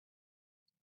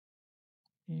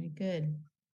Very good.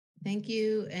 Thank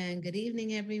you and good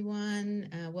evening, everyone.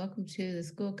 Welcome to the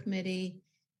school committee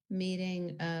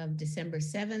meeting of December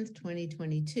 7th,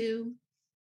 2022.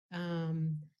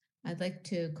 I'd like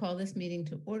to call this meeting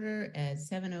to order at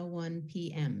 7:01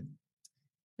 p.m.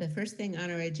 The first thing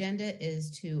on our agenda is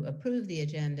to approve the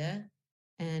agenda,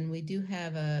 and we do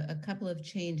have a couple of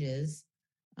changes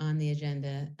on the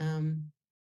agenda.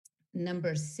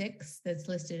 Number 6, that's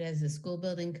listed as the school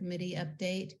building committee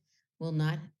update, will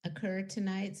not occur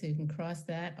tonight, so you can cross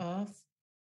that off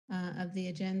of the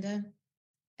agenda.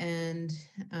 And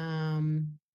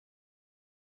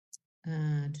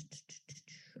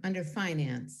under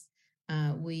finance,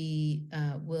 we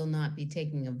will not be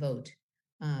taking a vote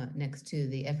next to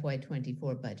the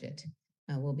FY24 budget.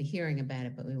 We'll be hearing about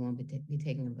it, but we won't be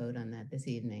taking a vote on that this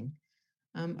evening.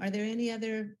 Are there any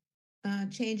other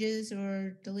changes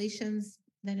or deletions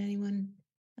that anyone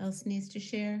else needs to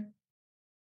share?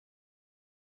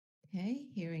 Okay,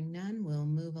 hearing none, we'll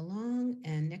move along.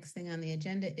 And next thing on the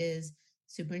agenda is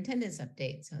superintendent's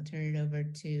update. So I'll turn it over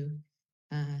to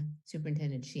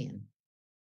Superintendent Sheehan.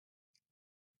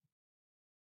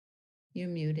 You're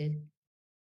muted.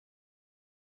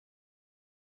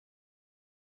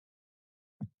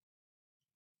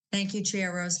 Thank you,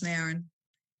 Chair Rosemarin.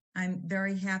 I'm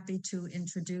very happy to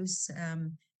introduce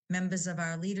members of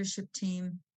our leadership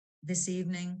team this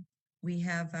evening. We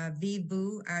have V.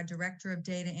 Boo, our Director of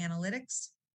Data Analytics.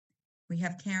 We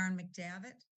have Karen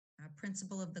McDavitt,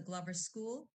 Principal of the Glover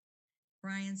School.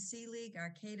 Brian Seelig,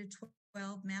 our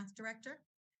K-12 Math Director.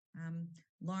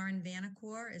 Lauren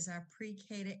Vanacore is our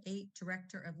Pre-K-8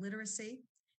 Director of Literacy.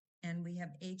 And we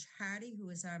have H. Hardy,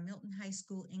 who is our Milton High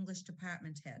School English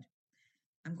Department Head.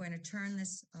 I'm going to turn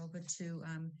this over to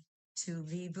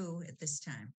Vivu at this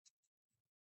time.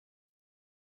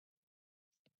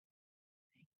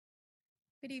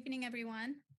 Good evening,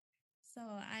 everyone. So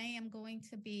I am going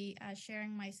to be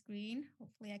sharing my screen.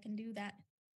 Hopefully I can do that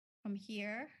from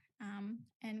here.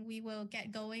 And we will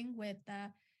get going with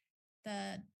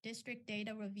the district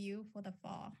data review for the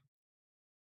fall.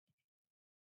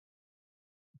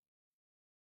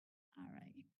 All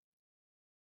right.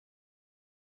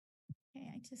 Okay,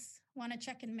 I just want to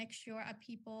check and make sure are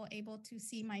people able to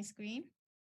see my screen?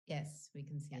 Yes, we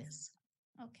can see it.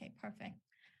 Okay, perfect.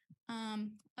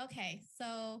 Okay,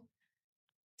 so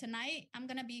tonight I'm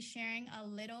going to be sharing a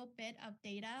little bit of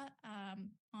data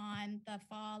on the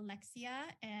fall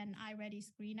Lexia and iReady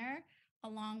screener,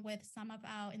 along with some of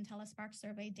our IntelliSpark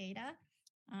survey data.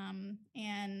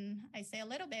 And I say a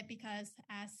little bit because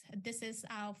as this is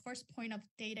our first point of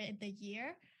data in the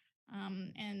year,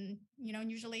 and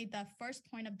usually the first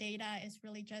point of data is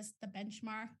really just the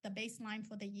benchmark, the baseline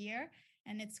for the year,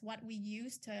 and it's what we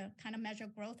use to kind of measure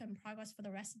growth and progress for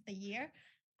the rest of the year.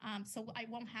 So I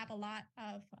won't have a lot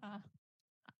of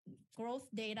growth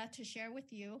data to share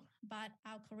with you, but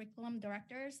our curriculum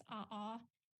directors are all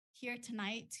here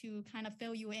tonight to kind of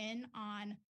fill you in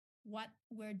on what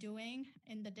we're doing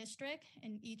in the district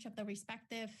in each of the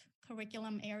respective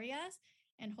curriculum areas.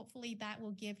 And hopefully that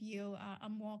will give you a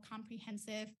more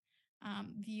comprehensive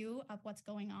view of what's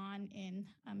going on in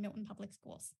Milton Public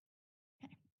Schools.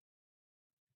 Okay.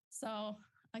 So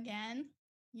again,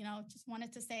 just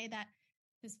wanted to say that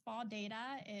this fall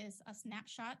data is a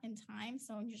snapshot in time.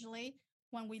 So usually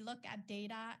when we look at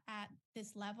data at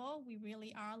this level, we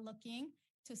really are looking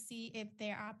to see if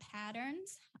there are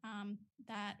patterns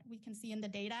that we can see in the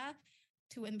data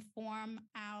to inform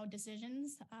our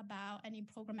decisions about any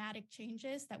programmatic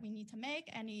changes that we need to make,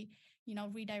 any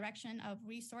redirection of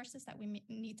resources that we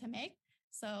need to make.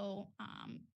 So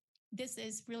this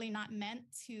is really not meant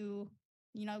to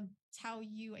tell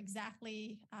you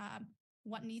exactly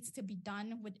what needs to be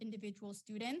done with individual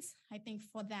students. I think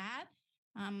for that,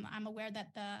 I'm aware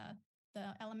that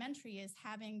the elementary is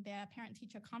having their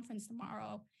parent-teacher conference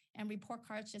tomorrow, and report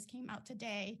cards just came out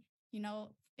today.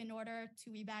 In order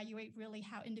to evaluate really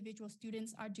how individual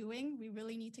students are doing, we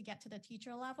really need to get to the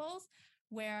teacher levels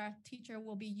where teacher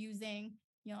will be using,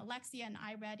 Lexia and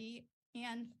iReady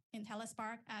and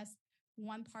IntelliSpark as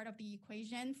one part of the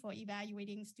equation for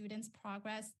evaluating students'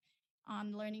 progress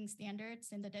on learning standards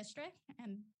in the district.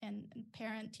 And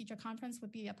parent-teacher conference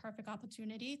would be a perfect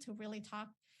opportunity to really talk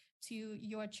to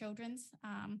your children's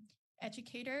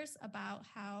educators about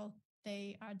how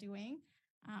they are doing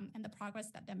and the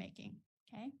progress that they're making.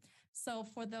 Okay, so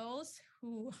for those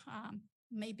who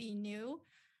may be new,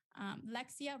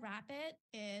 Lexia Rapid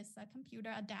is a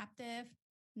computer adaptive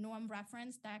norm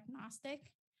reference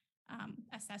diagnostic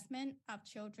assessment of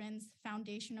children's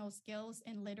foundational skills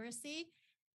in literacy.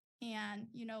 And,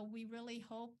 we really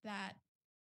hope that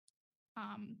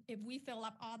if we fill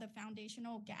up all the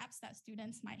foundational gaps that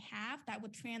students might have, that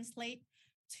would translate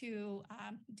to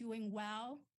doing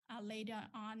well later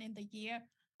on in the year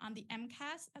on the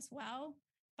MCAS as well.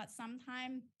 But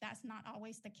sometimes that's not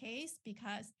always the case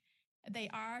because they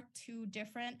are two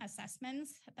different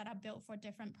assessments that are built for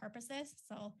different purposes.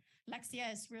 So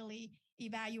Lexia is really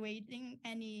evaluating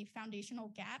any foundational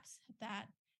gaps that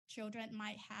children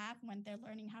might have when they're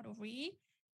learning how to read.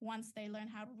 Once they learn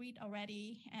how to read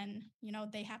already and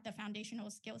they have the foundational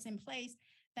skills in place,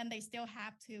 then they still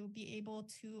have to be able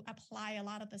to apply a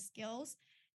lot of the skills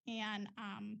and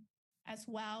as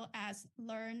well as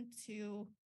learn to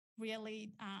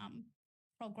really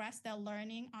progress their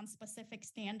learning on specific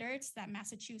standards that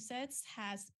Massachusetts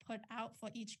has put out for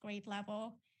each grade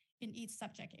level in each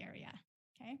subject area,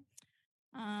 okay?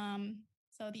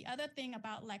 So the other thing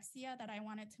about Lexia that I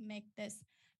wanted to make this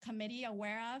committee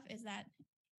aware of is that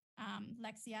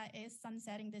Lexia is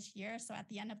sunsetting this year. So at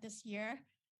the end of this year,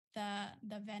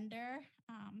 the vendor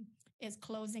is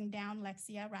closing down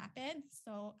Lexia Rapid.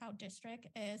 So our district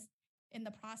is in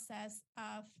the process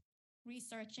of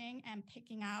researching and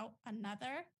picking out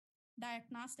another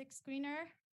diagnostic screener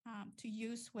to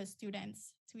use with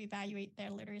students to evaluate their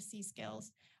literacy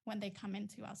skills when they come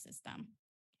into our system.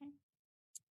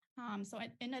 Okay. So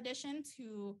in addition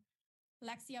to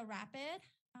Lexia Rapid,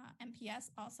 MPS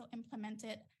also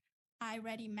implemented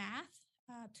iReady Math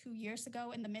 2 years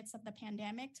ago in the midst of the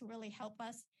pandemic to really help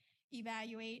us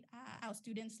evaluate our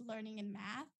students' learning in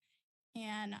math.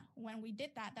 And when we did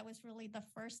that, that was really the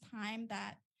first time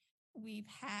that we've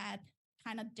had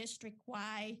kind of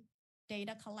district-wide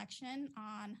data collection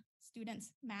on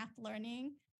students' math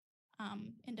learning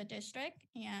in the district.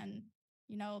 And,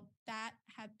 that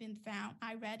have been found,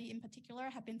 iReady in particular,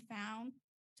 have been found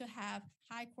to have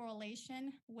high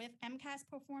correlation with MCAS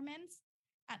performance,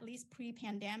 at least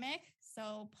pre-pandemic.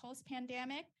 So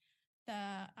post-pandemic,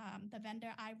 the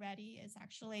vendor iReady is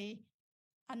actually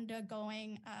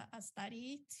undergoing a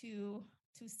study to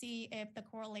see if the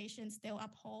correlation still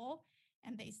uphold.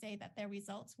 And they say that their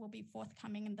results will be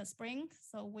forthcoming in the spring.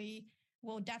 So we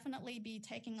will definitely be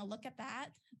taking a look at that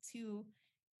to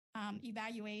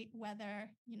evaluate whether,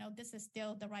 this is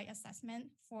still the right assessment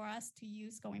for us to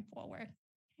use going forward.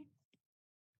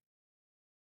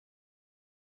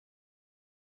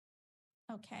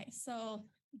 Okay, so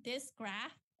this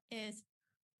graph is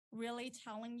really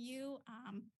telling you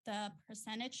the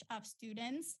percentage of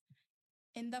students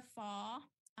in the fall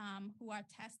who are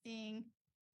testing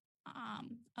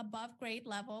above grade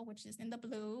level, which is in the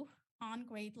blue, on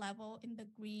grade level in the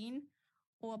green,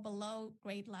 or below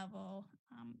grade level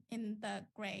in the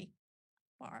gray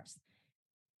bars.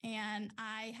 And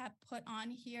I have put on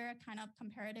here kind of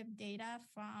comparative data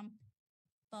from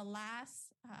the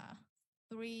last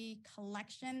 3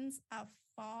 collections of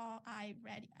fall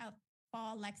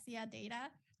fall Lexia data.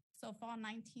 So fall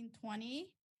 1920,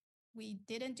 we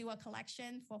didn't do a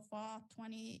collection for fall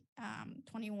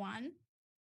 2021.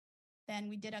 Then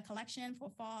we did a collection for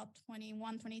fall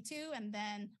 21-22, and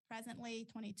then presently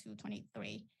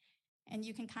 22-23. And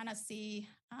you can kind of see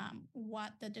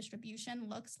what the distribution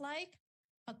looks like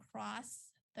across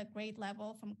the grade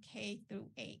level from K through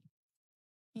 8.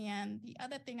 And the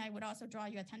other thing I would also draw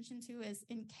your attention to is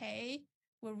in K,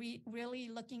 we're really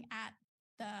looking at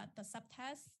the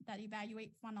subtests that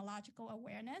evaluate phonological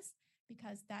awareness,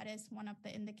 because that is one of the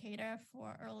indicator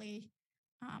for early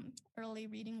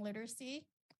reading literacy.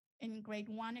 In grade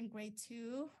 1 and grade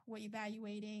 2, we're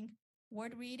evaluating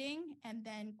word reading, and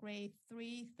then grade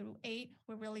 3 through 8,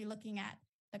 we're really looking at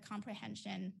the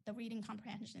comprehension, the reading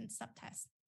comprehension subtest,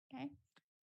 okay?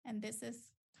 And this is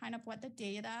kind of what the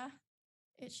data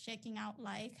is shaking out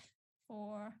like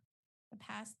for the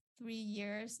past 3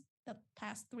 years, the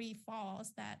past 3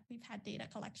 falls that we've had data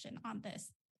collection on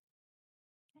this.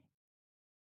 Okay.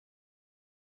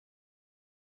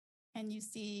 And you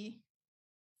see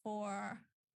for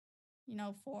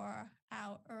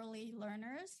our early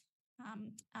learners,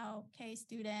 our K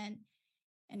student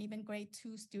and even grade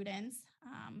 2 students,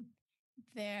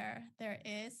 there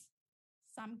is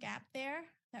some gap there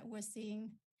that we're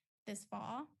seeing this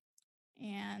fall.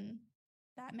 And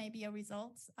that may be a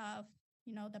result of,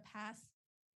 the past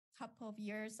couple of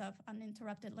years of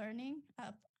interrupted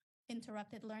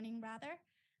learning rather.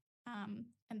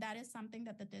 And that is something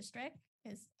that the district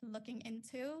is looking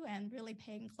into and really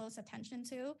paying close attention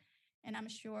to. And I'm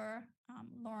sure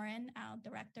Lauren, our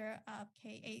director of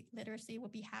K-8 literacy, will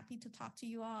be happy to talk to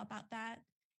you all about that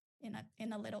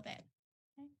in a little bit.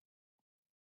 Okay.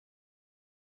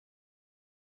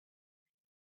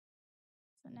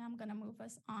 So now I'm going to move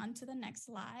us on to the next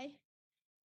slide.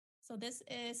 So this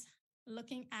is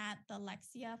looking at the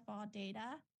Lexia fall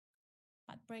data,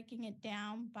 but breaking it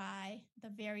down by the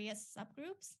various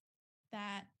subgroups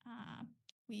that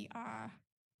we are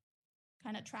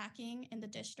kind of tracking in the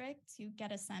district to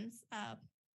get a sense of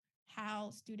how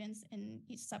students in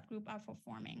each subgroup are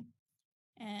performing.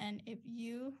 And if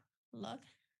you look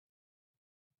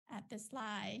at this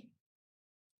slide,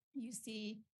 you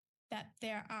see that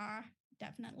there are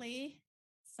definitely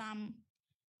some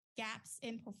gaps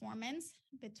in performance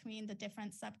between the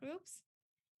different subgroups.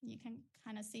 You can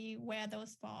kind of see where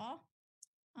those fall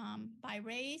by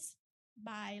race,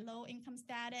 by low income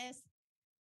status,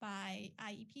 by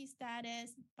IEP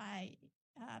status, by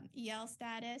EL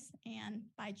status, and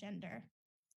by gender.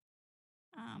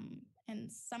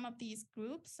 And some of these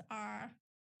groups are,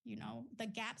 the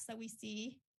gaps that we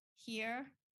see here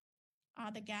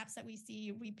are the gaps that we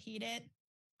see repeated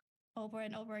over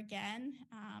and over again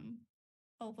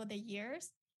over the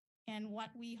years. And what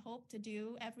we hope to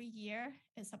do every year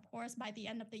is, of course, by the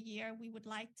end of the year, we would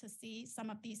like to see some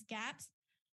of these gaps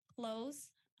close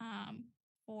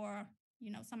for,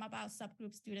 some of our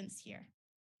subgroup students here.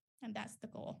 And that's the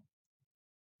goal.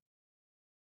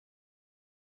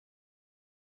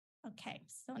 Okay,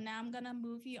 so now I'm going to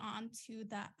move you on to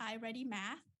the iReady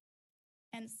Math.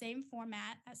 And same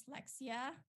format as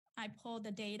Lexia, I pulled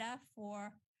the data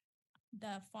for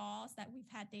the falls that we've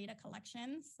had data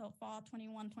collections. So fall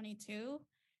 21-22,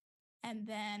 and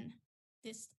then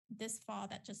this fall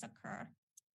that just occurred.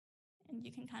 And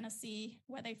you can kind of see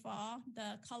where they fall.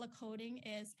 The color coding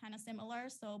is kind of similar.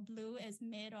 So blue is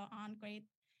mid on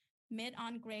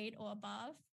grade or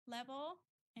above level,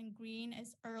 and green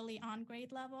is early on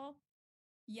grade level.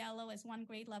 Yellow is 1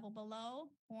 grade level below,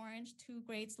 orange 2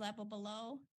 grades level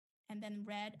below, and then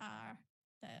red are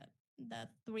the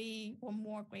 3 or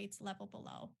more grades level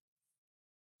below.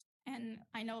 And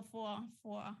I know for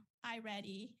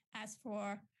iReady, as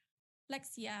for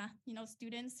Lexia,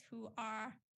 students who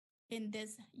are in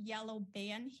this yellow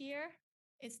band here,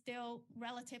 it's still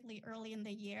relatively early in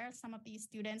the year. Some of these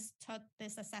students took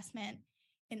this assessment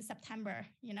in September,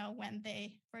 when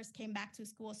they first came back to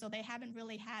school. So they haven't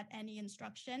really had any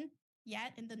instruction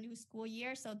yet in the new school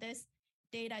year. So this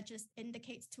data just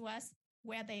indicates to us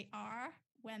where they are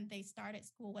when they started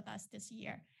school with us this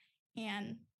year.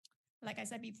 And like I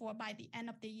said before, by the end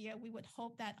of the year, we would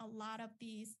hope that a lot of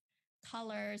these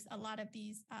colors, a lot of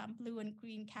these blue and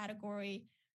green category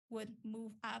would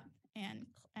move up and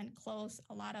close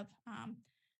a lot of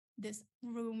this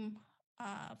room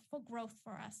for growth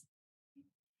for us.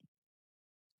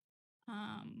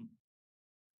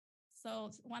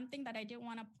 So one thing that I did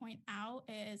want to point out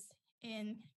is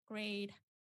in grade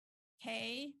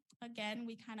K, again,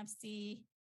 we kind of see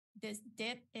this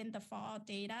dip in the fall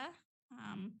data.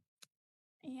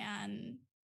 And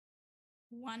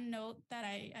one note that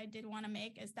I did want to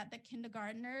make is that the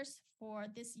kindergartners for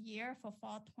this year, for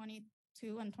fall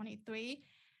 22 and 23,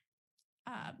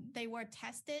 they were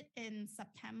tested in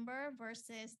September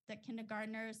versus the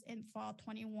kindergartners in fall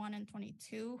 21 and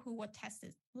 22 who were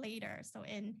tested later. So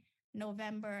in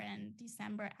November and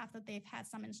December after they've had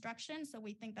some instruction. So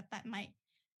we think that might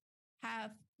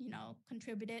have,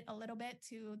 contributed a little bit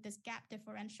to this gap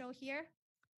differential here.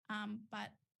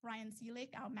 But Brian Seelig,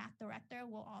 our math director,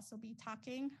 will also be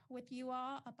talking with you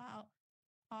all about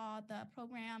all the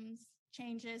programs,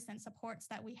 changes, and supports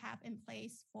that we have in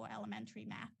place for elementary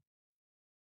math.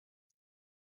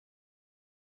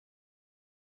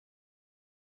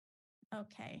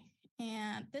 Okay,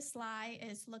 and this slide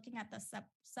is looking at the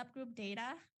subgroup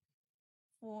data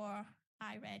for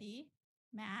iReady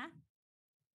Math.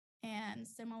 And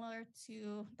similar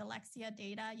to the Lexia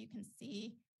data, you can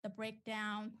see the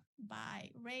breakdown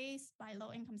by race, by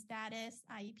low income status,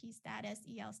 IEP status,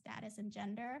 EL status, and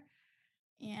gender.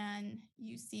 And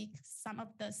you see some of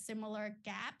the similar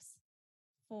gaps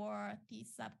for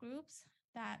these subgroups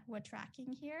that we're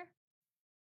tracking here.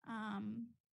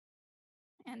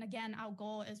 And again, our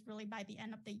goal is really by the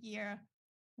end of the year,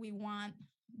 we want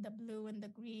the blue and the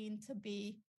green to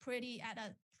be at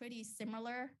a pretty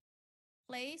similar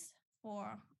place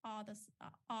for all the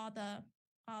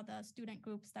student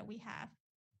groups that we have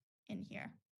in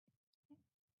here.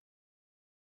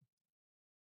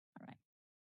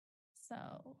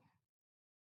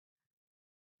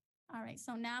 All right.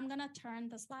 So now I'm gonna turn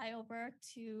the slide over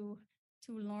to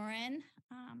Lauren,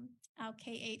 our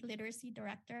K-8 literacy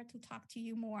director, to talk to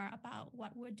you more about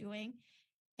what we're doing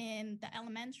in the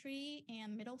elementary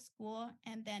and middle school.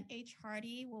 And then H.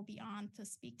 Hardy will be on to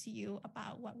speak to you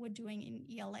about what we're doing in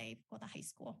ELA for the high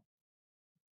school.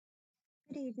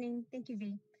 Good evening. Thank you,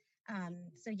 V.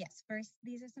 So yes, first,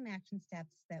 these are some action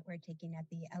steps that we're taking at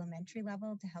the elementary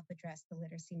level to help address the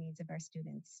literacy needs of our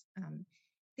students.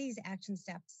 These action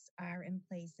steps are in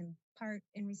place in part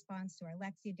in response to our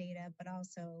Lexia data, but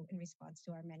also in response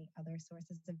to our many other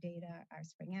sources of data, our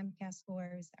spring MCAS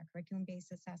scores, our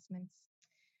curriculum-based assessments.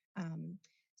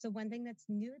 So one thing that's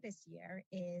new this year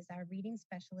is our reading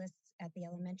specialists at the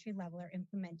elementary level are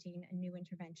implementing a new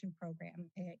intervention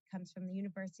program. It comes from the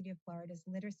University of Florida's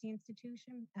Literacy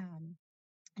Institution,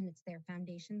 and it's their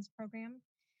Foundations program,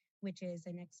 which is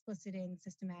an explicit and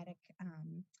systematic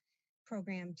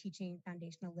program teaching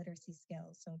foundational literacy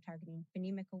skills. So targeting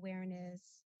phonemic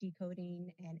awareness,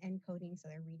 decoding and encoding, so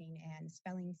their reading and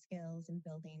spelling skills, and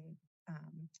building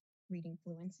reading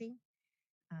fluency.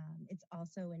 It's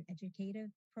also an educative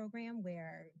program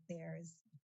where there's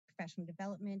professional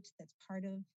development that's part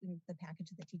of the package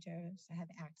that teachers have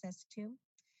access to.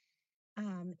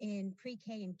 In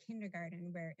pre-K and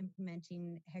kindergarten, we're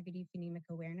implementing Heggerty Phonemic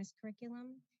Awareness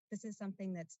Curriculum. This is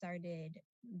something that started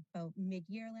about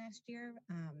mid-year last year,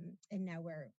 and now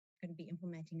we're going to be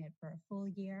implementing it for a full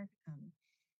year.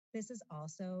 This is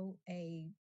also a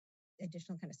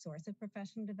additional kind of source of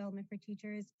professional development for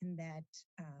teachers, in that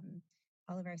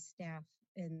all of our staff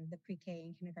in the pre-K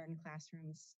and kindergarten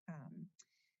classrooms,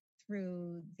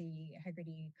 through the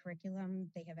Heggerty curriculum,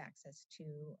 they have access to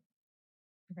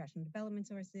professional development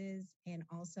sources, and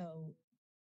also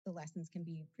the lessons can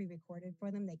be pre-recorded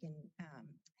for them. They can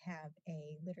have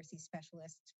a literacy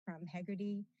specialist from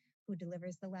Heggerty who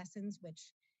delivers the lessons, which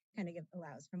kind of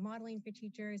allows for modeling for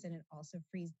teachers, and it also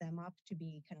frees them up to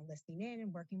be kind of listening in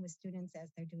and working with students as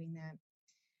they're doing that.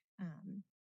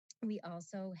 We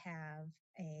also have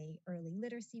a early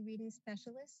literacy reading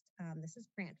specialist. This is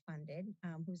grant funded,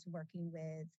 who's working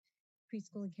with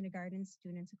preschool and kindergarten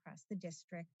students across the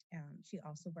district. She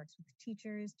also works with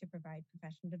teachers to provide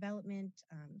professional development,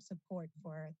 support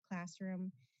for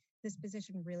classroom. This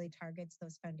position really targets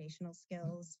those foundational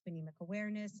skills, phonemic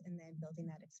awareness, and then building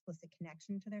that explicit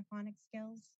connection to their phonics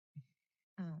skills.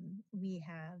 We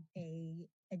have a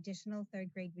additional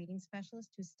third grade reading specialist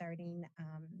who's starting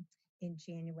in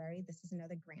January. This is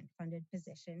another grant funded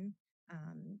position.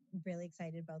 Really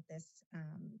excited about this.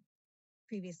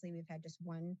 Previously, we've had just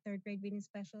one third grade reading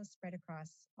specialist spread across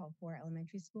all 4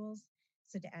 elementary schools.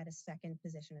 So to add a second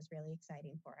position is really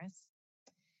exciting for us.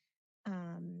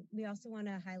 We also want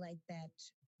to highlight that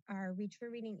our Reach for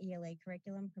Reading ELA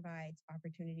curriculum provides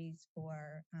opportunities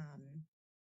for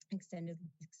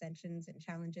extensions and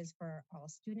challenges for all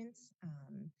students.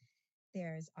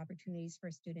 There's opportunities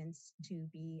for students to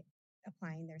be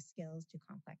applying their skills to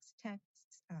complex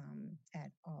texts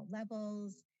at all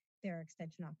levels. There are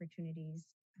extension opportunities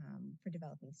for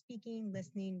developing speaking,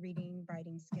 listening, reading,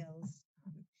 writing skills.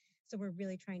 So we're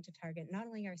really trying to target not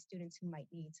only our students who might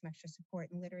need some extra support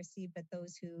in literacy, but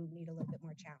those who need a little bit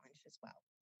more challenge as well.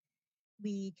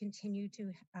 We continue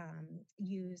to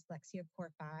use Lexia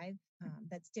Core 5.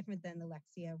 That's different than the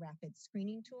Lexia Rapid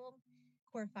Screening Tool.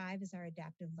 Core 5 is our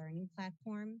adaptive learning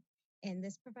platform, and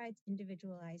this provides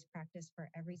individualized practice for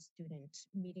every student,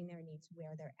 meeting their needs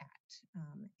where they're at.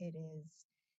 It is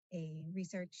a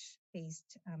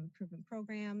research-based proven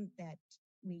program that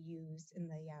we use, and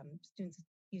the students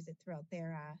use it throughout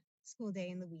their school day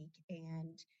and the week,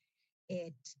 and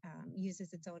it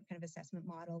uses its own kind of assessment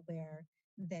model where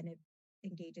then it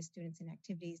engages students in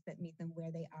activities that meet them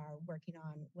where they are, working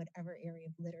on whatever area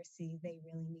of literacy they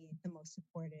really need the most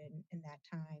support in that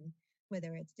time,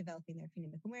 whether it's developing their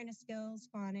phonemic awareness skills,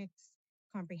 phonics,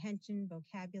 comprehension,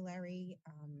 vocabulary,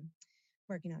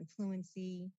 working on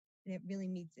fluency. And it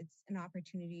really it's an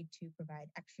opportunity to provide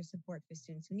extra support for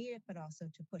students who need it, but also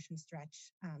to push and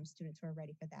stretch students who are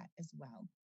ready for that as well.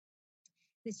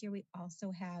 This year, we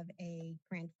also have a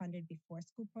grant-funded before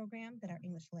school program that our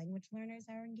English language learners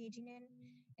are engaging in.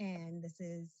 And this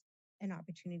is an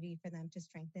opportunity for them to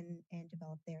strengthen and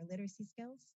develop their literacy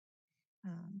skills.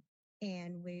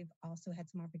 And we've also had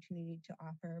some opportunity to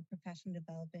offer professional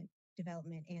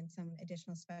development and some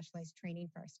additional specialized training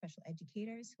for our special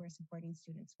educators who are supporting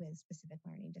students with specific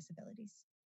learning disabilities.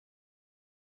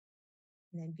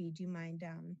 And then, V, do you mind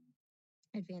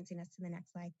advancing us to the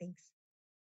next slide? Thanks.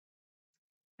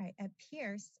 All right, at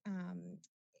Pierce,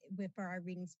 for our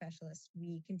reading specialists,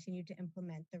 we continue to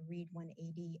implement the Read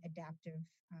 180 Adaptive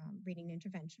Reading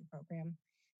Intervention Program.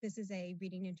 This is a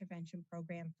reading intervention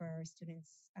program for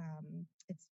students.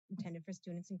 It's intended for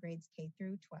students in grades K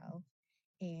through 12.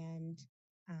 And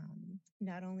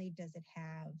not only does it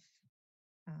have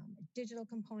a digital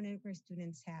component where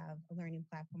students have a learning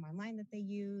platform online that they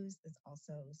use, there's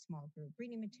also small group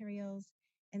reading materials,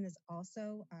 and there's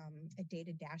also a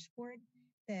data dashboard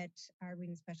that our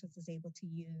reading specialist is able to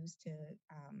use to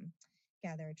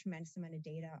gather a tremendous amount of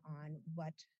data on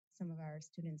what some of our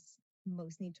students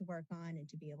most need to work on and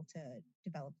to be able to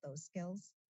develop those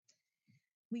skills.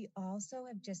 We also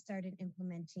have just started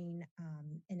implementing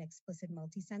an explicit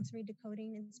multisensory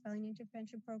decoding and spelling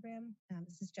intervention program.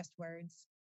 This is just words,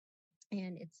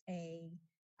 and it's a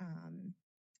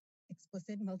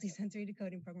explicit multisensory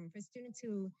decoding program for students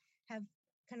who have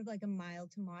kind of like a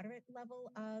mild to moderate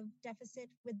level of deficit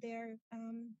with their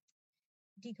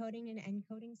decoding and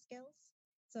encoding skills.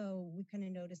 So we kind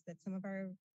of noticed that some of our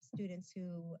students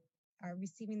who are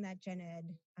receiving that Gen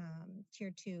Ed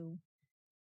Tier 2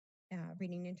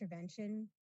 reading intervention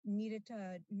needed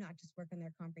to not just work on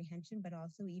their comprehension, but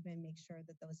also even make sure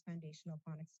that those foundational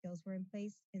phonics skills were in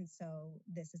place. And so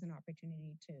this is an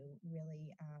opportunity to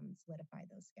really solidify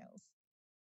those skills.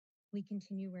 We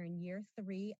continue, we're in year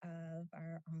 3 of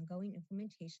our ongoing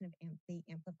implementation of the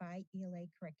Amplify ELA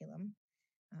curriculum.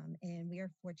 And we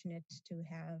are fortunate to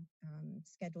have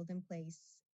scheduled in place.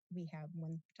 We have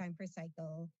one time per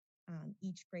cycle.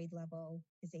 Each grade level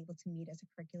is able to meet as a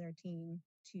curricular team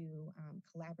to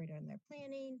collaborate on their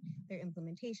planning, their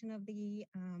implementation of the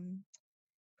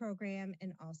program,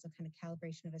 and also kind of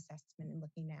calibration of assessment and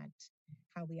looking at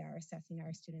how we are assessing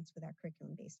our students with our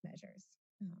curriculum-based measures.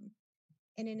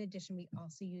 And in addition, we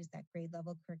also use that grade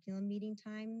level curriculum meeting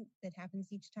time that happens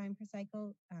each time per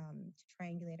cycle to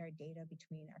triangulate our data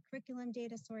between our curriculum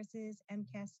data sources,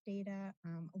 MCAS data,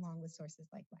 along with sources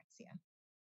like Lexia.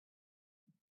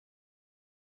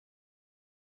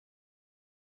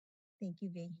 Thank you,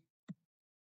 V.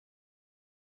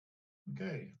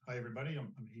 Okay, hi everybody.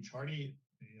 I'm H. Hardy,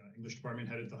 the English department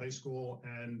head at the high school,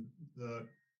 and the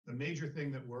major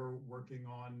thing that we're working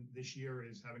on this year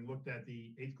is having looked at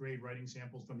the 8th grade writing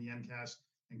samples from the MCAS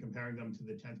and comparing them to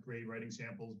the 10th grade writing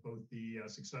samples, both the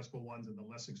successful ones and the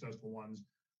less successful ones.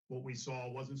 What we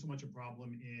saw wasn't so much a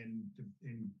problem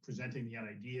in presenting the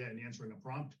idea and answering a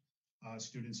prompt.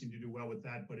 Students seem to do well with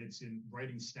that, but it's in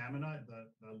writing stamina,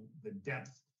 the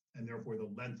depth, and therefore the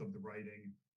length of the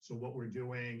writing. So what we're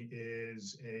doing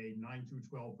is a 9 through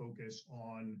 12 focus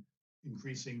on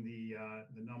increasing the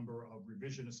number of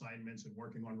revision assignments and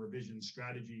working on revision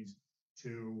strategies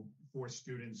to force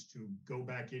students to go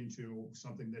back into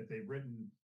something that they've written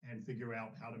and figure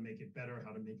out how to make it better,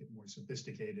 how to make it more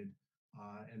sophisticated.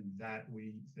 And that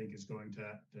we think is going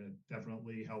to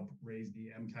definitely help raise the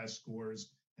MCAS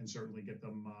scores and certainly get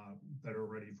them better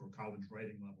ready for college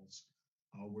writing levels.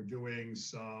 We're doing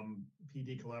some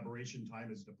PD collaboration time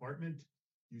as a department,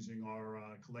 using our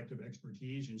collective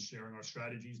expertise and sharing our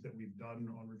strategies that we've done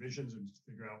on revisions and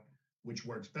figure out which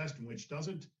works best and which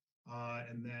doesn't.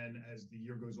 And then as the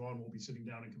year goes on, we'll be sitting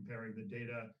down and comparing the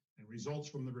data and results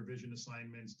from the revision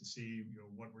assignments to see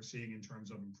what we're seeing in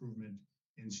terms of improvement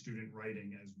in student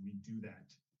writing as we do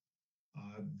that.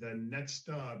 The next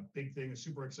big thing, a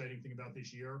super exciting thing about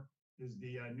this year is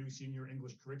the new senior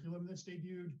English curriculum that's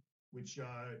debuted, which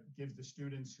gives the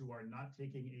students who are not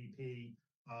taking AP,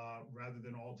 rather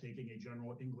than all taking a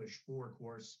general English 4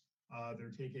 course,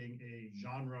 they're taking a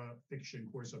genre fiction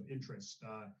course of interest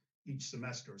each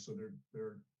semester. So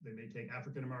they may take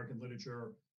African American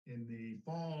literature in the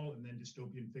fall and then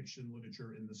dystopian fiction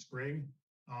literature in the spring.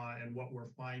 And what we're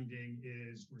finding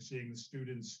is we're seeing the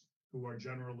students who are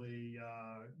generally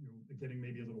getting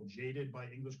maybe a little jaded by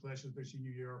English classes their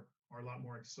senior year are a lot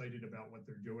more excited about what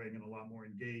they're doing and a lot more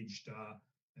engaged,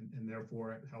 and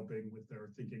therefore helping with their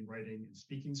thinking, writing, and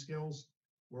speaking skills.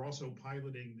 We're also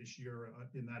piloting this year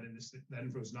that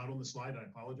info is not on the slide, I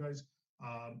apologize.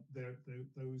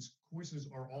 Those courses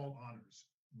are all honors.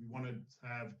 We want to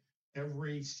have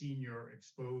every senior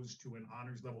exposed to an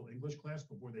honors level English class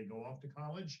before they go off to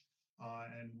college.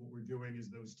 And what we're doing is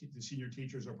the senior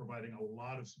teachers are providing a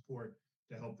lot of support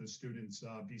to help the students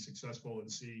be successful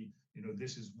and see,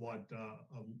 this is what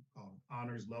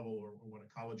honors level or what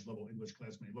a college level English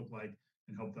class may look like,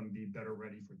 and help them be better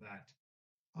ready for that.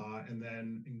 And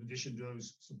then in addition to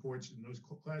those supports in those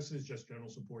classes, just general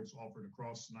supports offered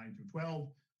across 9 through 12.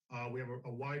 We have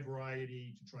a wide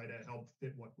variety to try to help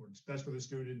fit what works best for the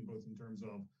student, both in terms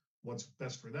of what's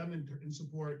best for them in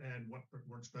support and what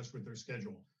works best with their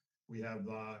schedule. We have,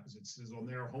 as it says on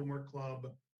there, homework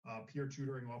club, peer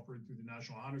tutoring offered through the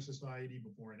National Honor Society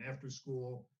before and after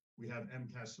school. We have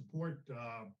MCAS support,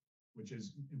 which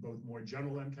is both more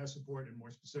general MCAS support and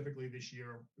more specifically this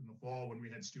year in the fall when we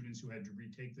had students who had to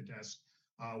retake the test.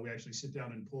 We actually sit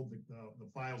down and pulled the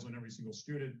files on every single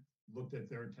student, looked at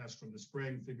their test from the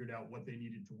spring, figured out what they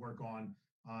needed to work on,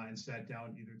 and sat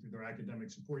down either through their academic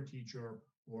support teacher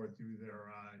or through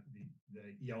their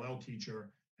the ELL teacher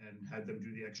and had them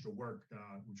do the extra work,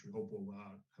 which we hope will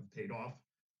have paid off.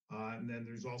 And then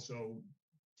there's also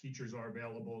teachers are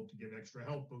available to give extra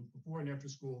help both before and after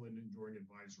school and during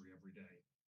advisory every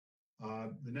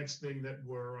day. The next thing that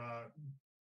we're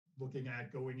looking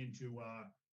at going into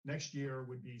next year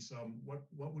would be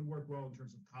what would work well in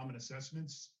terms of common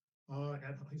assessments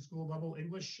at high school level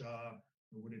English.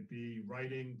 Would it be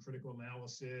writing, critical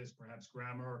analysis, perhaps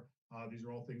grammar? These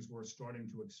are all things we're starting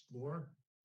to explore.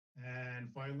 And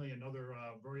finally, another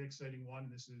very exciting one.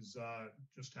 This is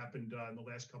just happened in the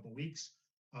last couple of weeks.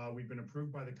 We've been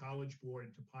approved by the College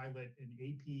Board to pilot an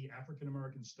AP African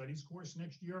American Studies course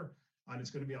next year. And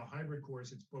it's going to be a hybrid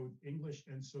course. It's both English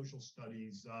and social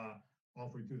studies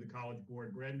offered through the College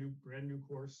Board. Brand new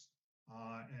course.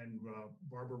 And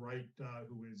Barbara Wright,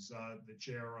 who is the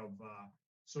chair of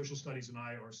social studies, and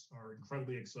I are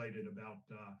incredibly excited about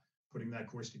putting that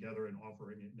course together and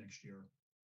offering it next year.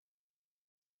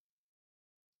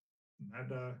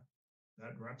 And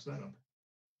that wraps that up.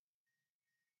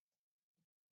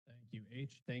 Thank you,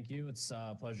 H. Thank you. It's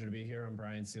a pleasure to be here. I'm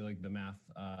Brian Seelig, the math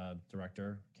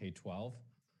director, K-12.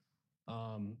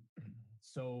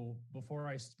 So before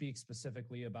I speak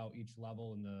specifically about each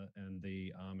level and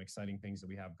the exciting things that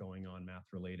we have going on math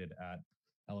related at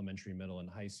elementary, middle, and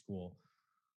high school,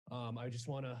 I just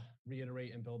want to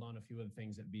reiterate and build on a few of the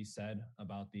things that B said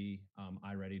about the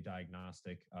iReady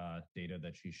diagnostic data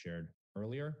that she shared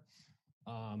earlier.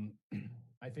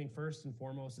 I think first and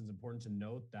foremost, it's important to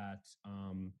note that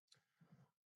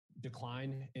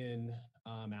decline in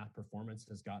math performance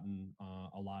has gotten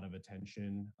a lot of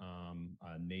attention.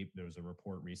 NAEP, there was a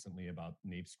report recently about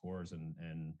NAEP scores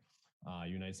and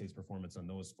United States performance on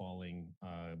those falling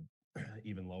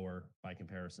even lower by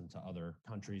comparison to other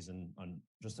countries, and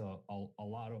just a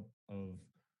lot of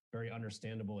very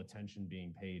understandable attention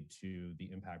being paid to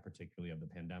the impact, particularly of the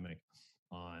pandemic,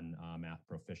 on math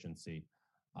proficiency.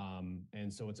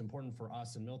 And so it's important for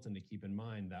us in Milton to keep in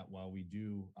mind that while we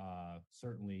do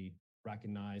certainly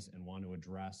recognize and want to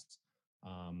address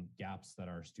gaps that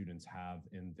our students have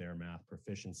in their math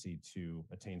proficiency to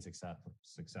attain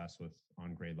success with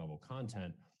on grade level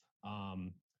content,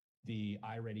 the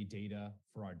iReady data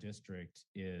for our district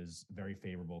is very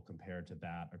favorable compared to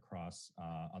that across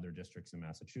other districts in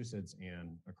Massachusetts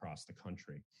and across the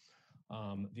country.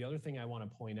 The other thing I want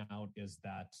to point out is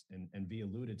that, and V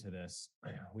alluded to this,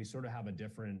 we sort of have a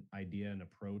different idea and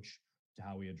approach to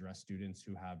how we address students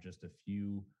who have just a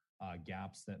few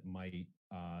gaps that might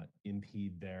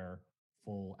impede their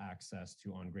full access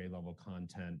to on grade level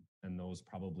content. And those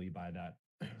probably by that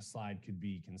slide could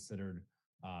be considered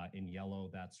in yellow.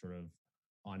 That's sort of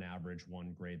on average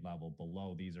one grade level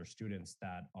below. These are students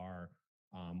that are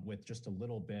with just a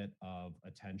little bit of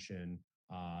attention,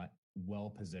 well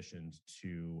positioned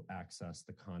to access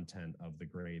the content of the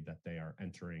grade that they are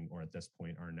entering or at this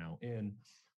point are now in.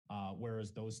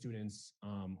 Whereas those students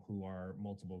who are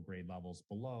multiple grade levels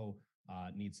below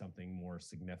need something more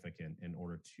significant in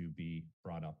order to be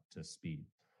brought up to speed.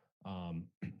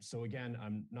 So again,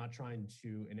 I'm not trying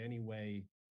to in any way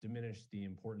diminish the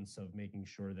importance of making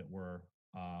sure that we're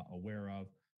aware of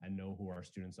and know who our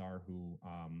students are who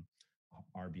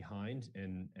are behind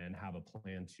and have a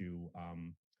plan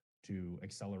to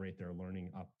accelerate their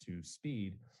learning up to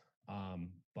speed.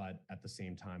 But at the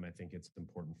same time, I think it's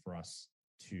important for us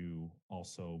to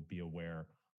also be aware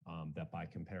that by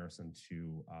comparison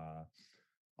to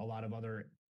a lot of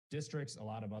other districts, a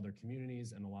lot of other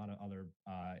communities, and a lot of other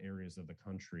areas of the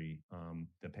country,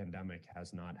 the pandemic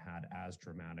has not had as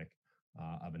dramatic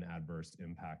of an adverse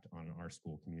impact on our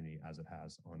school community as it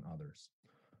has on others.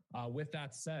 With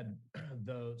that said,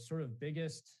 the sort of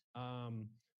biggest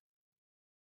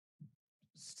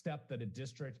step that a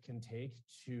district can take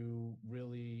to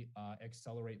really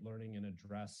accelerate learning and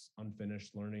address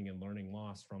unfinished learning and learning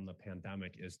loss from the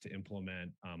pandemic is to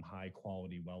implement high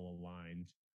quality, well-aligned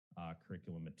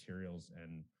curriculum materials.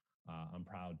 And I'm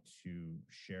proud to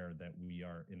share that we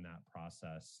are in that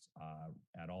process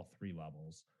at all three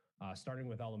levels. Starting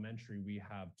with elementary, we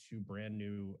have two brand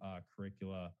new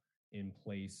curricula in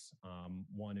place,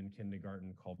 one in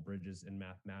kindergarten called Bridges in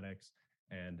Mathematics,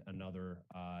 and another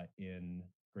in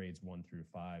grades 1 through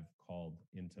 5 called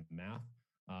Into Math.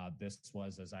 This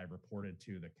was, as I reported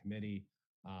to the committee,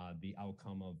 the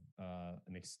outcome of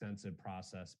an extensive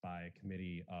process by a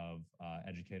committee of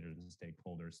educators and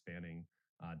stakeholders spanning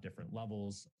different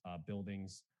levels,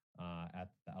 buildings at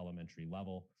the elementary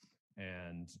level.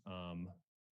 And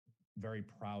very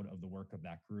proud of the work of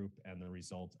that group and the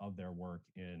result of their work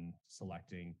in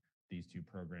selecting these two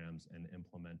programs and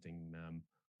implementing them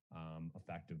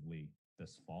effectively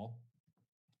this fall.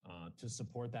 To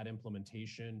support that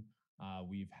implementation,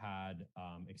 we've had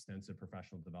extensive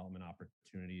professional development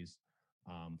opportunities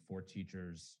for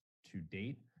teachers to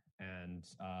date, and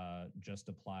just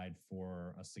applied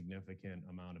for a significant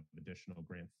amount of additional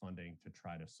grant funding to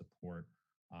try to support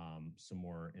some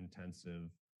more intensive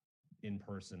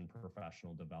in-person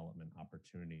professional development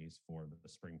opportunities for the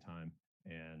springtime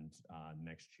and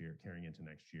next year, carrying into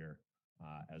next year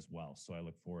as well. So I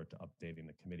look forward to updating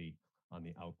the committee on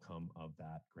the outcome of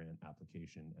that grant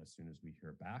application as soon as we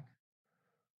hear back.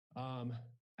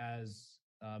 As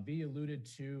V alluded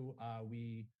to,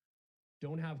 we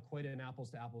don't have quite an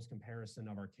apples to apples comparison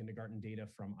of our kindergarten data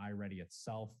from iReady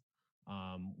itself.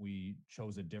 We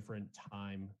chose a different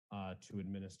time to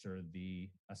administer the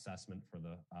assessment for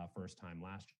the first time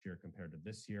last year compared to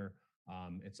this year.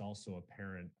 It's also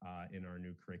apparent in our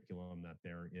new curriculum that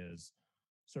there is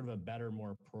sort of a better,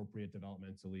 more appropriate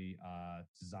developmentally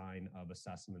design of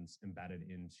assessments embedded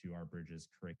into our Bridges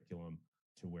curriculum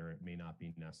to where it may not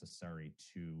be necessary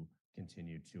to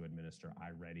continue to administer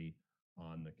iReady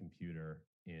on the computer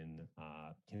in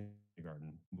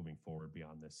kindergarten moving forward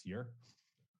beyond this year.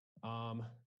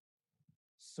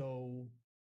 So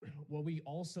what we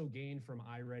also gain from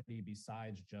iReady,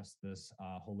 besides just this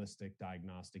holistic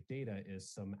diagnostic data, is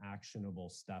some actionable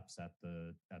steps at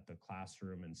the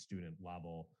classroom and student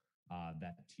level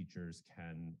that teachers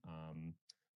can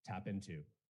tap into.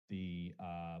 The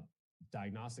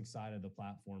diagnostic side of the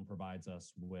platform provides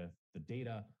us with the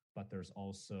data, but there's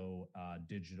also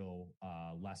digital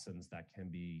lessons that can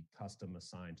be custom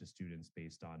assigned to students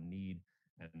based on need.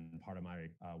 And part of my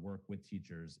work with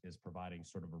teachers is providing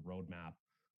sort of a roadmap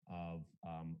of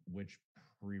which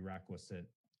prerequisite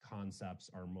concepts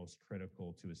are most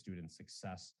critical to a student's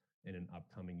success in an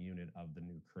upcoming unit of the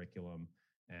new curriculum,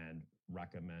 and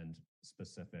recommend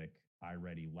specific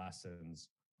iReady lessons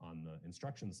on the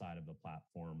instruction side of the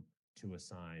platform to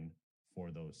assign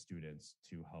for those students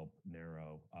to help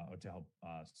narrow, or to help,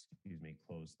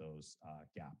 close those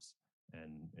gaps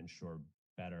and ensure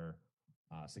better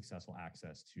successful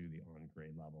access to the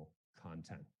on-grade level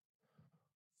content.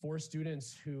 For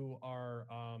students who are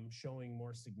showing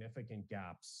more significant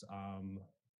gaps,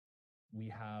 we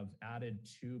have added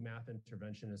 2 math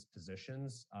interventionist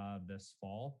positions this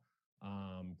fall,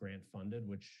 grant funded,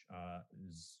 which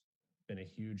has been a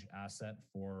huge asset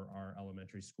for our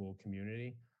elementary school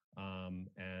community.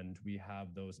 And we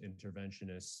have those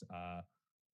interventionists,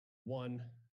 one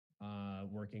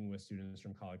working with students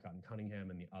from Collicott and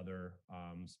Cunningham, and the other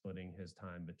splitting his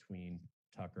time between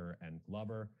Tucker and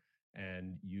Glover,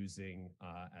 and using,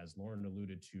 as Lauren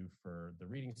alluded to, for the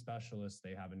reading specialists,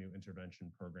 they have a new intervention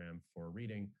program for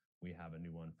reading. We have a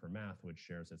new one for math, which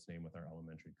shares its name with our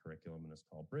elementary curriculum and is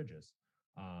called Bridges.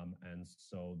 And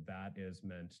so that is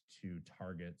meant to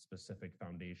target specific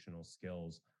foundational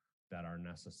skills that are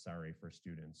necessary for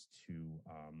students to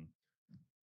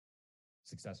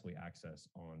successfully access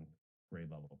on grade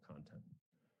level content.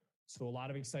 So a lot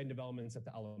of exciting developments at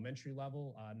the elementary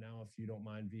level. Now, if you don't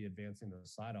mind V advancing the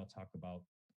slide, I'll talk about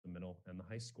the middle and the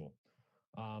high school.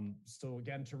 So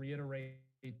again, to reiterate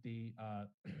the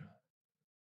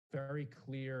very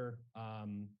clear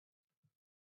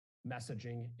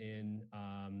messaging in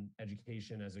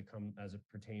education as it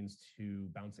pertains to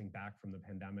bouncing back from the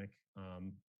pandemic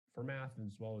for math,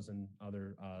 as well as in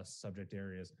other subject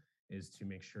areas, is to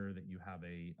make sure that you have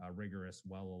a rigorous,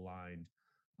 well-aligned,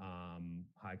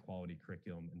 high-quality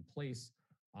curriculum in place.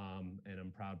 And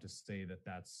I'm proud to say that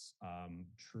that's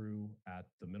true at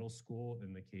the middle school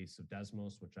in the case of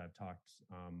Desmos, which I've talked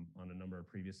on a number of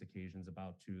previous occasions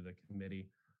about to the committee.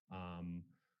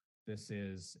 This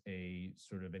is a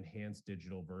sort of enhanced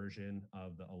digital version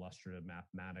of the illustrative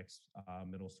mathematics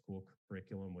middle school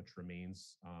curriculum, which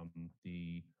remains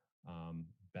the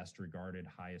best regarded,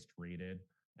 highest rated,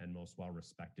 and most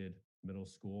well-respected middle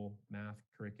school math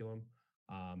curriculum.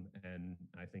 And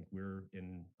I think we're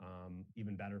in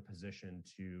even better position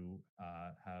to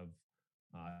have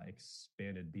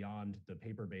expanded beyond the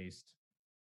paper-based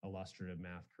illustrative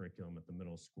math curriculum at the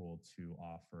middle school to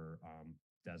offer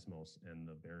Desmos and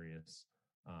the various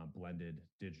blended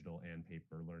digital and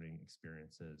paper learning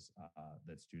experiences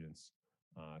that students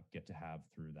get to have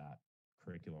through that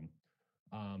curriculum.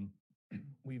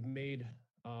 We've made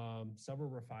several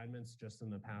refinements just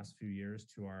in the past few years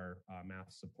to our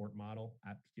math support model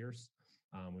at Pierce.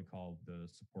 We call the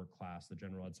support class, the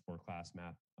general ed support class,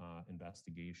 math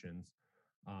investigations.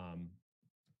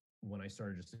 When I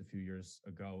started just a few years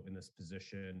ago in this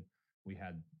position, we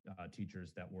had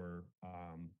teachers that were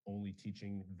only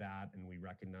teaching that, and we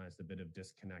recognized a bit of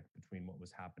disconnect between what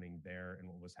was happening there and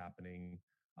what was happening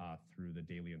through the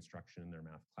daily instruction in their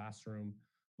math classroom.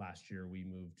 Last year, we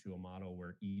moved to a model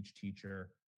where each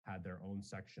teacher had their own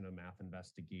section of math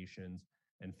investigations,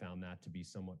 and found that to be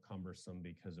somewhat cumbersome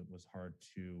because it was hard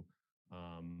to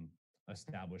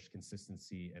establish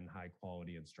consistency and high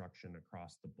quality instruction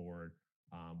across the board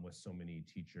with so many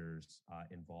teachers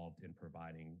involved in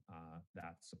providing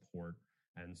that support.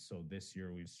 And so this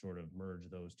year we've sort of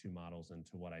merged those two models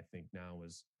into what I think now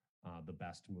is the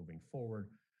best moving forward,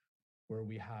 where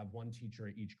we have one teacher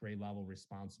at each grade level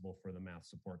responsible for the math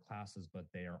support classes, but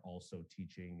they are also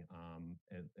teaching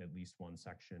at least one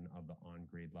section of the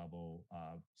on-grade level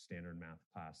standard math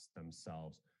class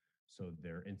themselves. So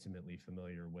they're intimately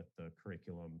familiar with the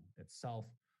curriculum itself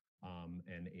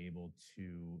and able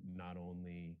to not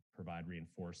only provide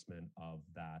reinforcement of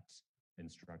that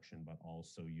instruction, but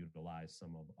also utilize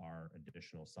some of our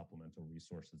additional supplemental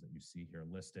resources that you see here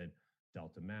listed,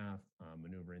 Delta Math,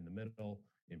 Maneuver in the Middle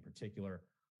in particular,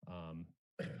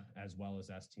 as well as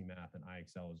ST Math and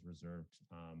IXL is reserved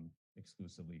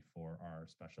exclusively for our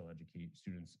special education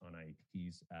students on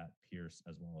IEPs at Pierce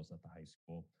as well as at the high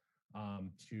school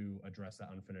to address that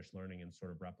unfinished learning and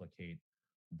sort of replicate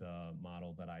the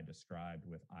model that I described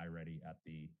with iReady at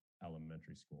the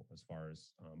elementary school, as far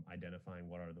as identifying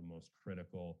what are the most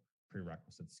critical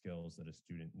prerequisite skills that a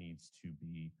student needs to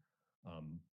be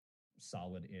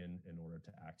solid in order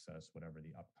to access whatever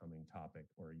the upcoming topic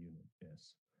or unit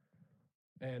is.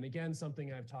 And again,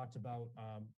 something I've talked about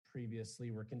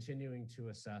previously, we're continuing to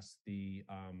assess the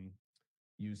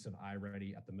use of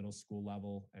iReady at the middle school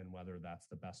level and whether that's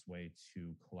the best way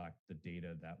to collect the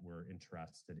data that we're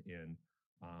interested in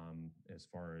as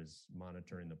far as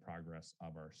monitoring the progress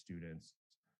of our students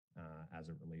as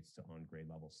it relates to on-grade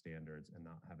level standards and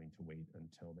not having to wait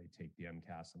until they take the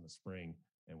MCAS in the spring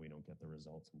and we don't get the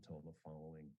results until the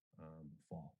following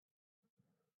fall.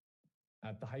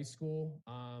 At the high school,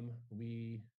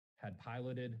 we had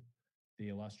piloted the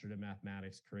illustrative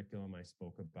mathematics curriculum I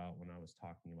spoke about when I was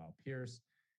talking about Pierce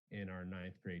in our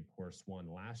 9th grade course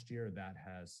 1 last year. That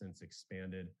has since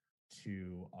expanded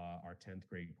to our 10th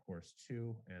grade course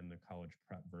 2 and the college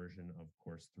prep version of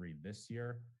course 3 this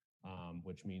year,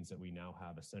 which means that we now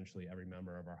have essentially every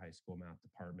member of our high school math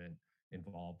department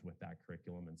involved with that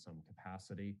curriculum in some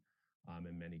capacity,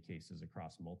 in many cases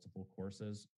across multiple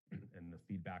courses. And the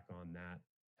feedback on that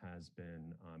has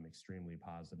been extremely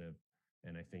positive.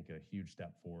 And I think a huge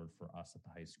step forward for us at the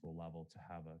high school level to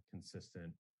have a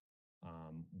consistent,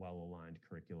 well-aligned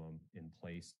curriculum in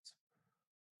place.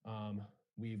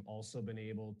 We've also been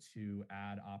able to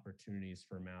add opportunities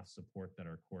for math support that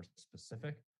are course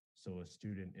specific. So a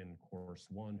student in course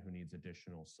 1 who needs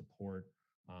additional support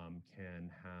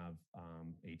can have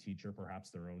a teacher,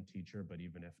 perhaps their own teacher, but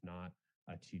even if not,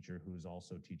 a teacher who's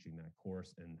also teaching that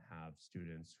course, and have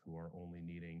students who are only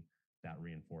needing that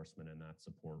reinforcement and that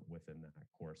support within that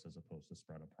course as opposed to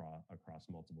spread across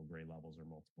multiple grade levels or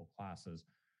multiple classes.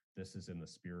 This is in the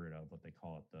spirit of what they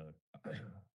call at the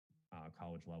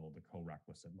college level, the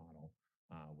co-requisite model,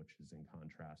 which is in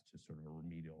contrast to sort of a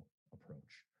remedial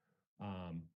approach.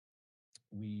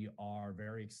 We are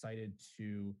very excited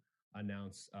to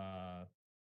announce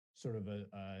sort of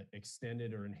a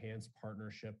extended or enhanced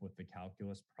partnership with the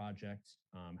Calculus Project,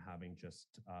 having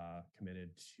just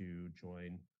committed to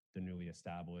join the newly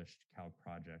established Calc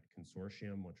Project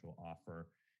Consortium, which will offer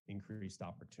increased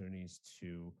opportunities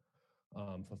to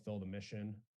fulfill the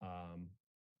mission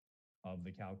of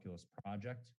the Calculus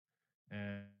Project.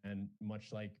 And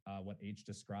much like what H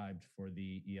described for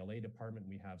the ELA department,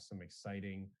 we have some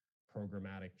exciting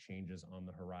programmatic changes on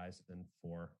the horizon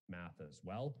for math as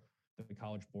well. The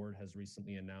College Board has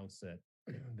recently announced that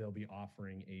they'll be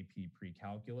offering AP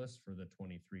Pre-Calculus for the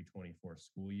 23-24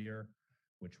 school year,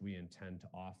 which we intend to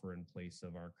offer in place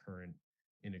of our current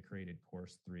integrated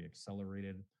course 3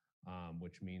 accelerated,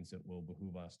 which means it will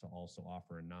behoove us to also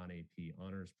offer a non-AP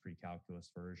honors pre-calculus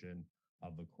version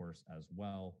of the course as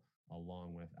well,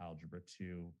 along with Algebra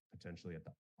 2, potentially at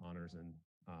the honors and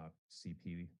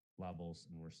CP levels.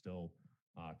 And we're still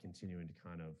continuing to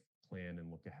kind of plan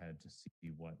and look ahead to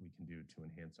see what we can do to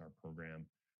enhance our program,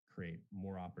 create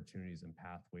more opportunities and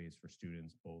pathways for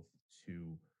students both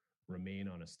to remain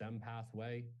on a STEM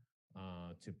pathway,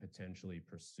 to potentially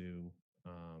pursue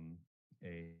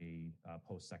a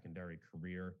post-secondary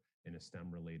career in a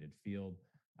STEM-related field,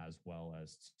 as well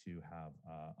as to have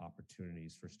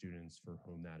opportunities for students for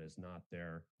whom that is not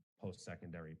their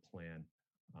post-secondary plan,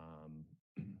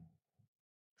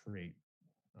 create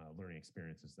learning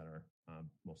experiences that are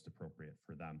most appropriate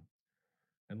for them.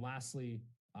 And lastly,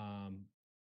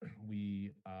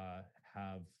 we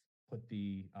have put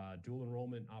the dual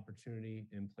enrollment opportunity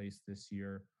in place this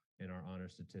year in our honor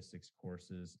statistics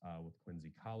courses with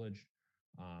Quincy College.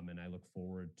 And I look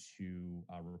forward to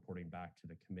reporting back to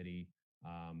the committee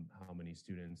how many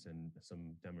students, and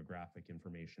some demographic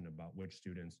information about which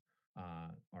students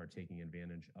are taking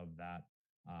advantage of that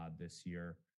this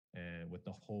year, and with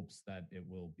the hopes that it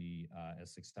will be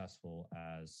as successful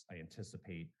as I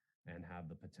anticipate, and have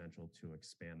the potential to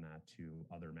expand that to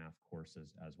other math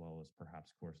courses, as well as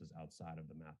perhaps courses outside of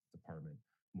the math department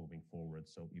moving forward.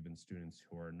 So even students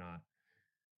who are not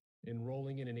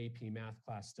enrolling in an AP math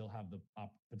class still have the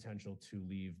potential to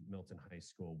leave Milton High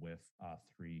School with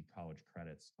 3 college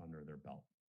credits under their belt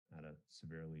at a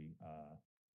severely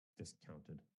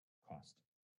discounted cost.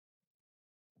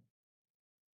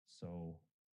 So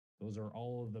those are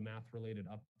all of the math related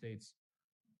updates.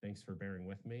 Thanks for bearing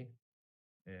with me.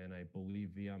 And I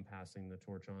believe I'm passing the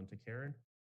torch on to Karen.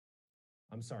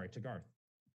 I'm sorry, to Garth.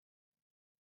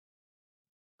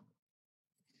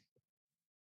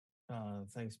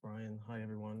 Thanks, Brian. Hi,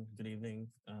 everyone. Good evening.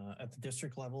 At the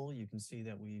district level, you can see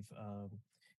that we've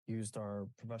used our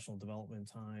professional development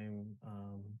time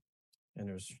in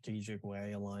a strategic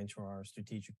way aligned to our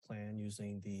strategic plan,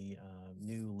 using the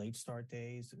new late start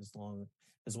days as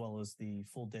well as the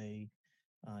full day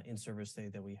in-service day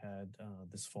that we had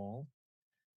this fall.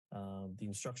 The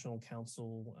Instructional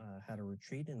Council had a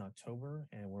retreat in October,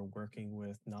 and we're working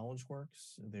with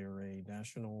KnowledgeWorks. They're a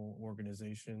national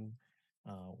organization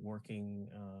working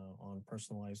on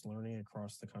personalized learning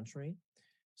across the country.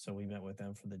 So we met with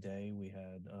them for the day. We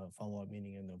had a follow-up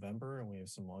meeting in November, and we have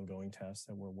some ongoing tests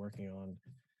that we're working on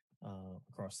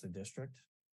across the district.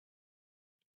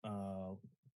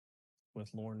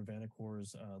 With Lauren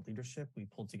Vanacor's leadership, we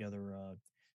pulled together a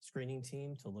screening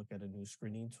team to look at a new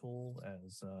screening tool,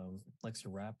 as Lexia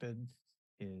Rapid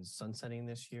is sunsetting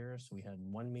this year. So we had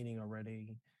one meeting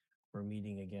already. We're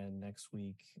meeting again next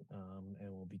week,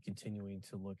 and we'll be continuing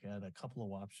to look at a couple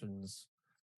of options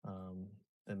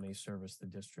that may service the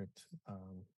district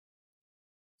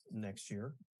next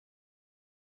year.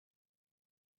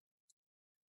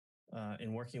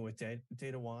 In working with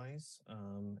DataWise,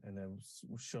 and that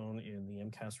was shown in the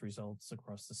MCAS results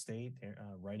across the state,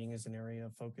 writing is an area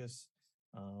of focus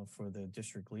for the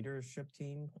district leadership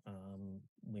team.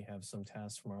 We have some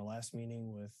tasks from our last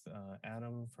meeting with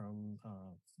Adam from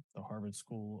the Harvard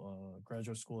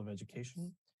Graduate School of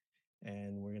Education.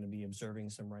 And we're going to be observing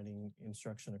some writing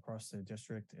instruction across the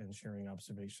district and sharing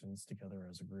observations together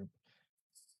as a group.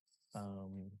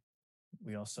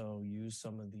 We also used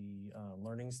some of the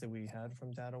learnings that we had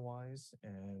from DataWise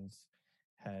and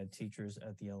had teachers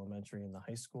at the elementary and the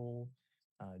high school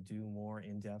do more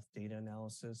in-depth data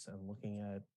analysis and looking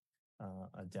at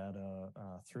a data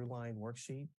through-line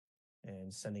worksheet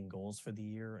and setting goals for the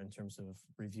year in terms of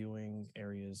reviewing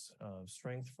areas of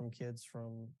strength from kids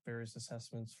from various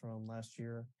assessments from last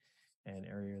year and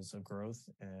areas of growth,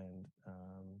 and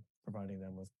providing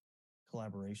them with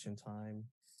collaboration time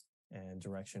and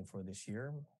direction for this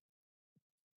year.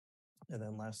 And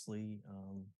then lastly,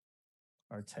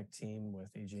 our tech team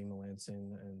with AJ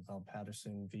Melanson and Bob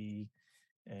Patterson, V,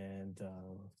 and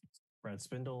Brad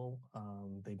Spindle,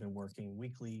 they've been working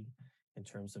weekly in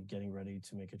terms of getting ready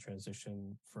to make a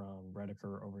transition from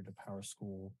Redeker over to Power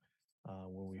School,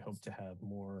 where we hope to have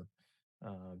more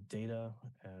data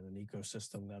and an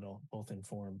ecosystem that'll both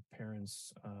inform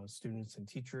parents, students, and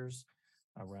teachers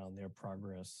around their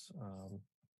progress,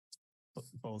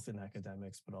 both in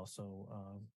academics, but also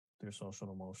their social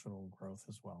and emotional growth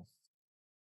as well.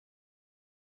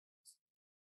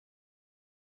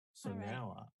 So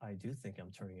now I do think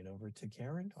I'm turning it over to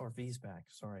Karen, or V's back.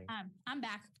 Sorry. I'm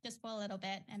back just for a little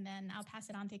bit, and then I'll pass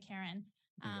it on to Karen.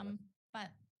 But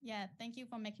yeah, thank you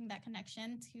for making that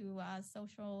connection to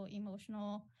social,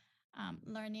 emotional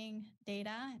learning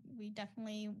data. We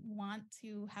definitely want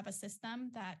to have a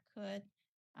system that could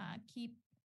keep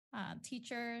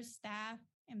teachers, staff,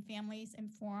 and families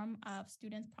informed of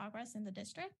students' progress in the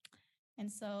district. And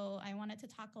so I wanted to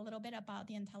talk a little bit about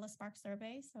the IntelliSpark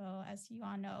survey. So as you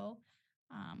all know,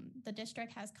 the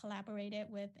district has collaborated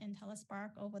with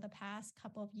IntelliSpark over the past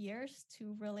couple of years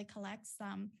to really collect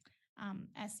some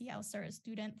SEL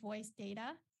student voice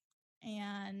data.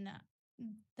 And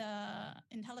the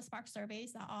IntelliSpark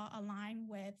surveys are all aligned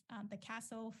with the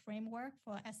CASEL framework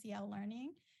for SEL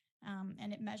learning.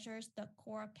 And it measures the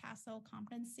core CASEL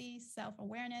competencies: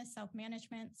 self-awareness,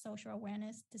 self-management, social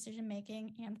awareness,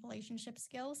 decision-making, and relationship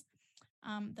skills.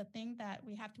 The thing that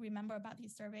we have to remember about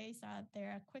these surveys,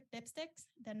 they're quick dipsticks.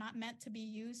 They're not meant to be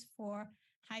used for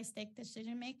high-stake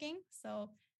decision-making. So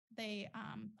they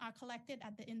are collected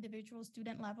at the individual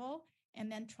student level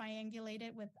and then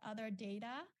triangulated with other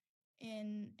data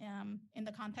in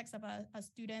the context of a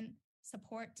student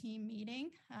support team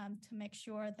meeting to make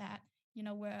sure that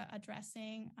we're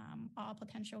addressing all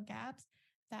potential gaps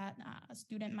that a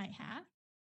student might have.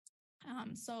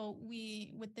 So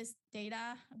with this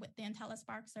data, with the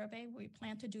IntelliSpark survey, we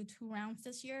plan to do 2 rounds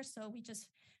this year. So we just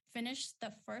finished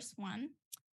the first one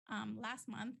last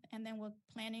month, and then we're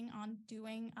planning on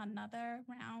doing another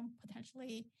round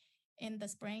potentially in the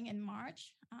spring in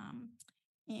March.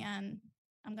 And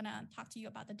I'm gonna talk to you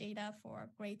about the data for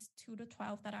grades 2 to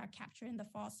 12 that are captured in the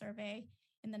fall survey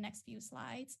in the next few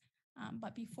slides.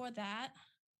 But before that,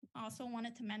 I also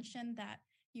wanted to mention that,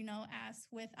 you know, as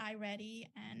with iReady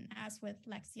and as with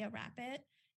Lexia Rapid,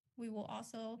 we will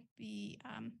also be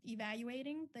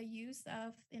evaluating the use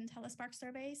of IntelliSpark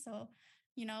survey. So,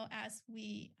 you know, as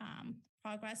we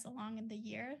progress along in the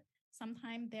year,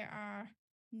 sometimes there are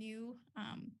new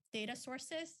data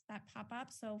sources that pop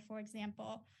up. So for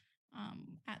example,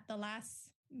 at the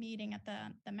last meeting, at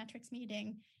the metrics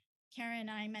meeting, Karen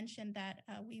and I mentioned that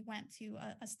we went to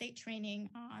a state training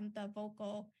on the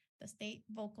state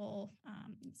vocal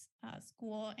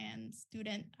school and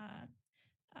student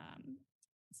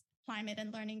climate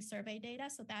and learning survey data.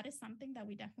 So that is something that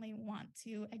we definitely want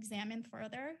to examine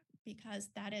further, because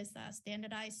that is a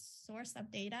standardized source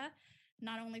of data,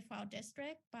 not only for our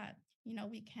district, but, you know,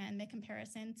 we can make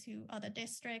comparison to other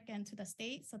district and to the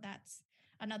state. So that's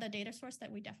another data source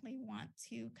that we definitely want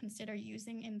to consider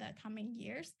using in the coming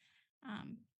years.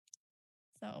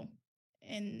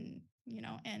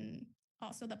 And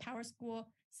also the Power School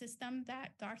system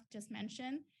that Garth just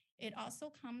mentioned, it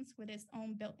also comes with its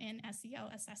own built-in SEL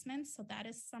assessment. So that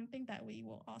is something that we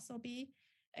will also be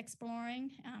exploring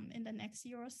in the next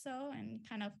year or so, and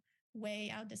kind of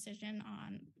weigh our decision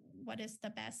on what is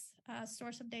the best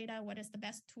source of data, what is the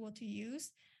best tool to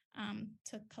use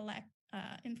to collect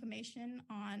information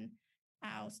on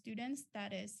our students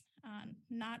that is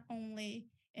not only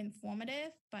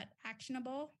informative, but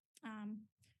actionable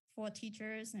for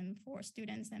teachers and for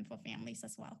students and for families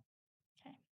as well.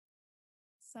 Okay.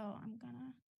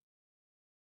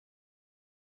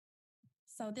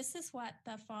 So this is what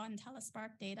the fall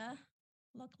IntelliSpark data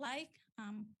look like,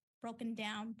 broken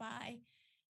down by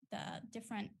the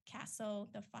different CASEL,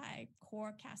 the 5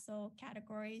 core CASEL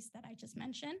categories that I just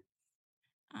mentioned.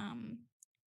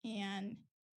 And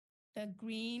the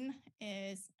green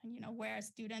is, you know, where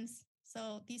students,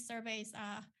 so these surveys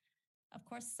are, of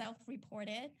course,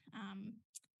 self-reported.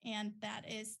 And that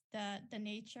is the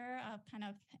nature of kind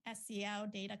of SEL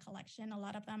data collection. A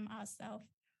lot of them are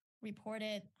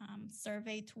self-reported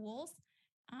survey tools.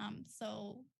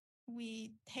 So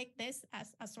we take this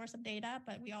as a source of data,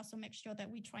 but we also make sure that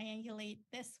we triangulate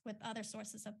this with other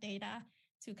sources of data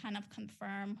to kind of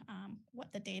confirm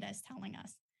what the data is telling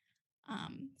us.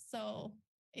 So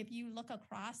if you look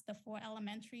across the 4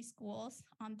 elementary schools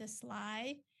on this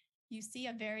slide, you see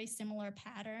a very similar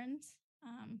patterns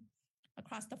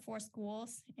across the 4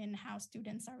 schools in how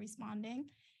students are responding.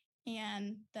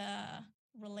 And the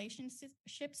relationship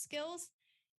skills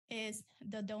is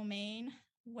the domain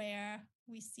where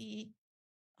we see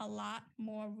a lot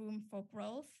more room for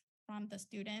growth from the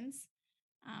students.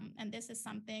 And this is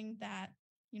something that,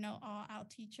 you know, all our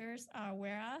teachers are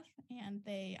aware of, and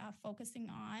they are focusing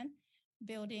on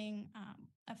building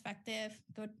effective,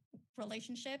 good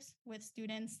relationships with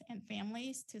students and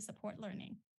families to support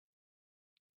learning.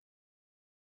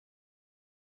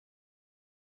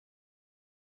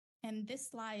 And this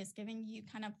slide is giving you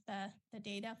kind of the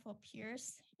data for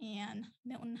Pierce and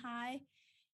Milton High.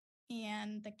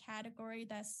 And the category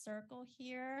that's circled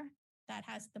here that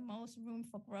has the most room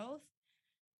for growth,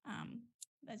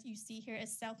 as you see here,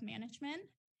 is self-management.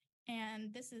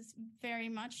 And this is very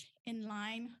much in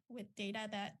line with data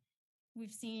that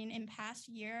we've seen in past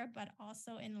year, but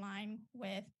also in line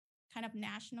with kind of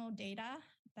national data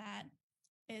that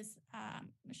is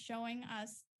showing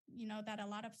us, you know, that a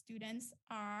lot of students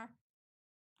are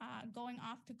going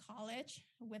off to college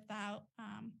without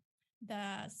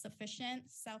the sufficient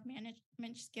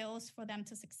self-management skills for them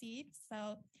to succeed.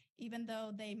 So even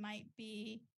though they might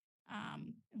be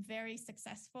very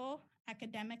successful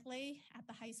academically at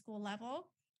the high school level,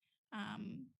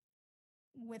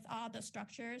 with all the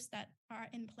structures that are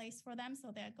in place for them.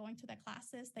 So they're going to their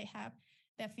classes, they have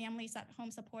their families at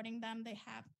home supporting them, they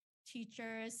have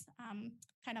teachers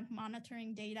kind of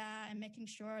monitoring data and making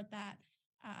sure that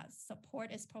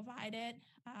support is provided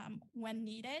when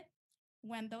needed.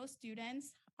 When those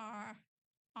students are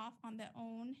off on their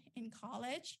own in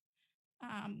college,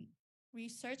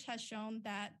 research has shown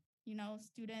that, you know,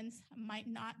 students might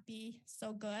not be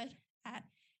so good at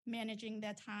managing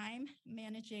their time,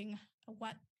 managing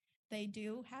what they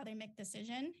do, how they make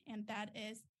decisions. And that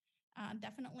is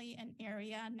definitely an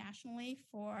area nationally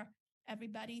for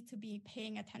everybody to be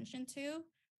paying attention to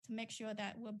make sure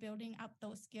that we're building up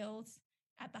those skills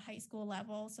at the high school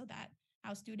level so that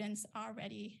our students are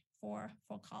ready for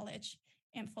college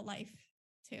and for life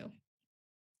too.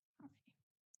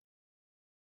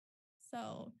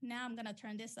 So now I'm going to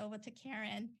turn this over to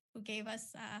Karen, who gave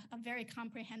us a very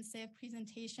comprehensive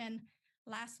presentation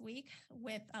last week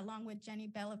along with Jenny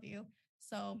Bellevue.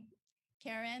 So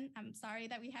Karen, I'm sorry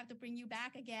that we have to bring you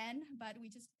back again, but we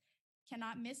just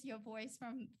cannot miss your voice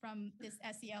from this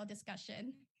SEL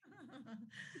discussion.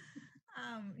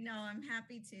 No, I'm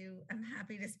happy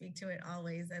to speak to it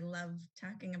always. I love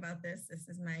talking about this. This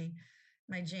is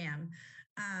my jam.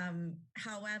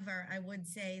 However, I would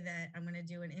say that I'm going to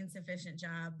do an insufficient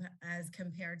job as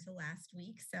compared to last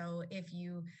week. So if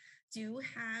you do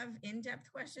have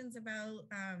in-depth questions about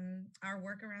our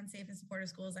work around safe and supportive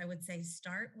schools, I would say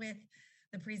start with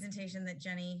the presentation that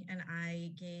Jenny and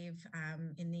I gave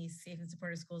in the Safe and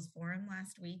Supportive Schools Forum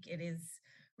last week. It is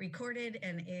recorded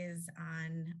and is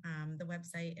on the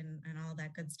website and all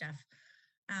that good stuff.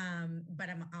 But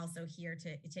I'm also here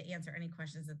to answer any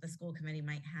questions that the school committee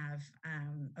might have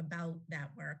about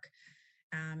that work.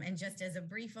 And just as a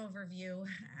brief overview,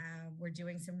 we're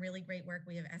doing some really great work.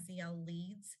 We have SEL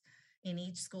leads in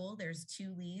each school. There's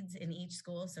 2 leads in each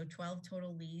school, so 12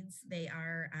 total leads. They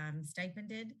are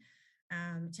stipended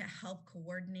to help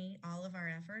coordinate all of our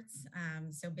efforts.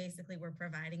 So basically we're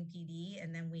providing PD,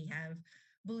 and then we have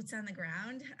boots on the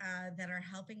ground that are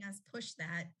helping us push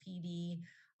that PD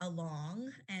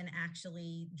along and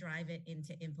actually drive it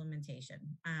into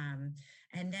implementation,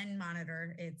 and then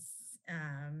monitor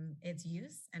its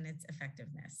use and its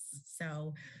effectiveness.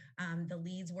 So the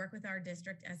leads work with our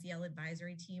district SEL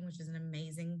advisory team, which is an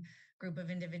amazing group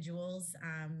of individuals,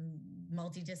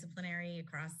 multidisciplinary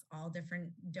across all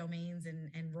different domains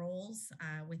and roles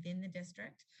within the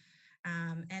district.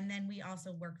 And then we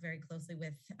also work very closely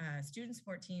with student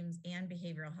support teams and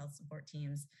behavioral health support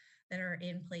teams that are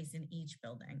in place in each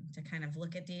building to kind of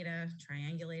look at data,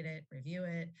 triangulate it, review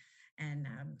it, and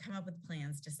come up with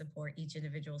plans to support each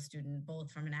individual student,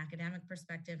 both from an academic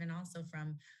perspective and also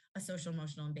from a social,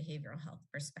 emotional, and behavioral health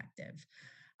perspective.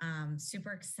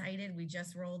 Super excited. We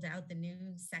just rolled out the new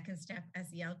Second Step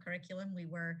SEL curriculum. We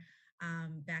were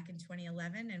back in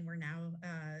 2011, and we're now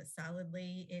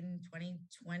solidly in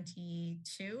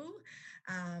 2022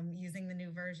 using the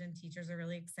new version. Teachers are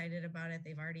really excited about it.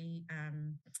 They've already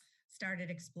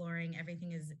started exploring.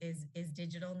 Everything is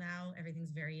digital now.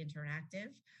 Everything's very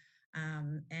interactive.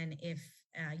 And if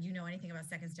you know anything about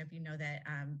Second Step, you know that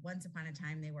once upon a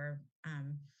time they were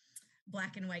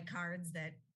black and white cards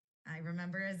that I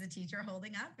remember as a teacher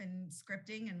holding up and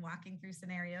scripting and walking through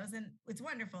scenarios, and it's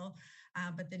wonderful.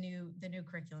 But the new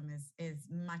curriculum is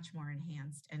much more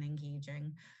enhanced and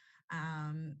engaging.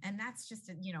 And that's just,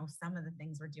 some of the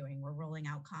things we're doing. We're rolling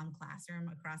out Calm Classroom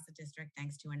across the district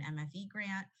thanks to an MFE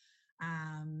grant.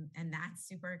 And that's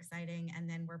super exciting. And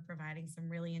then we're providing some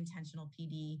really intentional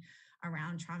PD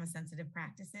around trauma-sensitive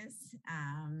practices,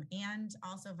 and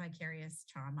also vicarious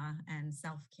trauma and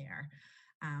self-care,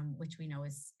 which we know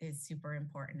is super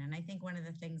important. And I think one of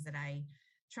the things that I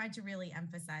tried to really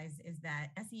emphasize is that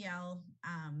SEL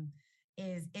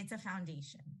it's a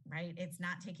foundation, right? It's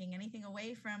not taking anything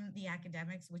away from the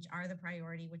academics, which are the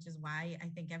priority, which is why I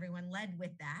think everyone led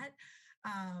with that.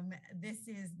 This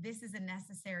is a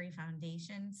necessary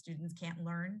foundation. Students can't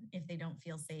learn if they don't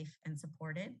feel safe and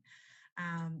supported.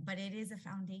 But it is a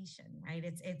foundation, right?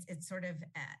 It's sort of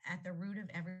at the root of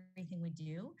everything we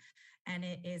do. And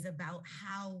it is about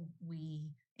how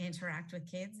we interact with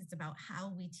kids. It's about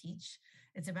how we teach.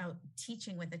 It's about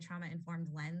teaching with a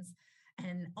trauma-informed lens.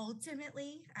 And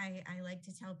ultimately, I like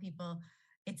to tell people,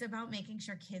 it's about making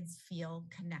sure kids feel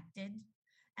connected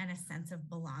and a sense of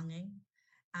belonging,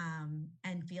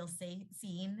 and feel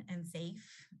seen and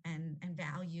safe and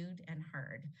valued and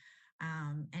heard.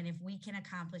 And if we can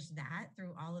accomplish that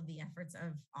through all of the efforts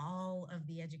of all of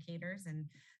the educators and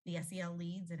the SEL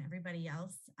leads and everybody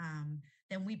else,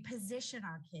 then we position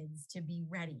our kids to be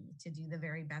ready to do the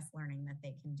very best learning that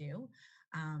they can do,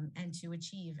 and to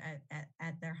achieve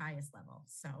at their highest level.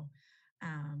 So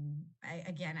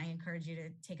I encourage you to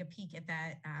take a peek at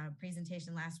that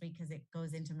presentation last week because it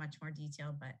goes into much more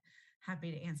detail, but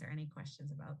happy to answer any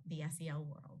questions about the SEL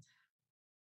world.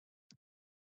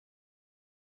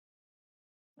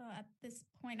 So at this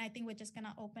point, I think we're just going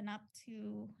to open up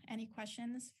to any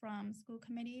questions from school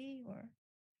committee or.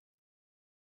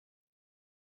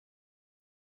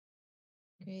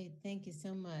 Great, thank you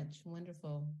so much.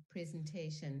 Wonderful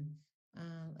presentation.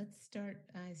 Let's start.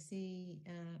 I see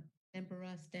Member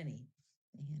Ross Denny,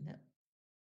 hand up.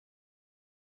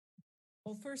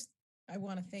 Well, first, I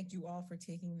want to thank you all for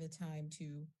taking the time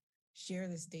to share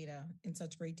this data in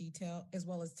such great detail, as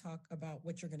well as talk about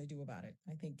what you're going to do about it.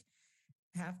 I think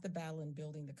half the battle in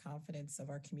building the confidence of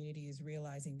our community is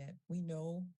realizing that we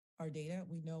know our data,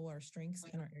 we know our strengths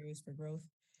and our areas for growth,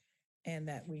 and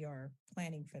that we are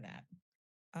planning for that.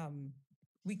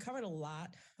 We covered a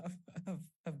lot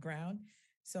of ground,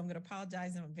 so I'm going to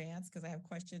apologize in advance because I have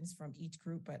questions from each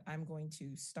group, but I'm going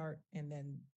to start and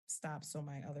then stop so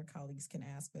my other colleagues can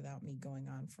ask without me going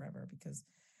on forever, because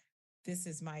this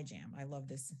is my jam. I love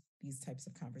these types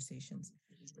of conversations.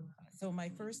 So my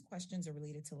first questions are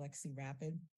related to Lexi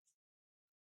Rapid.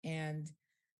 And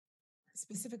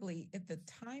specifically, at the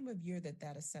time of year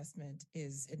that assessment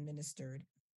is administered,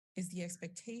 is the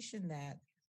expectation that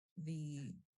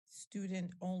the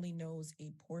student only knows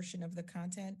a portion of the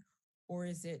content, or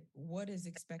is it what is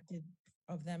expected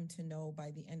of them to know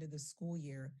by the end of the school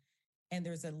year? And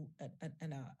there's a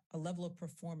level of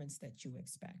performance that you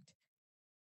expect.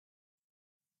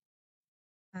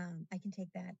 I can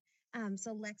take that.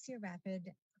 So Lexia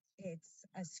Rapid, it's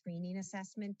a screening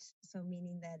assessment. So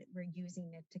meaning that we're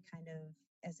using it to kind of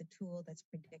as a tool that's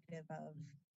predictive of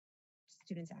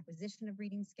students' acquisition of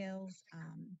reading skills.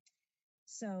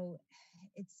 So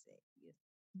it's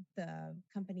the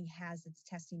company has its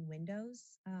testing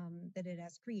windows that it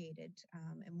has created,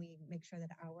 and we make sure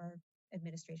that our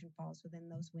administration falls within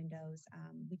those windows.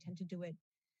 We tend to do it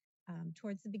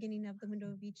towards the beginning of the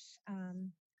window of each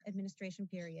administration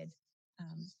period.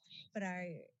 But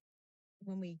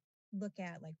when we look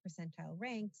at like percentile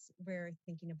ranks, we're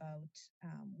thinking about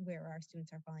where our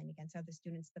students are falling against other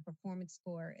students. The performance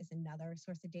score is another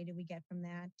source of data we get from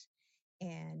that.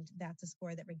 And that's a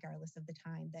score that regardless of the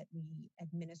time that we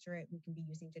administer it, we can be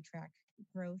using to track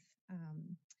growth.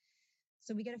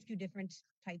 So we get a few different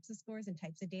types of scores and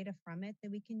types of data from it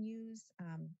that we can use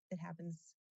that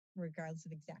happens regardless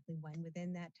of exactly when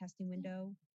within that testing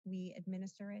window we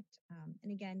administer it.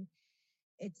 And again,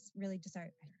 it's really just I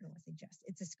don't want to say just,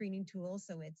 it's a screening tool.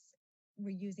 So we're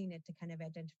using it to kind of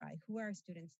identify who are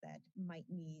students that might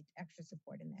need extra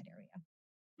support in that area.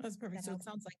 That's perfect. So it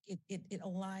sounds like it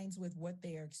aligns with what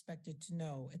they are expected to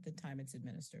know at the time it's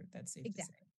administered. That's safe to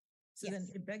say. So then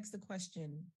it begs the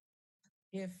question,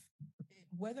 if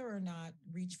whether or not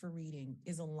Reach for Reading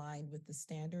is aligned with the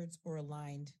standards or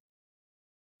aligned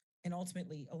and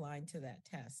ultimately aligned to that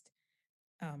test.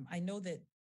 I know that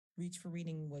Reach for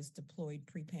Reading was deployed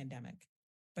pre-pandemic,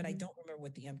 but I don't remember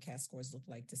what the MCAS scores look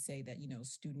like to say that,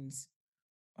 students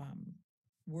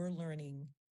were learning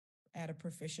at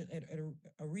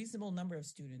a reasonable number of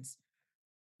students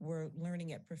were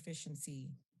learning at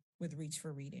proficiency with Reach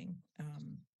for Reading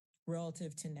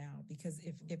relative to now, because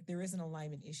if there is an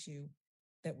alignment issue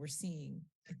that we're seeing,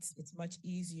 it's much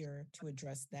easier to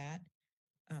address that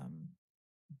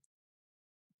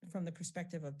from the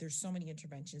perspective of there's so many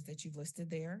interventions that you've listed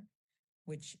there,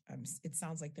 which it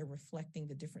sounds like they're reflecting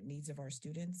the different needs of our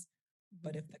students.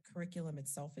 But if the curriculum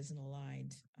itself isn't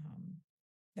aligned,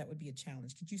 that would be a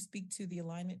challenge. Could you speak to the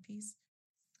alignment piece?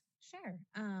 Sure.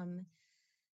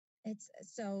 It's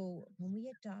so when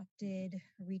we adopted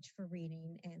Reach for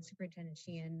Reading, and Superintendent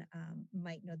Sheehan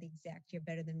might know the exact year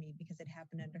better than me because it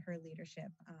happened under her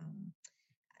leadership.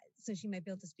 So she might be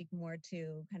able to speak more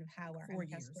to kind of how our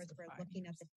MCAS scores were looking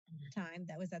at the time.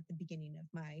 That was at the beginning of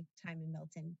my time in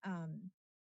Milton.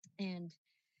 And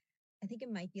I think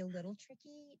it might be a little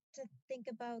tricky to think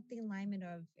about the alignment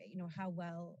of,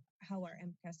 how our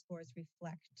MCAS scores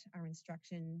reflect our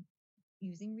instruction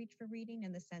using Reach for Reading,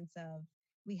 in the sense of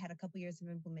we had a couple years of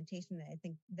implementation that I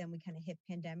think then we kind of hit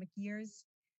pandemic years,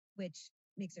 which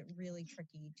makes it really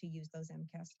tricky to use those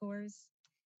MCAS scores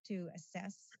to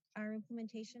assess our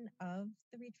implementation of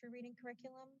the Reach for Reading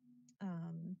curriculum.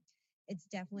 It's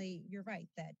definitely, you're right,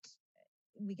 that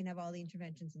we can have all the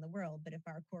interventions in the world, but if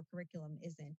our core curriculum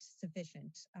isn't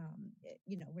sufficient,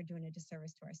 we're doing a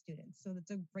disservice to our students. So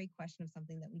that's a great question of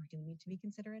something that we do need to be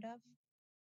considerate of.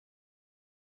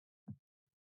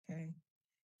 Okay.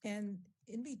 And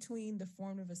in between the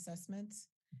formative assessments,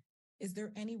 is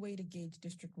there any way to gauge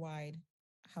district-wide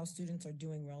how students are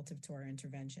doing relative to our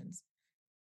interventions?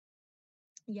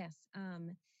 Yes.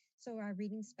 So our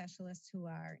reading specialists who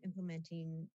are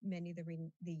implementing many of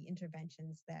the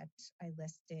interventions that I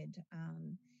listed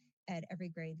at every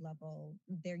grade level,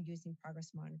 they're using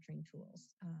progress monitoring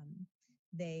tools.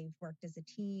 They've worked as a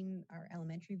team, our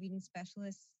elementary reading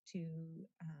specialists, to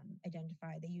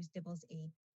identify, they use Dibble's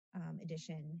 8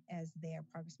 edition as their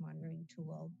progress monitoring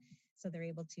tool. So they're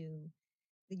able to,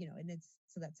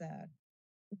 that's a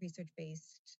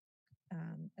research-based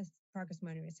a progress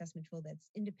monitoring assessment tool that's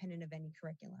independent of any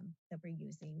curriculum that we're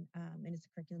using. And it's a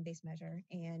curriculum-based measure.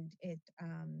 And it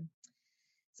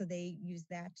So they use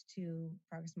that to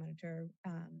progress monitor.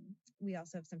 We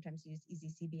also have sometimes used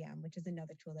EasyCBM, which is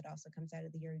another tool that also comes out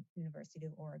of the University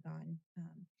of Oregon.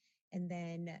 And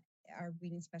then our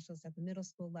reading specialists at the middle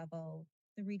school level,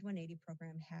 the Read 180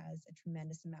 program has a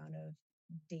tremendous amount of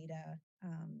data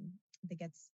that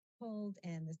gets pulled,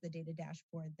 and there's the data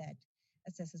dashboard that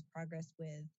assesses progress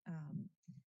with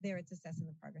there it's assessing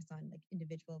the progress on like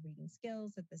individual reading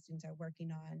skills that the students are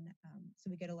working on.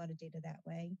 So we get a lot of data that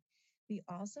way. We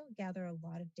also gather a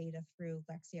lot of data through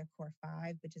Lexia Core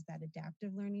 5, which is that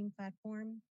adaptive learning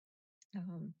platform.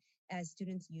 As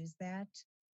students use that,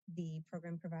 the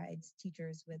program provides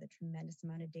teachers with a tremendous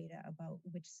amount of data about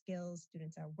which skills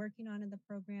students are working on in the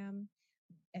program,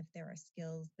 if there are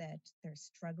skills that they're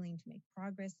struggling to make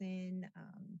progress in,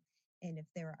 and if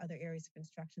there are other areas of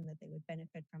instruction that they would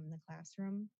benefit from in the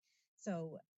classroom.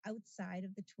 So outside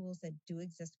of the tools that do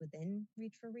exist within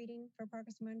Reach for Reading for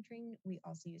progress monitoring, we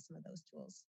also use some of those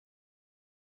tools.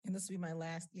 And this will be my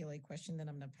last ELA question, then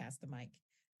I'm going to pass the mic.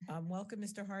 Welcome,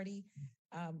 Mr. Hardy.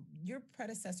 Your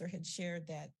predecessor had shared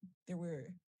that there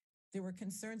were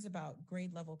concerns about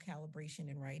grade level calibration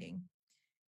in writing.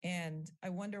 And I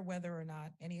wonder whether or not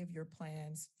any of your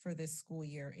plans for this school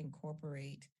year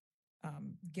incorporate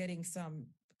getting some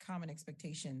common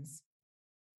expectations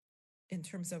in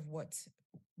terms of what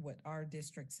our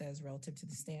district says relative to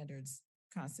the standards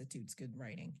constitutes good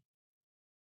writing.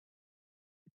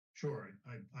 Sure,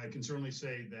 I can certainly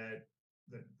say that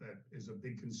is a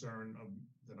big concern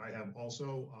that I have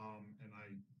also.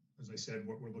 And as I said,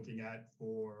 what we're looking at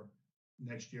for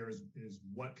next year is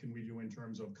what can we do in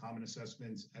terms of common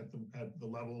assessments at the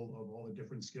level of all the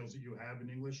different skills that you have in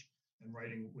English, and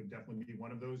writing would definitely be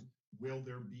one of those. Will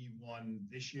there be one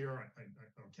this year?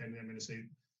 Ken, I'm going to say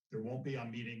there won't be.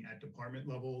 I'm meeting at department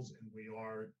levels, and we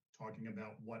are talking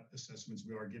about what assessments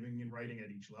we are giving in writing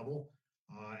at each level.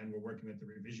 And we're working at the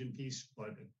revision piece,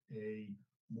 but a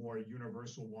more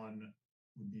universal one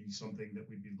would be something that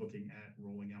we'd be looking at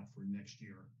rolling out for next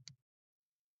year.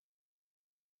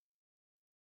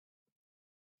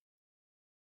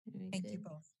 Thank you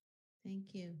both.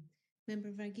 Thank you.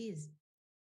 Member Varghese.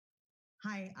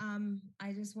 Hi,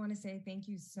 I just want to say thank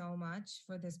you so much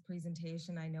for this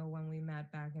presentation. I know when we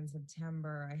met back in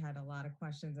September, I had a lot of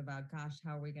questions about, gosh,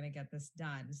 how are we going to get this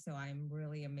done? So I'm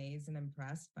really amazed and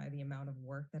impressed by the amount of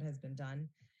work that has been done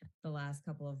the last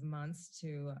couple of months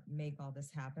to make all this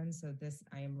happen. So this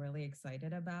I am really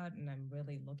excited about, and I'm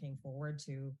really looking forward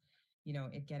to,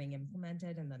 it getting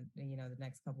implemented in the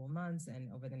next couple of months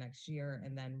and over the next year,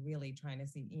 and then really trying to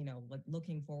see,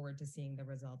 looking forward to seeing the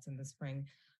results in the spring.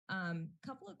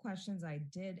 Couple of questions I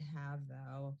did have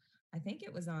though. I think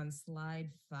it was on slide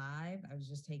 5. I was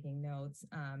just taking notes.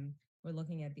 We're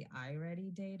looking at the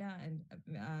iReady data, and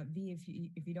V,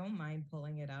 if you don't mind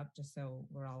pulling it up, just so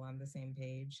we're all on the same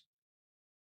page.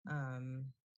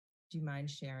 Do you mind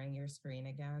sharing your screen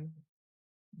again,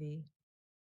 V?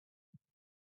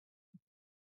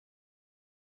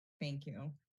 Thank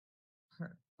you.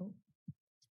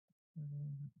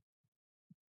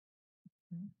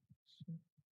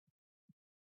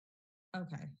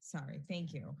 Okay, sorry.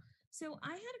 Thank you. So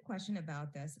I had a question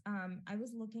about this. I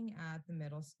was looking at the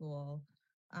middle school,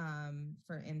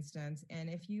 for instance, and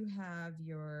if you have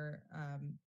your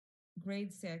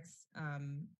grade 6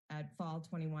 at fall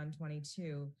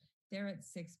 21-22, they're at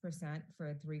 6%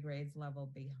 for 3 grades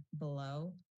level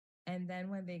below. And then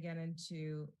when they get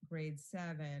into grade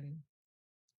 7,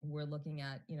 we're looking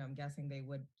at, I'm guessing they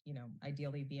would,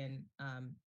 ideally be in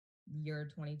year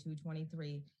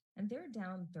 22-23, and they're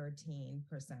down 13%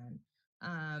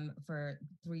 for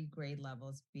 3 grade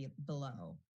levels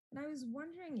below. And I was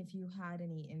wondering if you had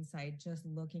any insight, just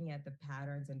looking at the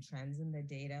patterns and trends in the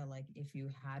data, like if you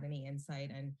had any insight,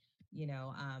 and,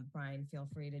 Brian, feel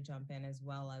free to jump in as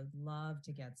well. I would love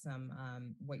to get some,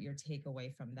 what your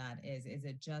takeaway from that is. Is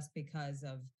it just because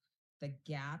of the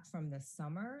gap from the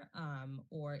summer?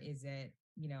 Or is it,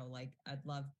 I'd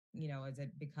love, is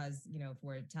it because, if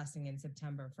we're testing in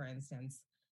September, for instance,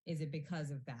 is it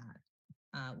because of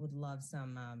that? Would love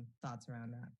some thoughts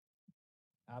around that.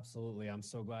 Absolutely. I'm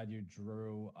so glad you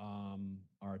drew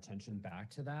our attention back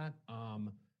to that.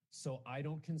 So I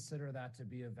don't consider that to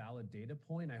be a valid data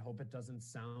point. I hope it doesn't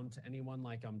sound to anyone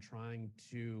like I'm trying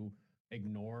to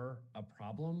ignore a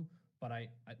problem, but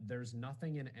there's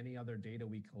nothing in any other data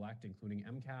we collect, including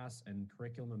MCAS and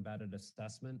curriculum embedded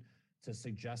assessment, to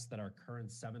suggest that our current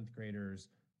 7th graders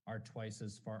are twice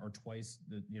as far, or twice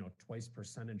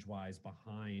percentage wise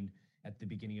behind at the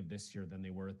beginning of this year than they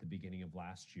were at the beginning of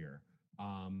last year.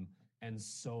 And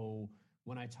so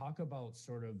when I talk about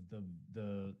sort of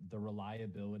the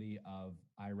reliability of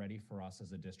iReady for us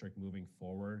as a district moving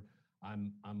forward,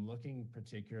 I'm looking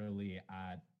particularly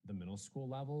at the middle school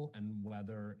level and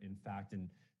whether, in fact, and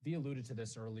Dee alluded to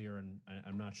this earlier, and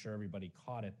I'm not sure everybody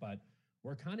caught it, but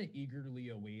we're kind of eagerly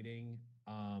awaiting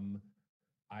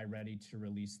iReady to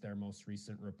release their most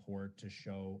recent report to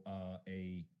show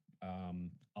a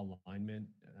alignment,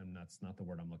 and that's not the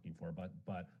word I'm looking for,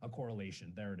 but a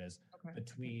correlation. There it is, Okay.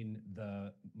 between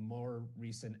the more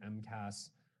recent MCAS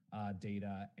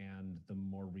data and the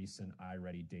more recent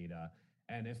iReady data.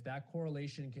 And if that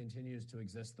correlation continues to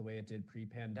exist the way it did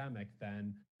pre-pandemic,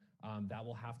 then that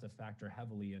will have to factor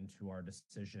heavily into our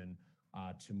decision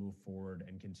to move forward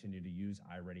and continue to use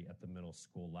iReady at the middle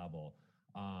school level.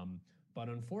 But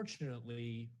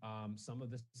unfortunately, some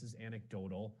of this is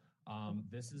anecdotal.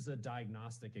 This is a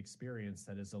diagnostic experience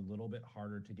that is a little bit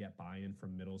harder to get buy-in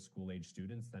from middle school age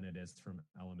students than it is from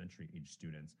elementary age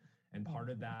students. And part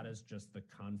of that is just the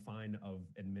confine of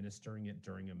administering it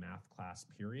during a math class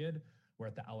period, where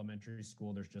at the elementary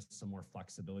school, there's just some more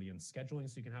flexibility in scheduling.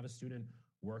 So you can have a student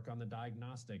work on the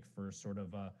diagnostic for sort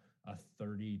of a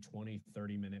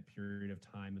 30-minute period of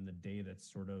time in the day that's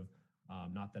sort of,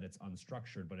 not that it's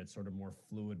unstructured, but it's sort of more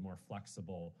fluid, more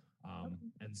flexible.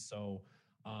 And so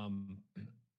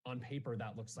on paper,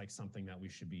 that looks like something that we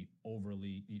should be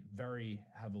very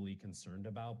heavily concerned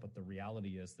about. But the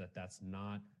reality is that that's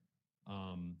not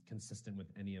consistent with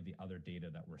any of the other data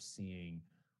that we're seeing,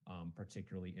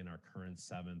 particularly in our current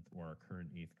 7th or our current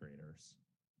 8th graders.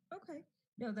 Okay.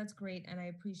 No, that's great. And I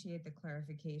appreciate the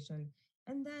clarification.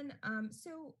 And then,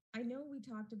 so I know we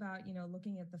talked about,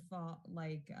 looking at the fall,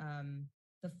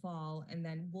 the fall, and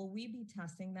then will we be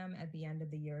testing them at the end of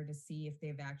the year to see if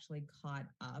they've actually caught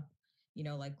up,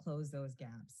 close those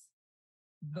gaps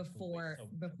before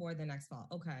the next fall?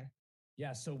 Okay.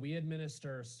 Yeah, so we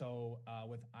administer,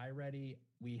 with iReady,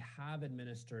 we have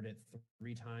administered it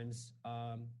 3 times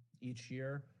each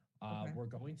year. Okay. We're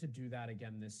going to do that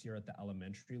again this year at the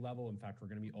elementary level. In fact, we're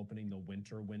going to be opening the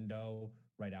winter window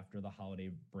right after the holiday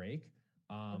break.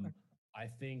 Okay. I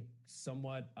think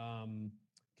somewhat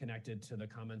connected to the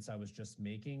comments I was just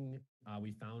making,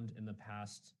 we found in the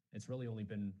past, it's really only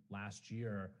been last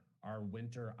year, our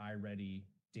winter iReady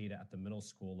data at the middle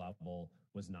school level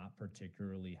was not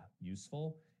particularly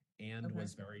useful and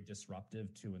was very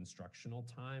disruptive to instructional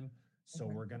time. So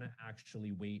we're going to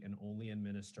actually wait and only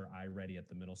administer iReady at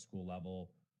the middle school level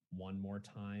one more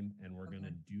time. And we're going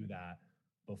to do that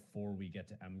before we get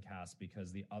to MCAS,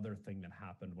 because the other thing that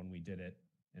happened when we did it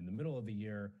in the middle of the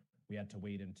year, we had to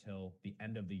wait until the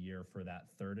end of the year for that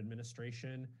 3rd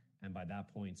administration. And by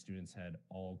that point, students had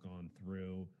all gone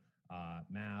through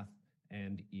math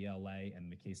and ELA, and in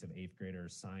the case of 8th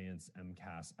graders, science,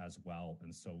 MCAS as well.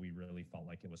 And so we really felt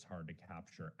like it was hard to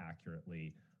capture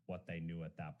accurately what they knew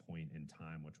at that point in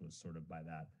time, which was sort of by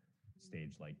that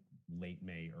stage, like late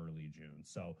May, early June.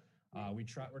 So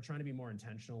we're trying to be more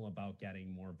intentional about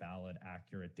getting more valid,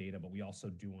 accurate data, but we also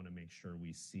do want to make sure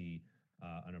we see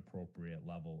an appropriate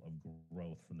level of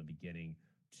growth from the beginning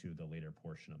to the later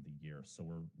portion of the year. So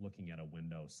we're looking at a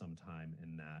window sometime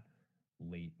in that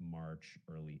late March,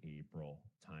 early April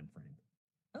timeframe.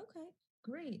 Okay,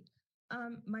 great.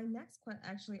 My next question,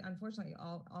 actually, unfortunately,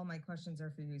 all my questions are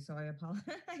for you, so I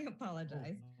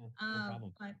apologize. No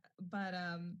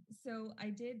problem. So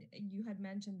you had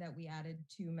mentioned that we added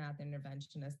 2 math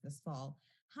interventionists this fall.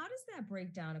 How does that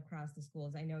break down across the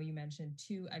schools? I know you mentioned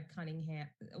 2 at Cunningham,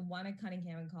 1 at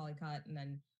Cunningham and Collycutt, and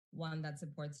then 1 that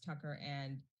supports Tucker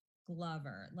and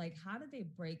Glover. How do they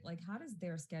break, how does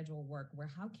their schedule work?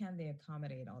 How can they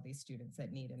accommodate all these students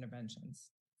that need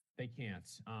interventions? They can't.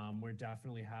 We're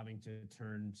definitely having to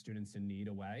turn students in need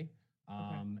away.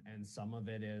 And some of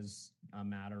it is a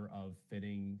matter of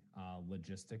fitting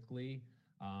logistically,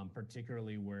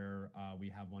 particularly where we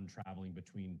have one traveling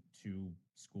between 2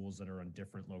 schools that are on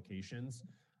different locations.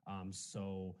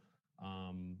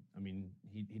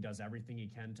 He does everything he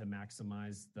can to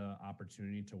maximize the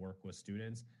opportunity to work with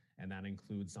students. And that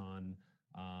includes on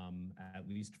at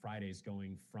least Fridays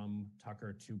going from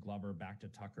Tucker to Glover, back to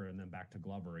Tucker, and then back to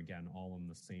Glover again, all on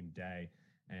the same day,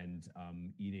 and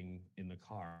eating in the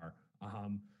car.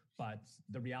 But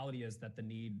the reality is that the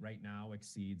need right now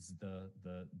exceeds the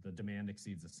demand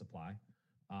exceeds the supply.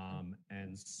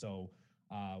 And so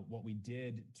what we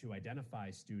did to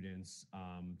identify students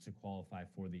to qualify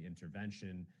for the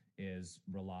intervention is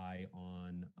rely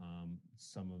on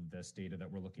some of this data that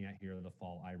we're looking at here, the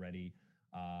fall iReady,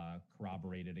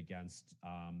 corroborated against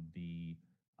the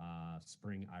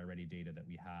spring iReady data that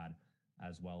we had,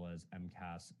 as well as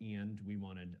MCAS. And we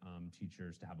wanted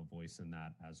teachers to have a voice in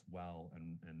that as well,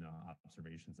 and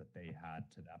observations that they had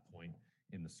to that point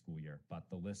in the school year. But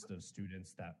the list of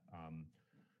students that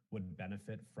would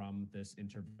benefit from this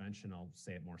intervention, I'll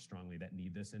say it more strongly, that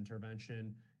need this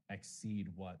intervention exceed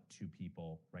what 2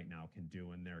 people right now can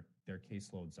do. And their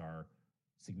caseloads are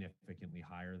significantly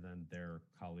higher than their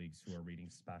colleagues who are reading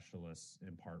specialists,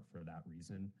 in part for that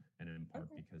reason, and in part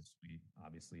because we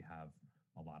obviously have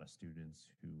a lot of students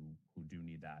who do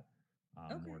need that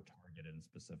more targeted and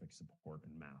specific support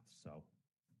in math. So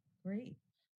great.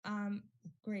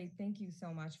 Great. Thank you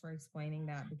so much for explaining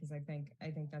that, because I think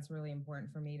that's really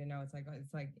important for me to know. It's like,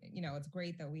 it's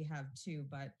great that we have 2,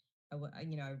 but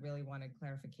I really wanted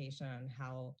clarification on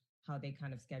how they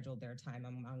kind of scheduled their time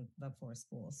among the 4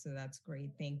 schools. So that's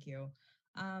great. Thank you.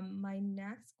 My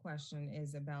next question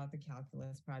is about the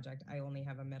calculus project. I only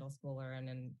have a middle schooler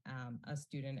and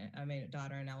a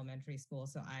daughter in elementary school,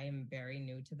 so I am very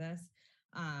new to this.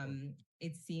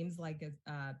 It seems like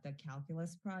the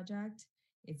calculus project,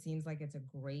 it seems like it's a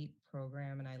great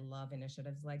program, and I love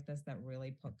initiatives like this that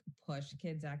really push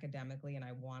kids academically, and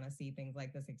I want to see things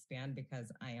like this expand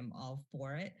because I am all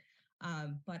for it.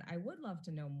 But I would love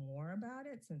to know more about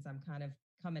it, since I'm kind of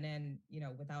coming in,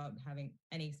 without having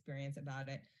any experience about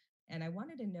it. And I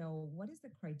wanted to know, what is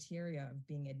the criteria of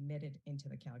being admitted into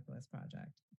the calculus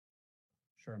project?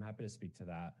 Sure, I'm happy to speak to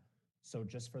that. So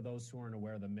just for those who aren't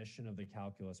aware, the mission of the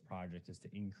calculus project is to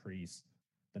increase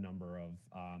the number of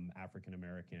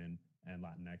African-American and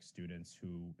Latinx students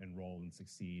who enroll and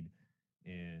succeed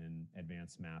in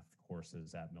advanced math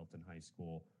courses at Milton High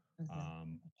School,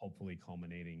 hopefully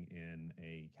culminating in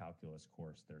a calculus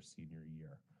course their senior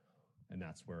year. And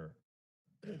that's where,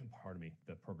 the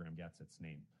program gets its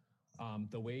name.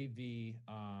 The way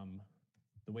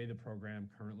the program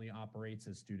currently operates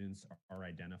is students are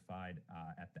identified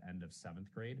at the end of 7th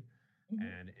grade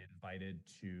and invited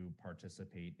to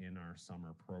participate in our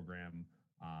summer program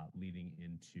leading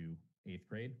into 8th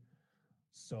grade.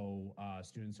 So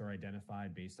students are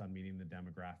identified based on meeting the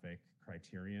demographic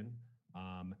criterion,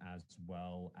 as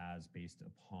well as based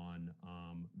upon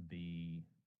the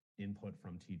input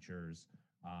from teachers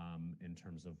in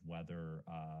terms of whether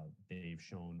they've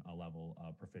shown a level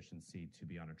of proficiency to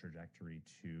be on a trajectory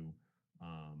to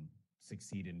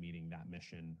succeed in meeting that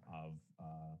mission of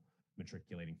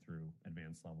matriculating through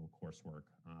advanced level coursework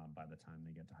by the time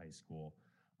they get to high school.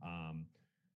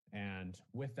 And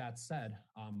with that said,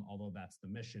 although that's the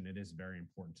mission, it is very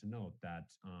important to note that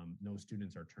no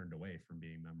students are turned away from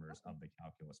being members of the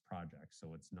calculus project.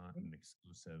 So it's not an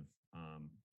exclusive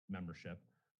membership,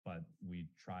 but we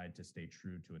tried to stay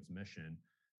true to its mission.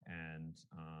 And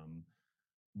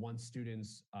once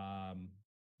students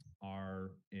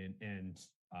are in, and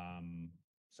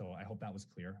so I hope that was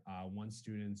clear. Once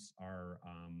students are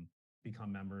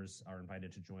become members, are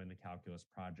invited to join the calculus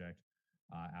project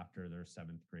after their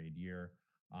 7th grade year,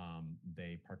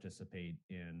 they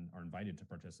are invited to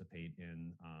participate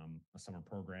in a summer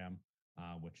program,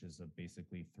 which is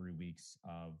basically 3 weeks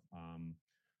of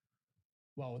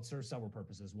well, it serves several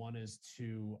purposes. One is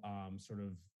to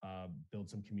build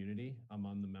some community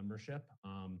among the membership,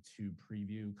 to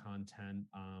preview content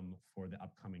for the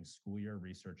upcoming school year.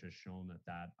 Research has shown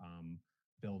that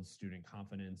builds student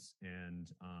confidence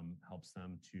and helps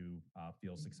them to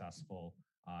feel successful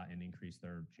and increase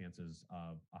their chances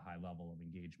of a high level of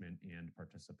engagement and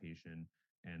participation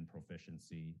and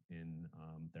proficiency in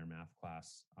their math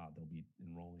class they'll be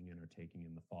enrolling in or taking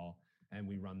in the fall. And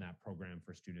we run that program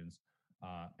for students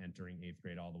entering 8th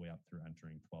grade all the way up through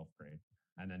entering 12th grade.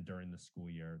 And then during the school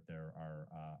year, there are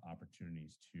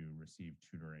opportunities to receive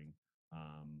tutoring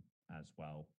as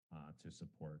well to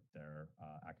support their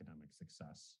academic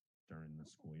success during the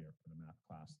school year for the math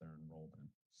class they're enrolled in.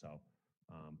 So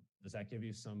does that give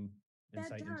you some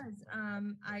insight? That does.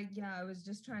 I was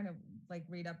just trying to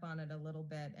read up on it a little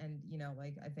bit. And,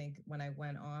 I think when I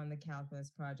went on the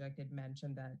calculus project, it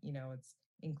mentioned that, it's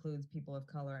includes people of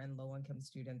color and low-income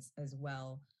students as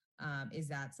well. Is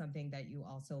that something that you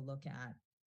also look at?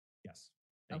 Yes.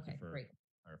 Thank you for great.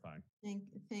 clarifying.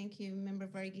 Thank you, Member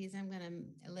Varghese. I'm going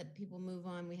to let people move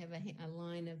on. We have a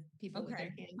line of people with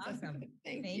their hands up. Awesome.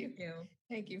 Thank you.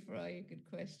 Thank you for all your good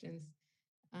questions.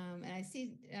 And I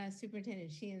see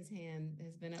Superintendent Sheehan's hand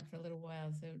has been up for a little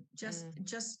while. So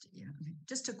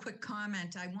just a quick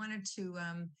comment. I wanted to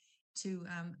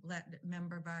let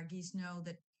Member Varghese know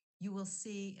that you will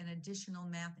see an additional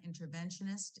math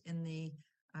interventionist in the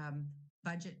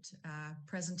budget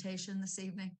presentation this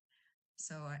evening.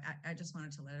 So I just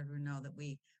wanted to let everyone know that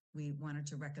we wanted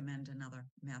to recommend another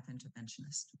math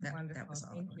interventionist. That was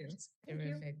all. Thank you.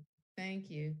 Terrific. Thank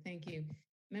you.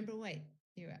 Member White,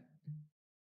 you're up.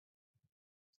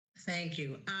 Thank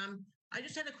you. I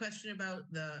just had a question about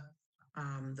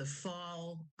the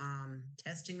fall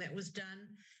testing that was done.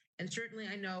 And certainly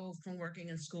I know from working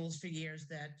in schools for years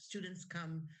that students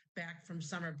come back from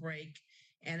summer break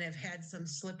and have had some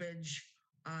slippage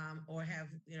or have,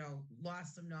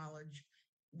 lost some knowledge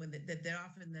that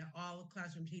often all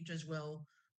classroom teachers will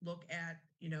look at,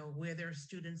 where their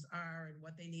students are and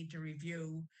what they need to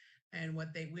review and where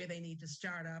they need to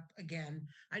start up again.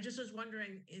 I just was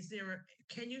wondering,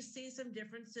 can you see some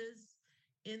differences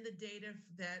in the data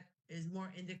that is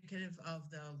more indicative of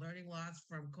the learning loss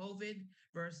from COVID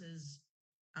versus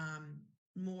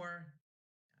more,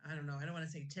 I don't know, I don't want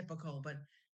to say typical, but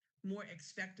more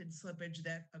expected slippage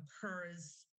that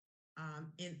occurs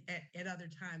at other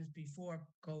times before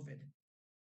COVID?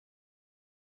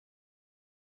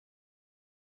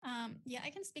 Yeah, I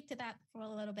can speak to that for a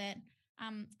little bit.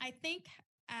 I think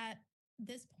at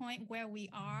this point where we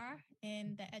are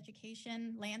in the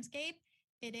education landscape,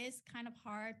 it is kind of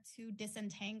hard to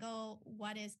disentangle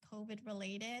what is COVID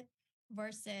related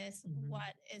versus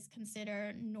what is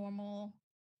considered normal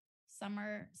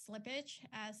summer slippage,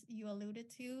 as you alluded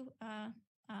to,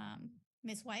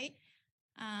 Ms. White.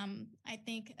 I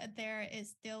think there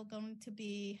is still going to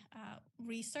be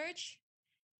research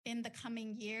in the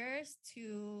coming years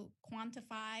to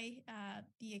quantify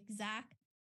the exact,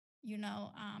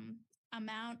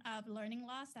 amount of learning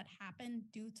loss that happened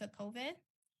due to COVID.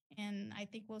 And I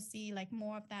think we'll see like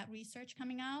more of that research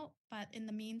coming out. But in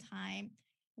the meantime,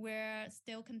 we're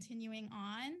still continuing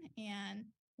on, and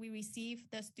we receive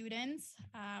the students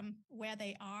where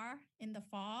they are in the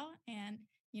fall. And,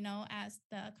 as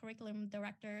the curriculum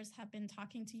directors have been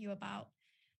talking to you about,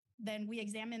 then we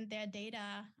examine their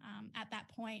data at that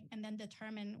point and then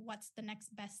determine what's the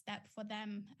next best step for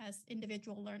them as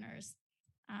individual learners.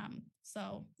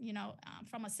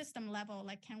 From a system level,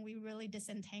 like, can we really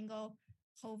disentangle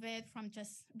COVID from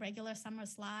just regular summer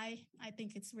slide? I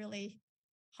think it's really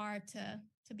hard to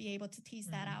be able to tease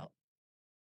that out.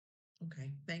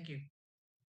 Okay, thank you.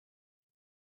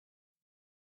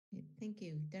 Thank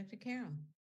you. Dr. Carroll.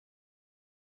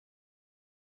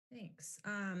 Thanks.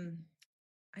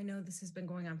 I know this has been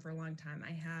going on for a long time.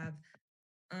 I have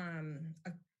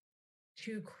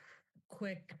two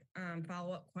quick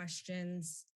follow-up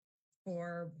questions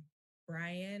for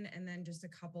Brian, and then just a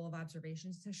couple of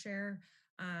observations to share.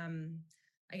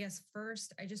 I guess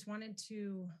first, I just wanted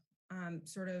to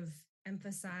sort of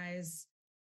emphasize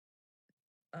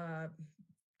a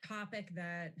topic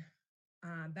that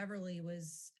Beverly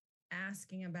was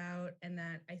asking about, and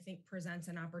that I think presents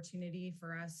an opportunity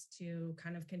for us to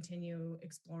kind of continue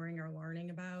exploring or learning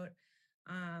about.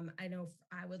 I know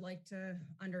I would like to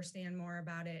understand more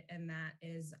about it, and that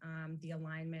is the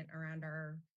alignment around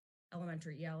our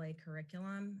elementary ELA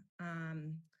curriculum.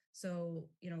 So,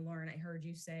 Lauren, I heard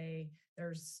you say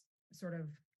there's sort of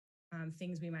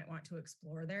things we might want to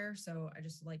explore there. So I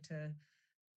just like to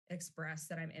express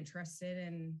that I'm interested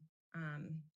in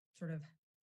sort of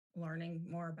learning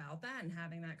more about that and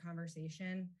having that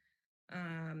conversation.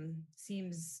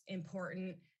 Seems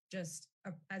important just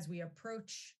as we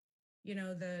approach,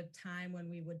 the time when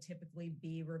we would typically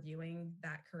be reviewing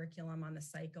that curriculum on the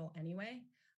cycle anyway.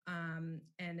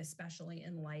 And especially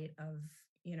in light of,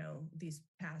 these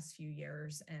past few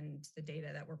years and the data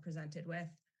that we're presented with.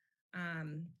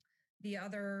 The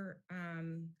other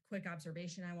quick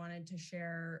observation I wanted to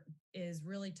share is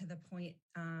really to the point,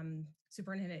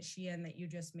 Superintendent Sheehan, that you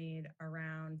just made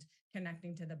around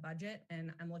connecting to the budget.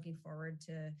 And I'm looking forward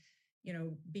to,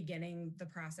 beginning the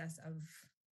process of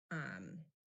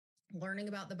learning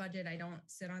about the budget. I don't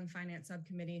sit on finance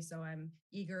subcommittee, so I'm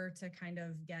eager to kind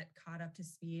of get caught up to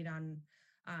speed on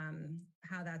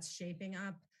how that's shaping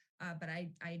up. But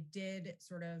I did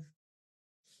sort of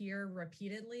hear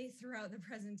repeatedly throughout the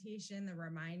presentation the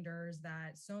reminders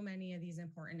that so many of these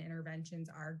important interventions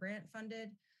are grant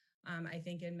funded. I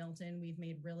think in Milton, we've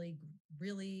made really,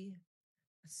 really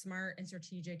smart and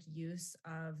strategic use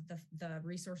of the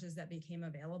resources that became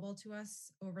available to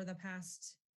us over the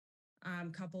past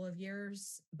couple of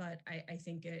years. But I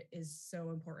think it is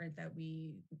so important that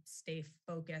we stay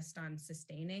focused on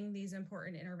sustaining these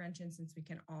important interventions, since we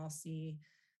can all see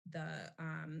the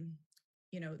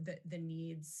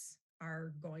needs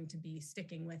are going to be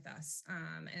sticking with us,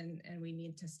 and we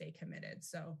need to stay committed.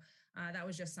 So that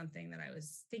was just something that I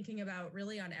was thinking about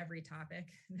really on every topic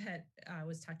that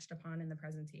was touched upon in the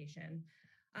presentation.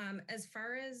 As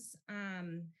far as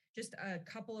just a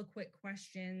couple of quick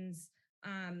questions,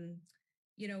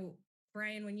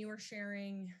 Brian, when you were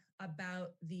sharing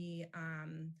about the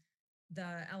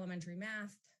elementary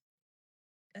math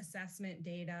assessment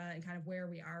data and kind of where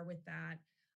we are with that,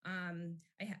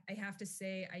 I have to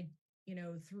say,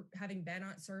 through having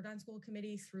served on school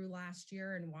committee through last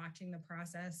year and watching the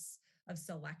process of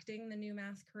selecting the new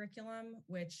math curriculum,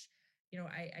 which,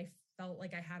 I felt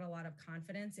like I had a lot of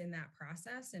confidence in that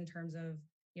process in terms of,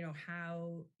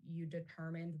 how you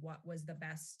determined what was the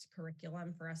best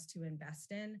curriculum for us to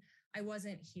invest in. I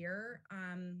wasn't here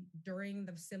during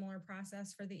the similar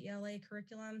process for the ELA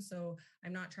curriculum, so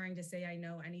I'm not trying to say I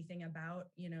know anything about,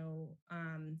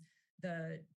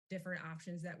 the different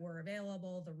options that were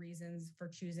available, the reasons for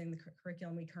choosing the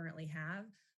curriculum we currently have.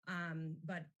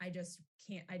 But I just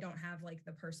I don't have like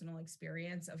the personal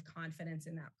experience of confidence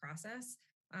in that process.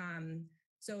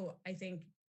 So I think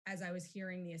as I was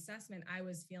hearing the assessment, I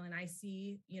was feeling, I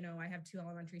see, I have 2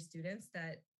 elementary students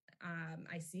that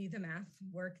I see the math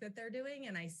work that they're doing,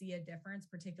 and I see a difference,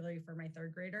 particularly for my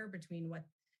 3rd grader, between what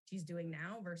she's doing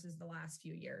now versus the last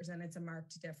few years. And it's a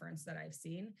marked difference that I've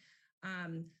seen.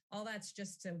 All that's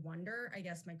just to wonder. I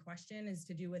guess my question is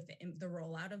to do with the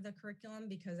rollout of the curriculum,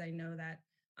 because I know that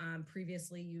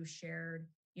previously you shared,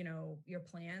 your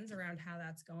plans around how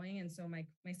that's going. And so my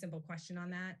simple question on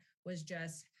that was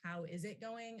just, how is it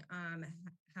going?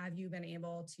 Have you been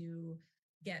able to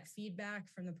get feedback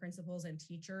from the principals and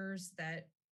teachers that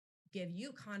give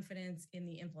you confidence in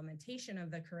the implementation of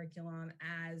the curriculum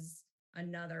as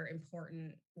another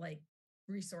important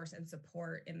resource and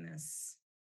support in this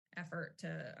effort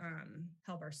to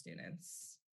help our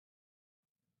students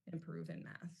improve in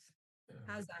math?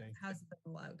 How's the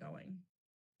rollout going?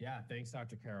 Yeah, thanks,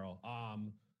 Dr. Carroll.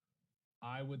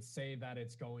 I would say that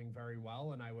it's going very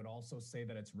well. And I would also say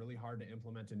that it's really hard to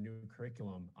implement a new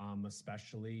curriculum,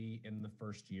 especially in the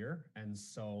first year. And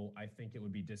so I think it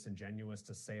would be disingenuous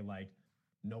to say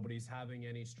nobody's having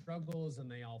any struggles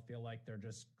and they all feel like they're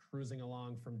just cruising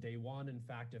along from day one. In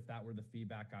fact, if that were the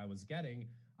feedback I was getting,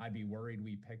 I'd be worried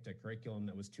we picked a curriculum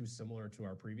that was too similar to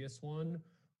our previous one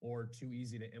or too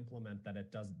easy to implement, that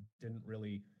it didn't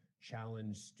really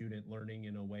challenge student learning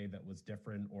in a way that was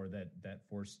different, or that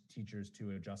forced teachers to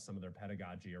adjust some of their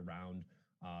pedagogy around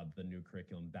the new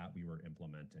curriculum that we were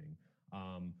implementing.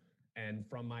 And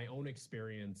from my own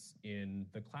experience in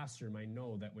the classroom, I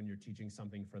know that when you're teaching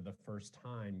something for the first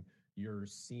time, you're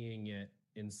seeing it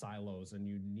in silos, and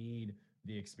you need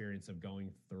the experience of going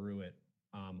through it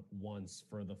once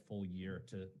for the full year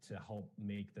to help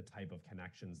make the type of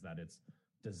connections that it's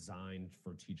designed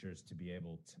for teachers to be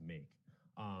able to make.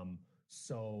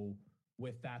 So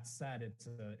with that said,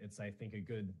 it's I think a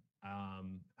good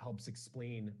helps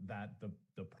explain that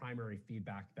the primary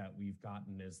feedback that we've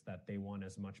gotten is that they want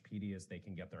as much PD as they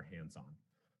can get their hands on.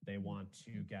 They want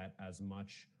to get as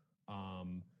much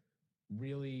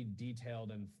really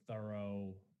detailed and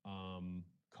thorough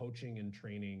coaching and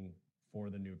training for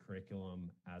the new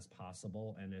curriculum as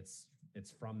possible. And it's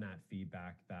from that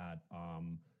feedback that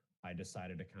I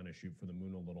decided to kind of shoot for the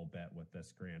moon a little bit with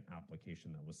this grant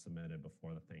application that was submitted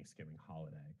before the Thanksgiving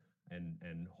holiday.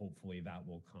 And hopefully that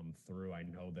will come through. I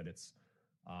know that it's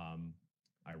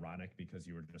ironic because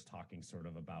you were just talking sort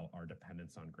of about our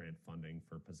dependence on grant funding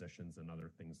for positions and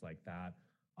other things like that.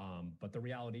 But the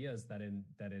reality is that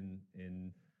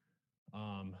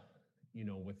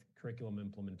with curriculum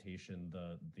implementation,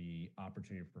 the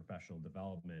opportunity for professional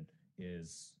development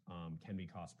can be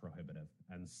cost prohibitive.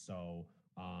 And so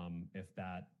if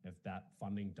that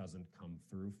funding doesn't come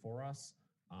through for us,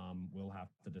 we'll have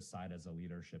to decide as a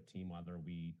leadership team whether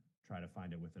we try to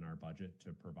find it within our budget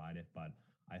to provide it. But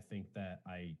I think that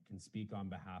I can speak on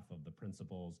behalf of the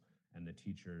principals and the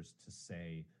teachers to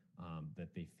say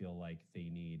that they feel like they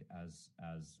need as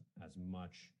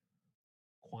much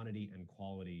quantity and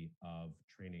quality of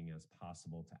training as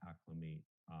possible to acclimate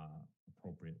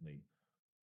appropriately.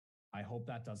 I hope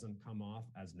that doesn't come off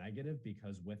as negative,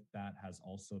 because with that has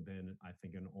also been, I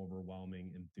think, an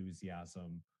overwhelming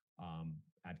enthusiasm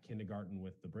at kindergarten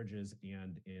with the bridges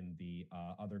and in the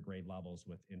other grade levels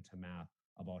with Into Math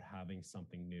about having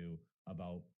something new,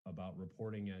 about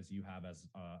reporting as you have as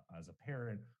a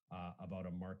parent about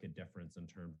a market difference in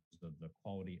terms of the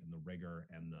quality and the rigor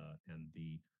and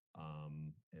the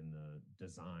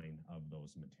design of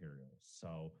those materials.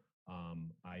 So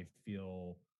I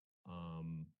feel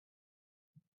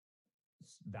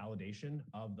validation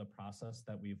of the process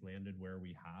that we've landed where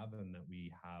we have, and that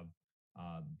we have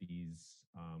these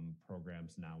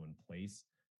programs now in place.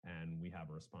 And we have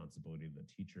a responsibility to the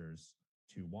teachers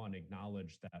to, one,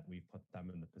 acknowledge that we put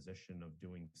them in the position of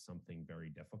doing something very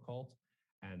difficult,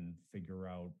 and figure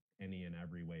out any and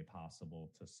every way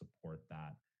possible to support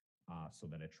that so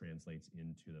that it translates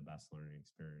into the best learning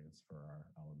experience for our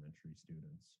elementary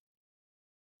students.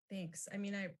 Thanks. I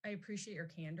mean, I appreciate your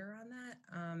candor on that.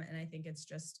 And I think it's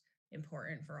just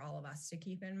important for all of us to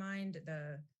keep in mind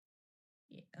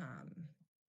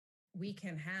we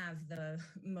can have the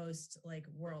most like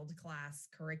world-class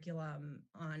curriculum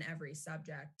on every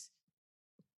subject.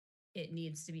 It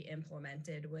needs to be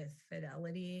implemented with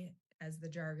fidelity, as the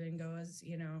jargon goes.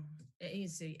 You know, it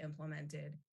needs to be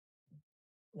implemented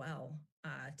well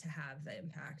to have the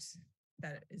impact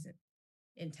that is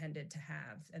intended to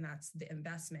have. And that's the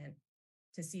investment.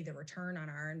 To see the return on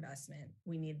our investment,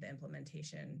 we need the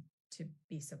implementation to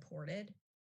be supported.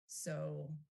 So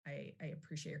I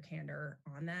appreciate your candor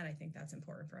on that. I think that's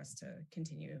important for us to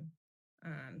continue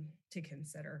to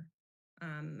consider.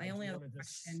 My only other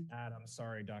question. I'm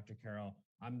sorry, Dr. Carroll.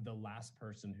 I'm the last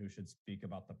person who should speak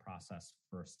about the process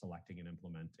for selecting and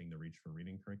implementing the Reach for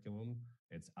Reading curriculum.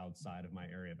 It's outside of my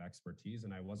area of expertise,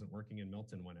 and I wasn't working in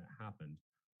Milton when it happened.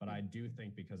 But I do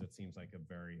think, because it seems like a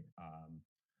very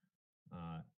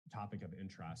topic of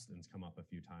interest and it's come up a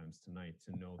few times tonight,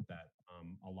 to note that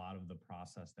a lot of the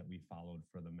process that we followed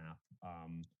for the math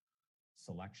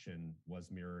selection was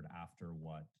mirrored after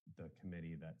what the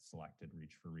committee that selected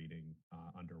Reach for Reading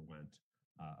underwent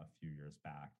a few years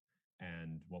back.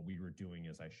 And what we were doing,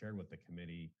 as I shared with the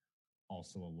committee,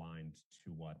 also aligned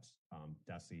to what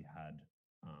DESE had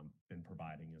been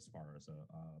providing as far as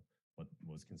what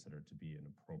was considered to be an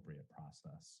appropriate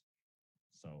process.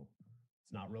 So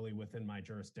it's not really within my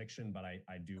jurisdiction, but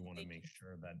I do want to make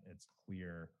sure that it's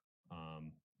clear,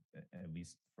 at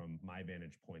least from my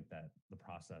vantage point, that the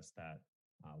process that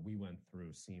we went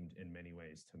through seemed in many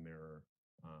ways to mirror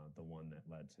the one that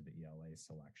led to the ELA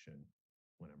selection,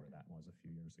 whenever that was a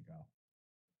few years ago.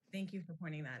 Thank you for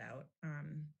pointing that out.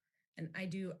 And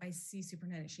I see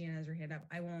Superintendent Sheehan has her hand up.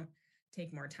 I won't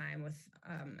take more time with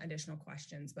additional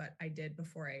questions, but I did,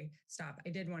 before I stop, I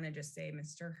did want to just say,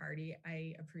 Mr. Hardy,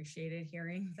 I appreciated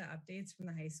hearing the updates from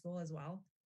the high school as well.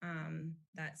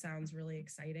 That sounds really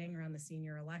exciting around the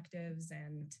senior electives.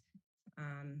 And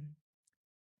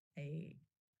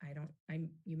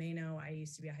you may know, I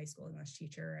used to be a high school English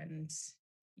teacher, and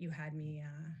you had me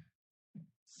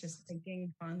just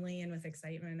thinking fondly and with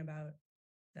excitement about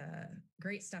the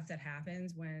great stuff that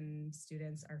happens when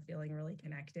students are feeling really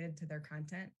connected to their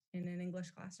content in an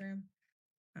English classroom.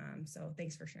 So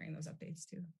thanks for sharing those updates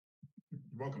too.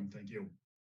 You're welcome. Thank you.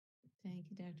 Thank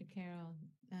you, Dr. Carroll.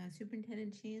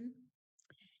 Superintendent Sheehan?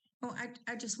 Oh,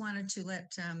 I just wanted to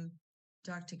let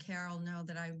Dr. Carroll know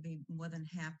that I would be more than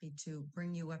happy to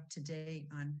bring you up to date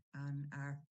on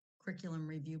our curriculum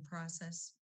review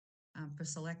process for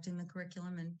selecting the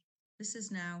curriculum. And this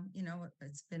is now, you know,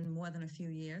 it's been more than a few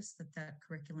years that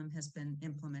curriculum has been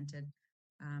implemented.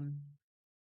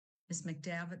 Ms.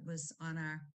 McDavitt was on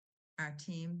our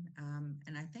team,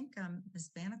 and I think Ms.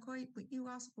 Banacoy, you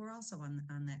were also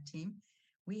on that team.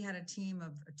 We had a team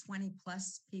of 20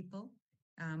 plus people.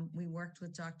 We worked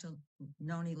with Dr.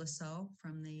 Noni Lasso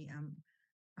from the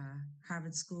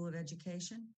Harvard School of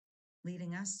Education,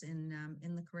 leading us in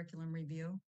the curriculum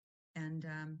review. And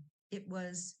it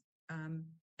was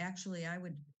actually, I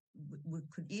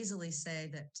could easily say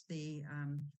that the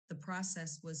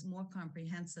process was more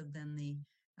comprehensive than the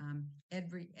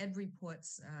Ed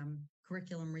Report's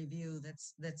curriculum review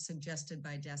that's suggested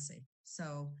by DESE.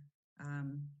 So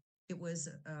it was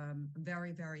a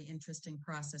very, very interesting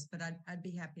process, but I'd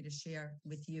be happy to share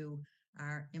with you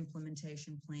our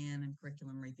implementation plan and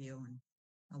curriculum review, and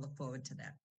I look forward to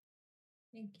that.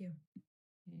 Thank you.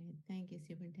 Thank you,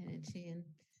 Superintendent Sheehan.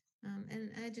 And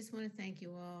I just want to thank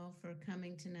you all for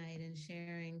coming tonight and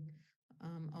sharing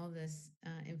all this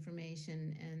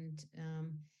information. And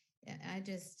I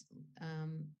just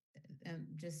am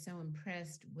just so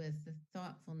impressed with the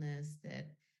thoughtfulness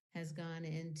that has gone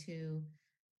into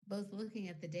both looking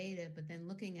at the data, but then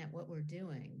looking at what we're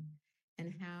doing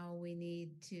and how we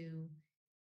need to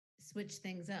switch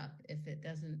things up if it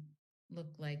doesn't look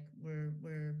like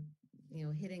we're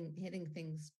hitting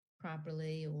things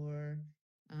properly, or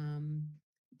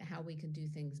how we can do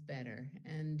things better.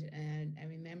 And I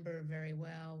remember very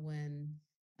well when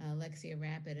Lexia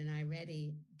Rapid and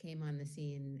iReady came on the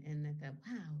scene, and I thought,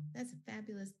 wow, that's a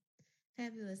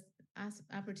fabulous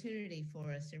opportunity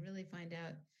for us to really find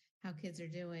out how kids are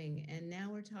doing. And now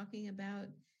we're talking about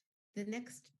the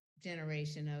next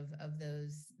generation of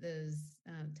those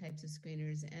types of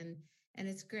screeners, and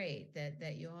it's great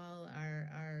that you all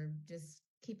are just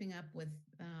keeping up with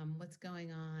what's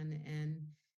going on and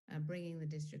bringing the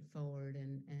district forward,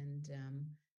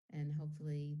 and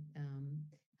hopefully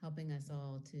helping us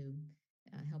all to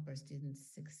help our students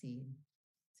succeed.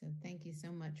 So thank you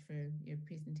so much for your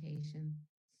presentation,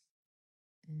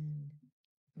 and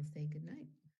we'll say good night.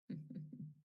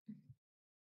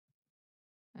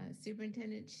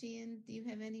 Superintendent Sheehan, do you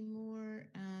have any more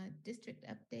district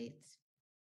updates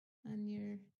on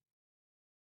your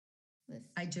Liz?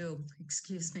 I do.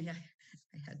 Excuse me.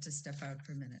 I had to step out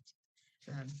for a minute.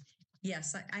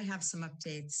 Yes, I have some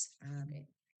updates. Great.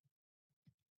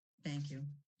 Thank you,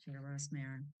 Chair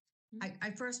Rosemary. Mhm.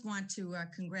 I first want to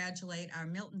congratulate our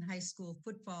Milton High School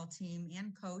football team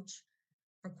and coach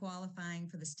for qualifying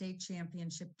for the state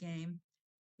championship game.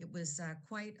 It was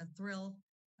quite a thrill,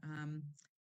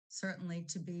 certainly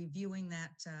to be viewing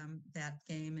that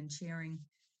game and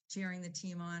cheering the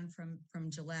team on from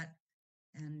Gillette.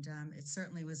 And it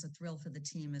certainly was a thrill for the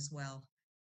team as well.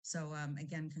 So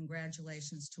again,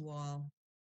 congratulations to all.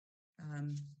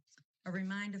 A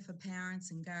reminder for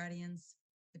parents and guardians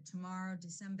that tomorrow,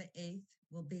 December 8th,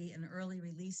 will be an early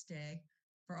release day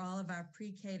for all of our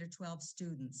pre-K to 12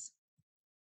 students.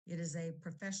 It is a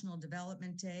professional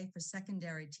development day for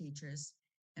secondary teachers,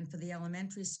 and for the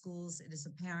elementary schools, it is a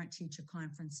parent-teacher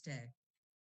conference day.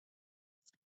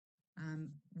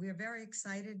 We're very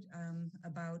excited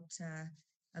about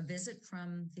a visit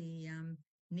from the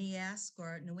NEASC,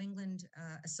 or New England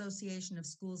Association of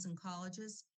Schools and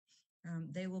Colleges.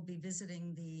 They will be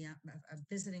visiting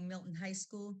Milton High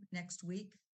School next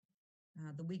week,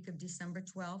 the week of December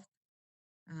 12th.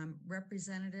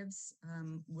 Representatives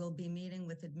will be meeting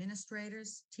with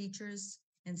administrators, teachers,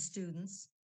 and students,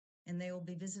 and they will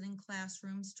be visiting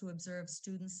classrooms to observe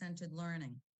student-centered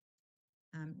learning.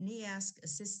 NEASC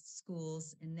assists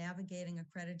schools in navigating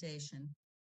accreditation,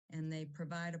 and they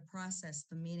provide a process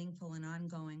for meaningful and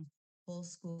ongoing whole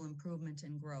school improvement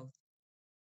and growth.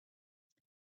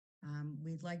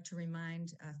 We'd like to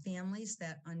remind families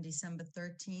that on December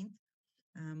 13th,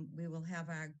 we will have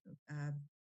our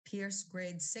Pierce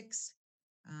grade 6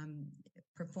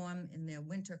 perform in their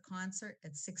winter concert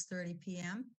at 6:30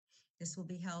 p.m. This will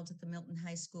be held at the Milton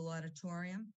High School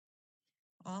auditorium.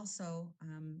 Also,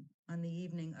 on the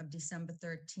evening of December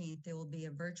 13th, there will be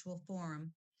a virtual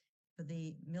forum for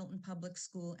the Milton Public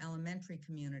School elementary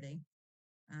community.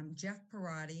 Jeff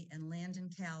Perotti and Landon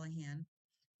Callahan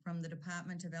from the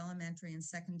Department of Elementary and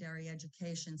Secondary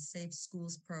Education Safe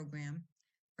Schools Program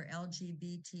for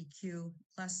LGBTQ+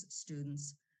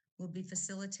 students will be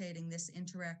facilitating this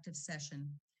interactive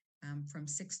session from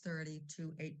 6:30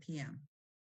 to 8 p.m.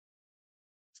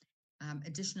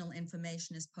 Additional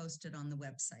information is posted on the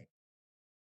website.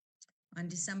 On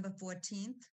December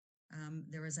 14th,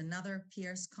 there is another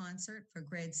Pierce concert for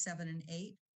grades 7 and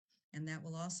 8, and that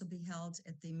will also be held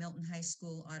at the Milton High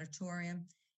School auditorium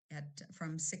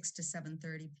from 6 to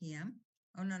 7:30 p.m.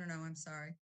 Oh, no, I'm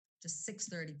sorry. Just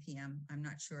 6:30 p.m. I'm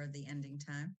not sure of the ending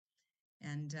time.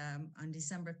 And on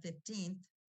December 15th,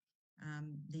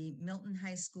 the Milton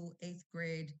High School 8th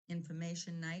grade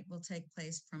information night will take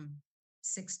place from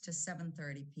 6 to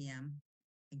 7:30 p.m.,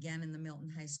 again in the Milton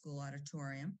High School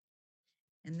auditorium.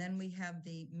 And then we have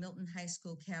the Milton High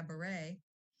School Cabaret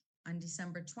on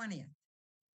December 20th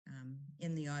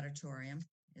in the auditorium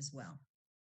as well.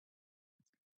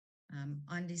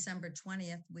 On December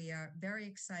 20th, we are very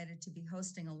excited to be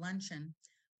hosting a luncheon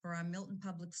for our Milton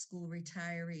Public School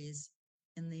retirees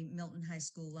in the Milton High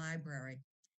School Library.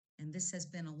 And this has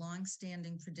been a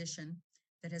long-standing tradition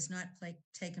that has not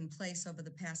taken place over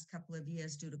the past couple of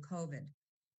years due to COVID.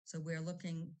 So we're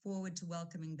looking forward to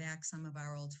welcoming back some of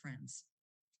our old friends.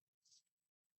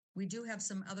 We do have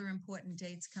some other important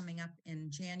dates coming up in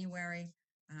January,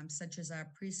 such as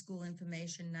our preschool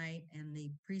information night and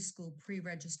the preschool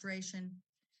pre-registration.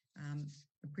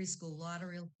 The preschool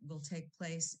lottery will take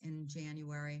place in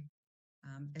January,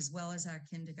 as well as our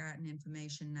kindergarten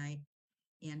information night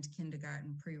and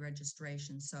kindergarten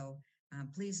pre-registration. So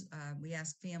please, we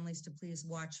ask families to please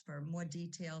watch for more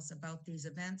details about these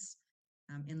events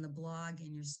in the blog,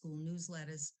 in your school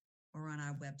newsletters, or on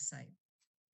our website.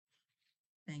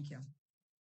 Thank you.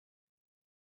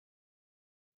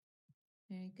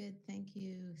 Very good. Thank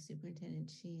you,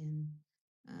 Superintendent Sheehan.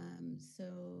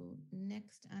 So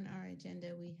next on our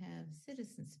agenda, we have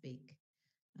Citizen Speak.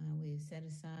 We've set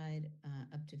aside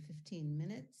up to 15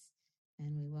 minutes,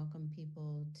 and we welcome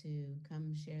people to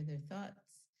come share their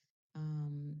thoughts.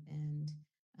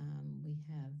 We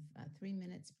have 3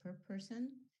 minutes per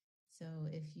person. So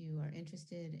if you are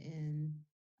interested in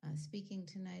speaking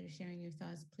tonight or sharing your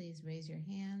thoughts, please raise your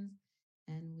hands,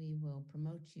 and we will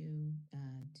promote you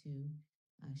to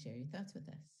share your thoughts with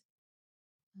us.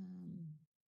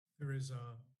 There is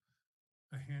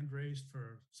a hand raised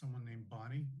for someone named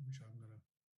Bonnie, which I'm going to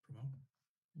promote.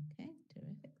 Okay,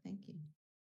 terrific. Thank you.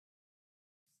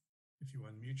 If you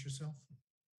unmute yourself.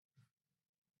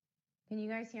 Can you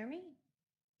guys hear me?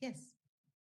 Yes.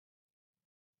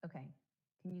 Okay.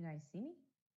 Can you guys see me?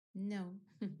 No.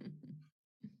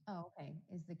 Oh, okay.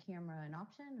 Is the camera an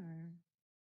option or?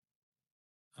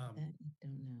 I don't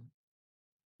know.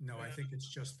 No, I think it's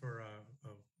just for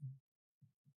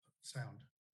sound.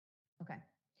 Okay.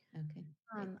 Okay.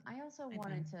 great. I also Hi,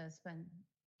 wanted Bonnie. to spend,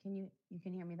 you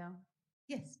can hear me though?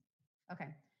 Yes.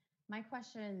 Okay. My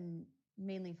question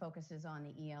mainly focuses on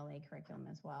the ELA curriculum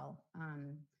as well.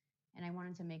 And I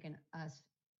wanted to make a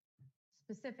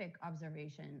specific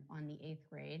observation on the 8th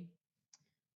grade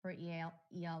for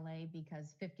ELA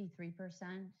because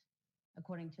 53%,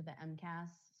 according to the MCAS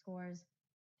scores,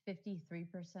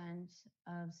 53%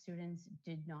 of students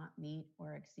did not meet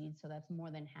or exceed. So that's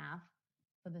more than half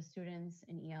for the students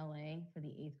in ELA for the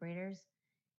 8th graders.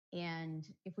 And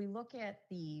if we look at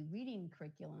the reading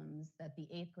curriculums that the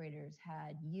 8th graders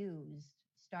had used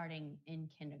starting in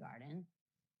kindergarten,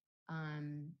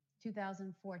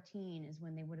 2014 is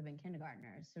when they would have been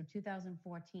kindergartners. So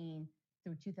 2014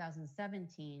 through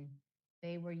 2017,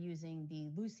 they were using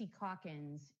the Lucy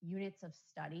Calkins Units of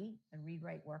Study, the Read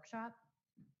Write Workshop,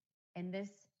 and this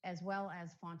as well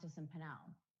as Fontes and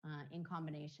Pinnell in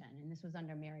combination. And this was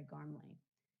under Mary Gormley.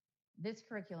 This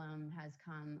curriculum has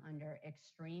come under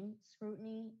extreme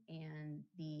scrutiny, and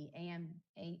the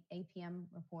APM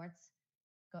reports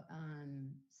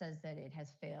says that it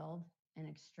has failed an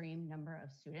extreme number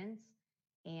of students.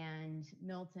 And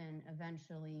Milton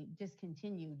eventually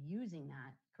discontinued using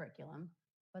that curriculum,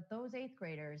 but those 8th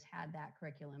graders had that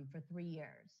curriculum for 3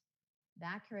 years.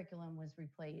 That curriculum was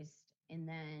replaced, and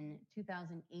then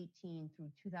 2018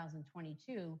 through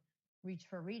 2022, Reach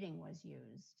for Reading was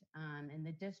used. And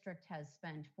the district has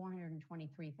spent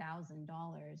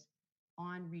 $423,000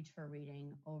 on Reach for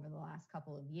Reading over the last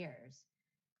couple of years.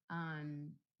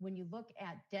 When you look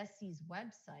at DESE's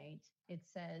website, it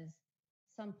says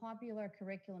some popular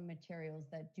curriculum materials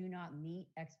that do not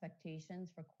meet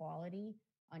expectations for quality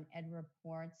on Ed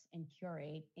Reports and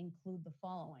Curate include the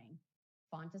following: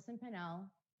 Fontes and Pinnell,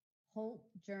 Holt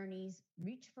Journeys,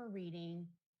 Reach for Reading,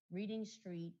 Reading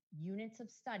Street, Units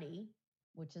of Study,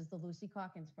 which is the Lucy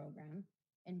Calkins program,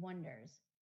 and Wonders.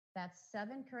 That's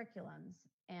 7 curriculums,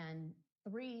 and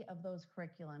 3 of those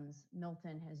curriculums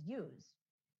Milton has used.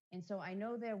 And so I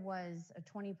know there was a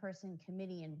 20-person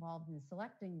committee involved in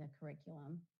selecting the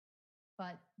curriculum,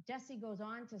 but DESE goes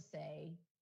on to say,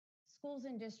 schools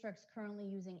and districts currently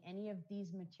using any of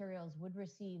these materials would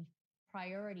receive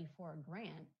priority for a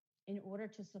grant in order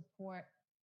to support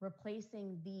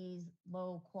replacing these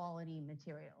low quality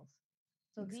materials.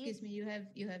 So Excuse me, you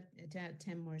have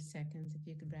 10 more seconds. If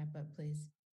you could wrap up, please.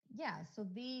 Yeah, so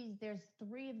there's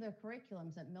 3 of the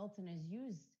curriculums that Milton has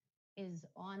used is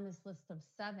on this list of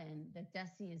 7 that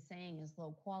DESE is saying is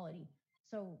low quality.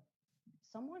 So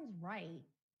someone's right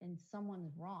and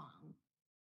someone's wrong.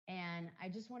 And I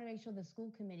just want to make sure the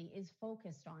school committee is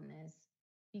focused on this,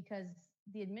 because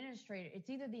the administrator, it's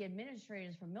either the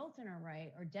administrators from Milton are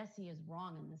right or DESE is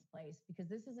wrong in this place, because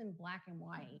this is in black and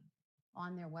white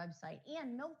on their website.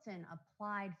 And Milton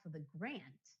applied for the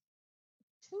grant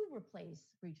to replace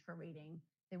Reach for Reading.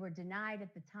 They were denied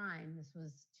at the time. This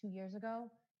was 2 years ago,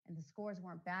 and the scores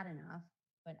weren't bad enough.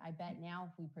 But I bet now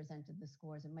if we presented the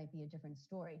scores, it might be a different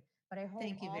story. But I hope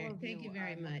Thank you very are much.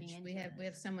 looking We into have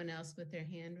this. someone else with their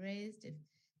hand raised. If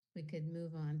we could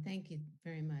move on. Thank you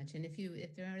very much. And if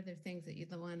there are other things that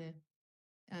you'd want to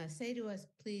say to us,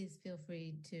 please feel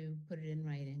free to put it in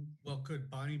writing. Well, could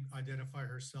Bonnie identify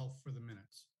herself for the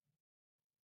minutes?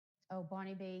 Oh,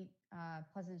 Bonnie Bate,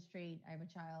 Pleasant Street. I have a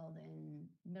child in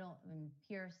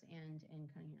Pierce and in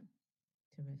Cunningham.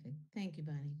 Terrific. Thank you,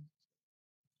 Bonnie.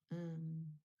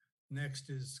 Next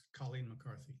is Colleen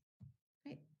McCarthy.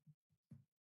 Great.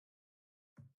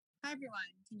 Hi,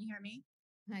 everyone. Can you hear me?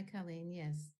 Hi, Colleen.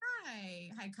 Yes.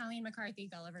 Hi, Colleen McCarthy,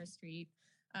 Gulliver Street,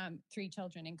 3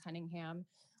 children in Cunningham.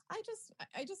 I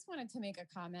just wanted to make a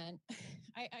comment.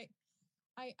 I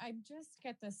just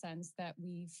get the sense that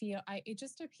we feel, it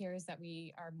just appears that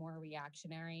we are more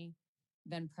reactionary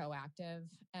than proactive.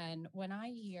 And when I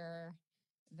hear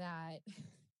that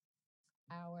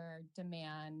our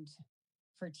demand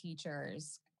for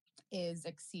teachers is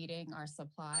exceeding our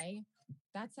supply,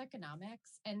 that's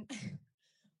economics. And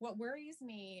what worries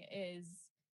me is,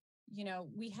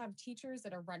 we have teachers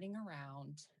that are running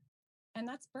around, and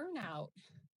that's burnout.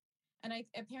 And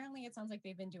apparently it sounds like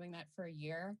they've been doing that for a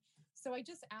year. So I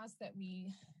just ask that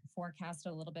we forecast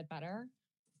a little bit better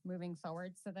moving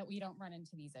forward so that we don't run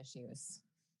into these issues.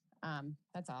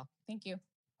 That's all. Thank you.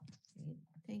 Great.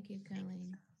 Thank you,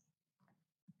 Colleen.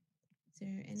 Is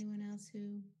there anyone else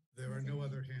who? There are no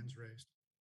other hands raised.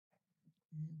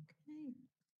 Okay.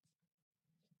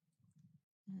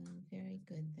 Very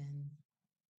good then.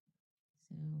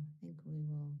 So I think we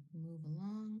will move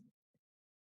along.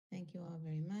 Thank you all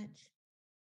very much.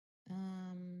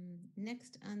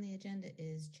 Next on the agenda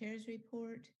is Chair's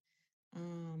Report.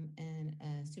 and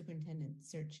a superintendent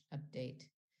search update.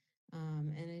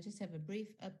 And I just have a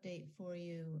brief update for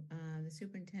you. The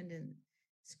superintendent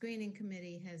screening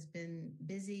committee has been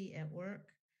busy at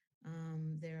work.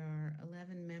 There are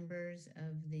 11 members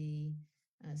of the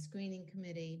screening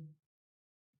committee.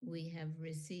 We have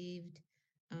received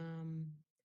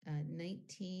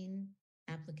 19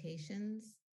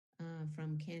 applications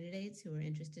from candidates who are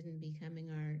interested in becoming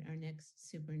our next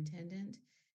superintendent.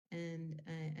 And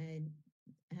I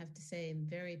have to say, I'm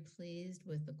very pleased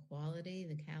with the quality,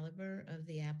 the caliber of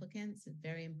the applicants. A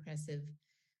very impressive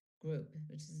group,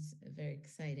 which is very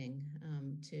exciting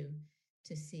to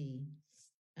see.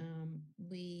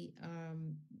 We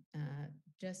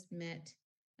just met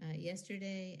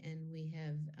yesterday, and we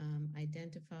have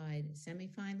identified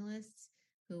semifinalists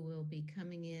who will be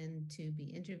coming in to be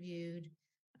interviewed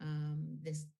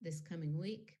this coming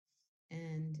week.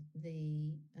 And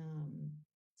the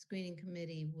screening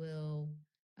committee will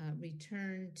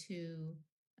return to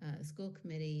school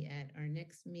committee at our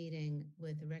next meeting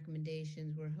with the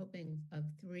recommendations. We're hoping of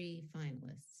 3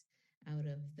 finalists out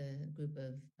of the group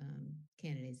of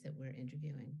candidates that we're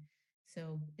interviewing.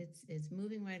 So it's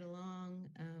moving right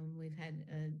along. We've had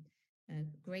a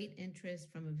great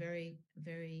interest from a very,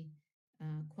 very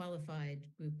qualified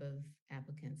group of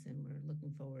applicants, and we're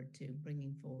looking forward to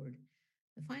bringing forward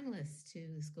the finalists to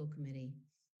the school committee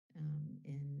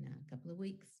in a couple of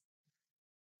weeks.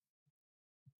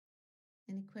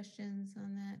 Any questions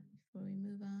on that before we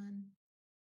move on?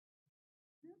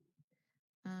 No?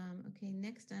 Okay,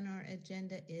 next on our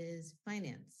agenda is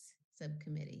Finance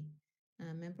Subcommittee.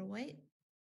 Member White?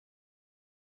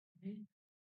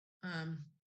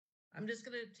 I'm just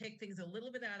going to take things a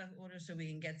little bit out of order so we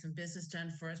can get some business done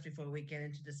first before we get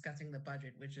into discussing the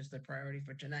budget, which is the priority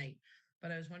for tonight.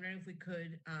 But I was wondering if we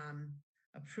could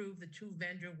approve the 2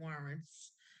 vendor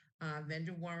warrants.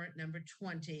 Vendor warrant number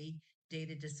 20,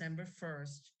 dated December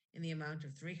 1st, in the amount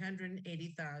of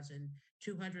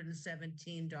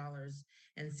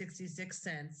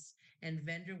 $380,217.66, and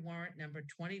vendor warrant number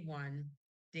 21,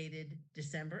 dated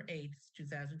December 8th,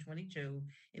 2022,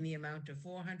 in the amount of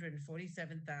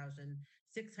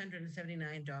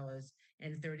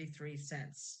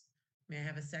 $447,679.33. May I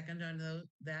have a second on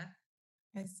that?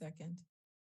 I second.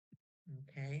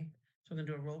 Okay, so we're going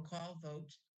to do a roll call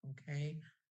vote. Okay.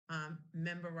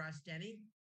 Member Ross Denny?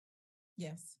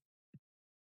 Yes.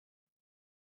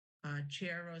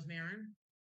 Chair Rose Marin?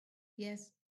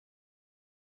 Yes.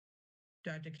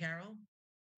 Dr. Carroll?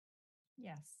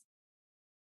 Yes.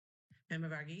 Member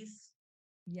Varghese?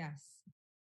 Yes.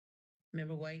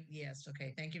 Member White? Yes.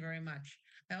 Okay, thank you very much.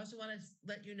 I also want to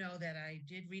let you know that I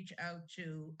did reach out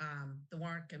to the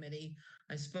warrant committee.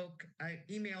 I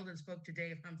emailed and spoke to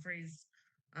Dave Humphreys,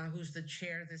 who's the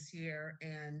chair this year,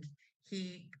 and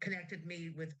he connected me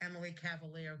with Emily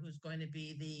Cavalier, who's going to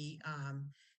be the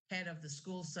head of the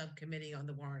school subcommittee on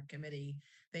the warrant committee.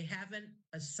 They haven't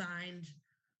assigned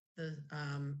the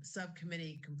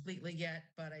subcommittee completely yet,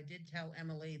 but I did tell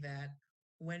Emily that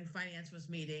when finance was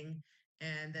meeting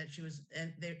and that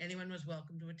anyone was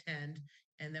welcome to attend,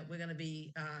 and that we're going to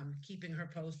be keeping her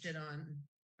posted on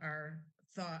our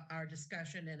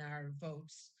discussion and our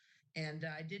votes. And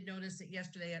I did notice that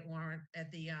yesterday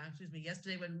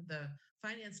yesterday when the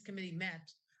finance committee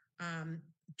met,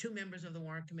 2 members of the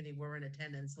warrant committee were in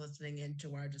attendance listening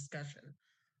into our discussion.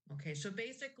 Okay, so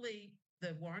basically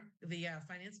the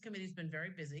finance committee has been very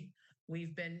busy.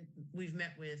 We've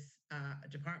met with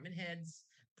department heads,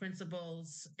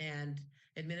 principals, and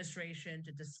administration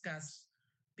to discuss,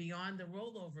 beyond the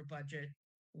rollover budget,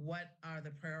 what are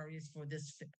the priorities for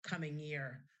this coming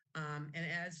year. And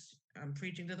as I'm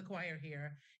preaching to the choir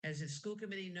here, as the school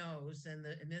committee knows and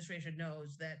the administration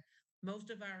knows, that most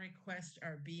of our requests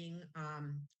are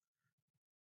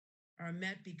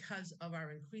met because of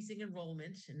our increasing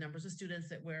enrollment and numbers of students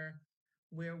that we're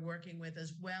working with,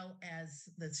 as well as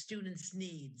the students'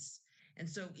 needs. And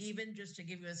so even just to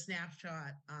give you a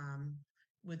snapshot,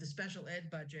 with the special ed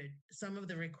budget, some of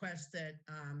the requests that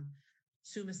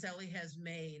Sue Maselli has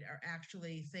made are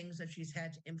actually things that she's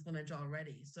had to implement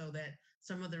already, so that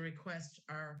some of the requests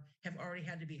have already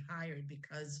had to be hired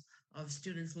because of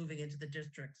students moving into the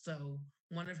district. So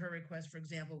one of her requests, for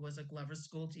example, was a Glover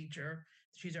school teacher.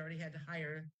 She's already had to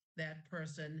hire that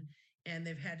person, and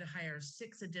they've had to hire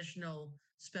 6 additional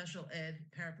special ed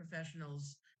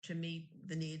paraprofessionals to meet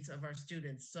the needs of our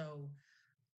students. So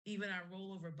even our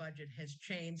rollover budget has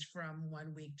changed from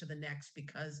one week to the next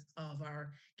because of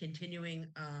our continuing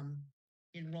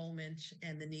enrollment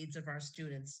and the needs of our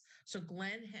students. So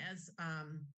Glenn has,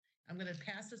 I'm going to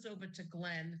pass this over to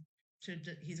Glenn.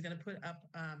 He's going to put up,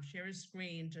 share his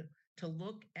screen to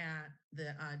look at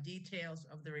the details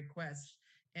of the requests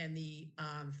and the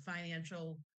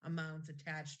financial amounts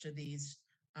attached to these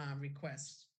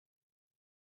requests.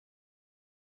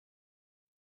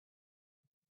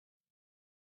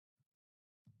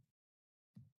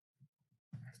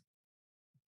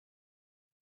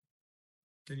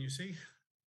 Can you see?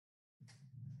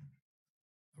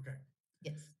 Okay.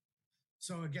 Yes.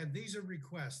 So again, these are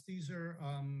requests. These are,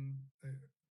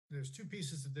 there's two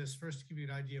pieces of this. First, to give you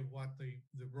an idea of what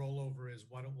the rollover is,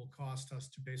 what it will cost us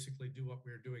to basically do what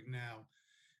we're doing now.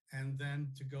 And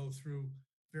then to go through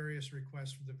various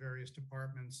requests for the various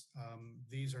departments.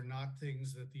 These are not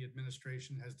things that the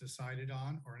administration has decided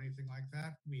on or anything like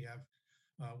that. We have,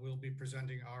 we'll be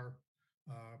presenting our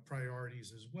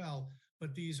priorities as well,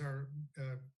 but these are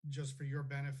just for your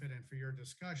benefit and for your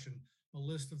discussion, a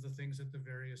list of the things that the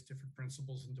various different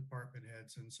principals and department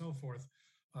heads and so forth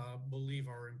believe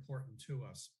are important to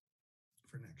us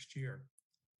for next year.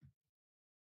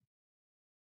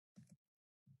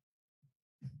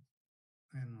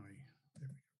 And there we go.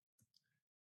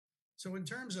 So in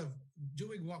terms of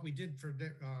doing what we did for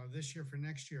this year for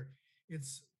next year,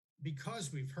 it's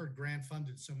because we've heard grant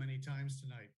funded so many times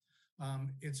tonight.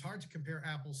 It's hard to compare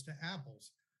apples to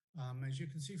apples. As you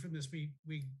can see from this, we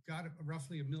got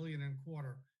roughly $1.25 million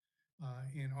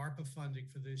in ARPA funding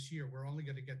for this year. We're only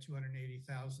going to get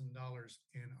 $280,000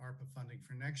 in ARPA funding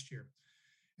for next year.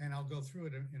 And I'll go through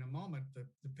it in a moment.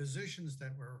 The positions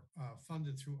that were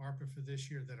funded through ARPA for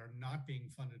this year that are not being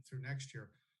funded through next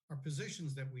year are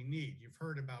positions that we need. You've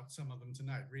heard about some of them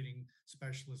tonight, reading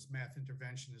specialists, math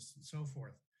interventionists, and so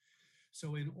forth.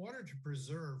 So in order to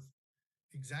preserve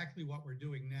exactly what we're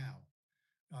doing now,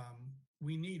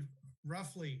 we need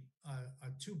roughly a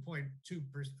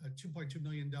 $2.2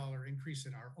 million increase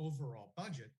in our overall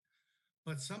budget,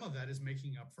 but some of that is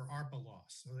making up for ARPA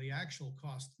loss. So the actual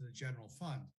cost to the general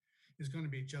fund is going to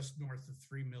be just north of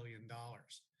 $3 million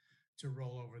to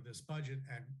roll over this budget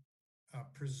and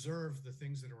preserve the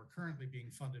things that are currently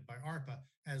being funded by ARPA,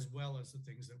 as well as the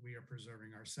things that we are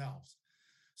preserving ourselves.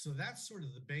 So that's sort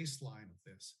of the baseline of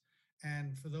this.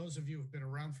 And for those of you who've been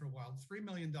around for a while, $3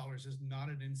 million is not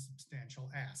an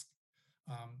insubstantial ask.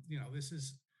 You know, this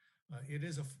is, it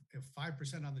is a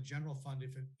 5% on the general fund,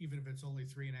 even if it's only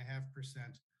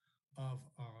 3.5% of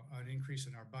an increase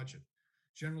in our budget.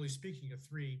 Generally speaking, a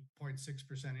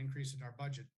 3.6% increase in our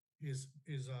budget is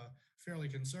fairly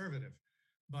conservative,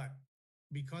 but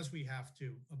because we have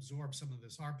to absorb some of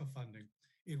this ARPA funding,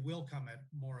 it will come at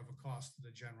more of a cost to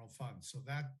the general fund. So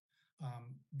that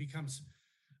becomes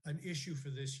an issue for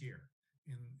this year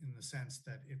in the sense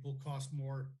that it will cost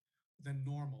more than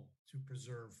normal to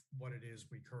preserve what it is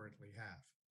we currently have.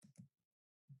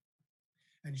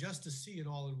 And just to see it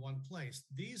all in one place,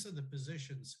 these are the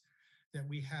positions that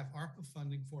we have ARPA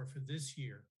funding for this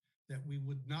year that we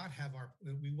will not have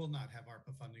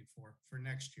ARPA funding for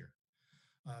next year.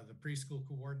 The preschool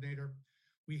coordinator,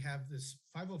 we have this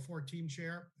 504 team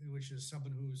chair, which is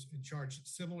someone who's in charge,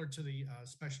 similar to the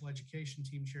special education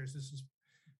team chairs. This is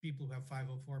people who have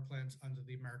 504 plans under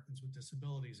the Americans with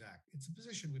Disabilities Act. It's a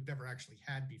position we've never actually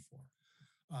had before.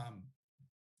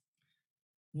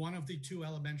 One of the two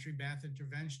elementary math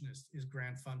interventionists is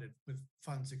grant funded with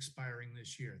funds expiring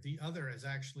this year. The other is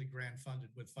actually grant funded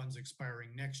with funds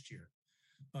expiring next year,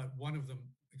 but one of them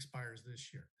expires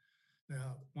this year.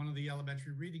 One of the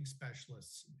elementary reading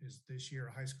specialists is this year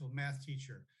a high school math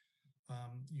teacher.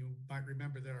 You might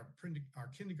remember that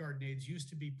our kindergarten aides used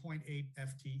to be 0.8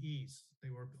 FTEs. They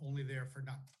were only there for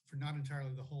not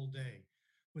entirely the whole day.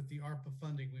 With the ARPA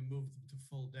funding, we moved them to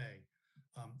full day.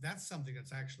 That's something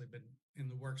that's actually been in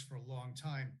the works for a long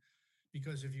time,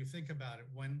 because if you think about it,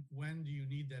 when do you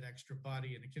need that extra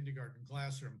body in a kindergarten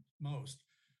classroom? Most.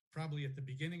 Probably at the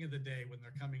beginning of the day when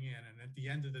they're coming in, and at the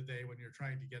end of the day when you're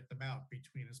trying to get them out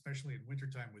between, especially in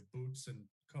wintertime with boots and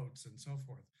coats and so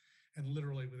forth. And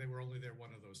literally they were only there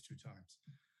one of those two times.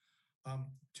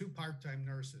 Two part-time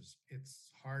nurses.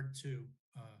 It's hard to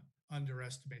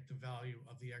underestimate the value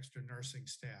of the extra nursing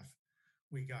staff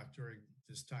we got during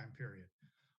this time period.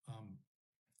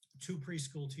 Two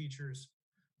preschool teachers,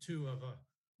 two of a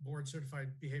board certified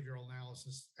behavioral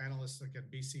analysts, again,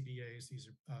 BCBAs. These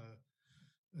are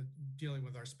dealing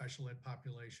with our special ed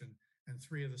population, and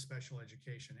three of the special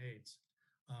education aides.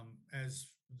 As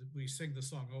we sing the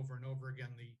song over and over again,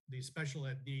 the special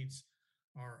ed needs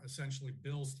are essentially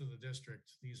bills to the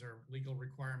district. These are legal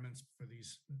requirements for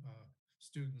these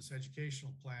students'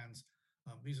 educational plans.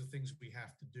 These are things we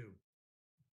have to do.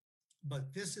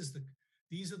 But these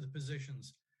are the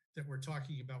positions that we're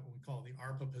talking about, what we call the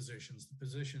ARPA positions, the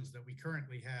positions that we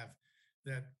currently have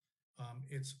that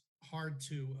it's hard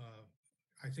to,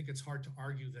 I think it's hard to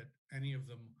argue that any of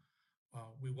them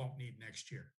we won't need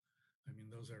next year. I mean,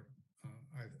 those are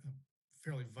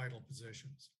fairly vital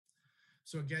positions.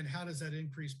 So again, how does that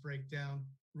increase break down?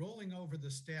 Rolling over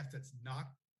the staff that's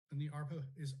not in the ARPA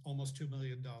is almost $2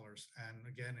 million. And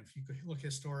again, if you could look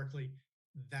historically,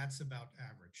 that's about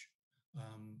average.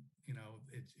 You know,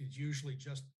 it's usually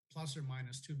just plus or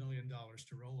minus $2 million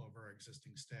to roll over our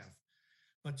existing staff.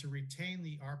 But to retain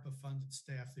the ARPA funded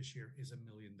staff this year is $1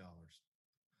 million.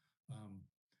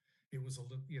 It was a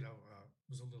little, you know,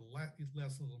 was a little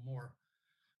less, a little more.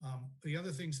 The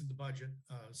other things in the budget,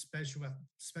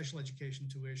 special education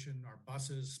tuition, our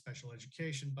buses, special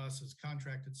education buses,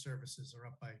 contracted services are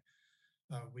up by,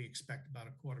 we expect about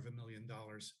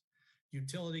 $250,000.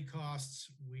 Utility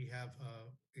costs, we have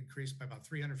increased by about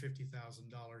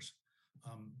 $350,000.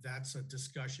 That's a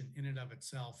discussion in and of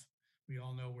itself. We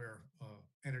all know where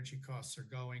energy costs are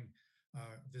going.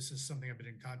 This is something I've been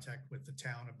in contact with the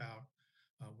town about.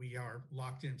 We are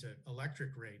locked into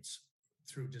electric rates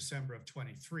through December of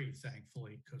 23,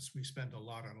 thankfully, because we spend a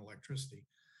lot on electricity,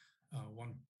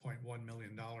 $1.1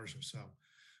 million or so.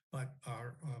 But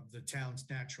the town's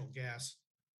natural gas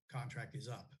contract is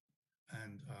up.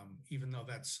 And even though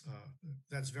that's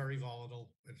very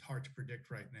volatile, it's hard to predict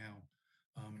right now.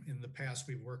 In the past,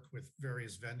 we've worked with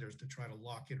various vendors to try to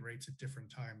lock in rates at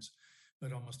different times,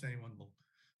 but almost anyone will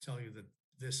tell you that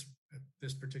at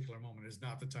this particular moment is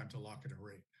not the time to lock in a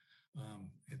rate.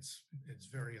 It's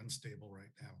very unstable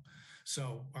right now.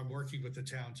 So I'm working with the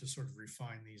town to sort of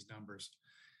refine these numbers.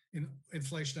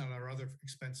 Inflation on our other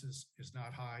expenses is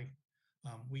not high.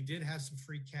 We did have some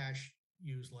free cash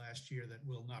used last year that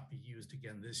will not be used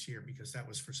again this year because that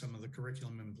was for some of the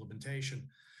curriculum implementation.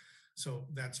 So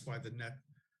that's why the net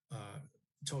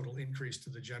total increase to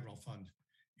the general fund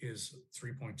is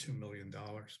 $3.2 million.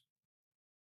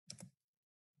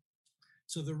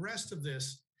 So the rest of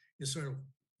this is sort of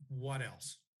what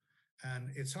else? And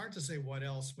it's hard to say what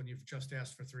else when you've just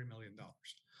asked for $3 million.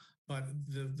 But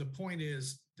the point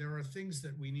is there are things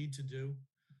that we need to do.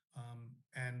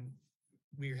 And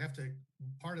we have to,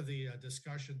 part of the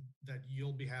discussion that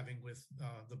you'll be having with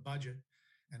the budget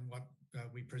and what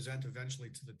we present eventually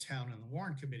to the town and the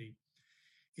Warrant Committee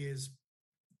is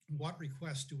what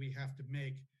requests do we have to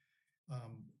make?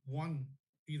 One,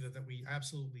 either that we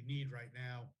absolutely need right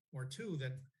now, or two,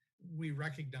 that we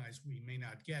recognize we may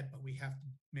not get, but we have to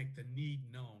make the need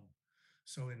known.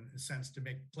 So in a sense, to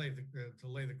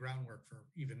lay the groundwork for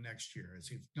even next year.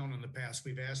 As you've known in the past,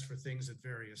 we've asked for things at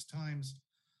various times,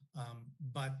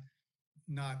 but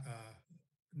not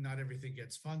everything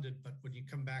gets funded. But when you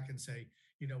come back and say,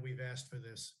 you know, we've asked for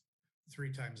this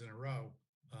 3 times in a row,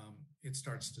 it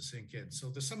starts to sink in.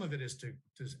 So some of it is to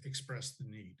express the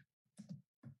need.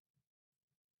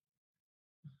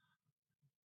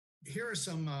 Here are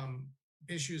some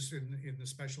issues in the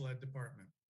special ed department.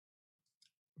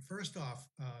 First off,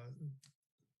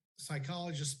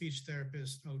 psychologist, speech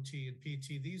therapist, OT, and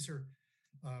PT, these are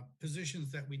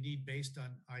positions that we need based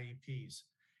on IEPs.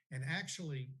 And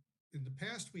actually, in the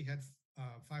past, we had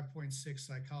 5.6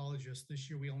 psychologists. This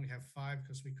year, we only have 5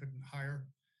 because we couldn't hire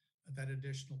that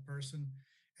additional person.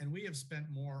 And we have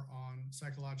spent more on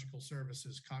psychological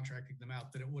services, contracting them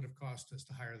out, than it would have cost us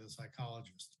to hire the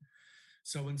psychologist.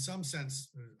 So in some sense,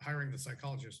 hiring the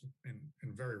psychologist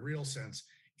in very real sense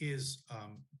is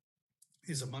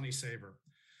a money saver.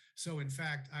 So in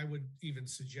fact, I would even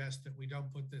suggest that we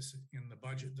don't put this in the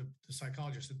budget, the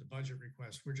psychologist in the budget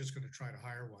request. We're just going to try to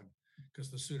hire one,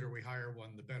 because the sooner we hire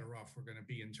one, the better off we're going to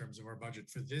be in terms of our budget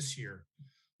for this year,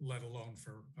 let alone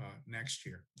for next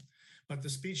year. But the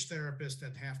speech therapist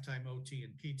and halftime OT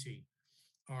and PT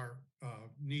are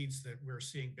needs that we're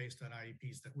seeing based on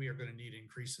IEPs that we are going to need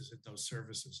increases in those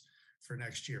services for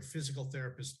next year. Physical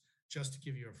therapist, just to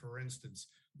give you a for instance,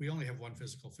 we only have 1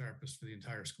 physical therapist for the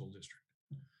entire school district.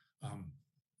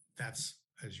 That's,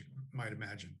 as you might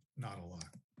imagine, not a lot.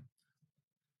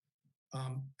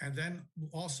 And then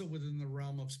also within the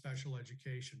realm of special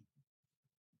education,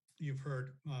 you've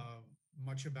heard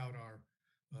much about our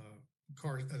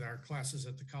classes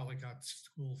at the Collicott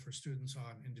School for students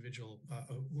on individual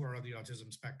who are on the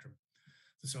autism spectrum,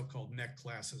 the so-called NEC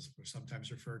classes, we're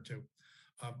sometimes referred to.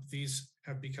 These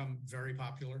have become very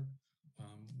popular.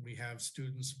 We have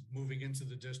students moving into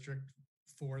the district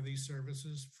for these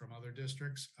services from other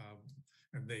districts,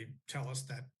 and they tell us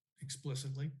that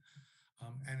explicitly.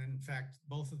 And in fact,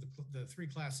 both of the 3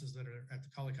 classes that are at the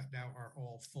Collicott now are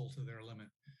all full to their limit.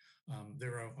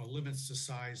 There are limits to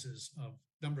sizes of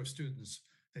number of students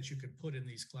that you could put in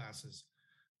these classes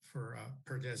for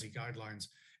per DESI guidelines.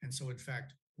 And so in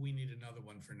fact, we need another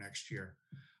one for next year.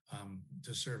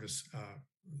 to service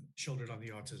children on the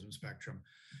autism spectrum.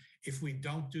 If we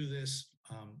don't do this,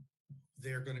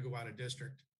 they're going to go out of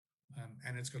district,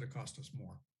 and it's going to cost us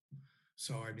more.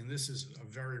 So, I mean, this is a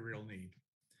very real need.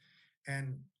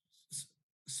 And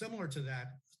similar to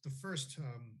that, the first,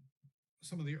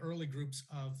 some of the early groups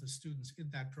of the students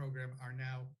in that program are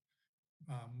now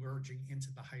merging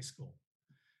into the high school.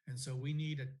 And so we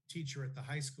need a teacher at the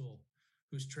high school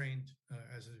who's trained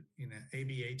as an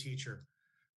ABA teacher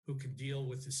who can deal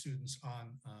with the students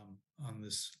on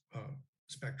this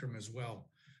spectrum as well,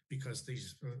 because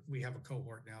we have a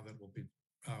cohort now that will be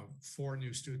 4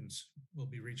 new students will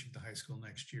be reaching the high school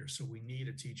next year. So we need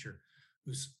a teacher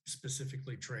who's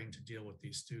specifically trained to deal with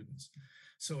these students.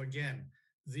 So again,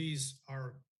 they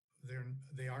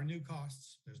are new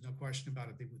costs. There's no question about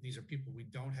it. These are people we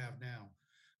don't have now,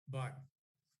 but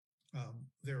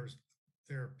there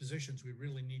are positions we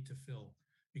really need to fill,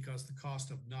 because the cost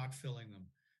of not filling them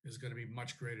is going to be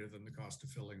much greater than the cost of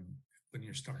filling them when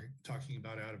you're talking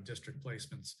about out of district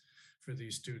placements for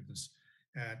these students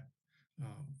at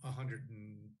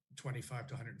 $125,000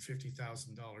 to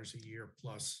 $150,000 a year,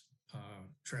 plus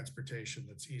transportation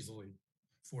that's easily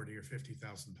 $40,000 or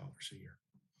 $50,000 a year.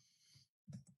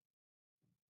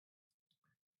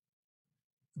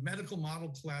 The medical model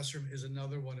classroom is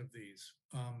another one of these.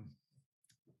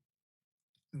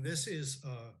 This is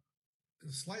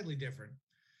slightly different.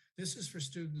 This is for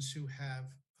students who have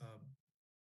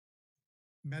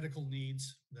medical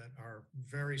needs that are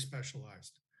very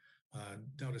specialized.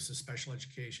 Notice a special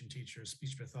education teacher, a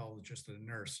speech pathologist, and a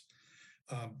nurse.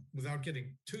 Without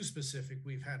getting too specific,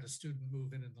 we've had a student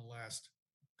move in the last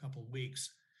couple of weeks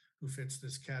who fits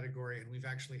this category, and we've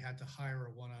actually had to hire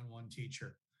a one-on-one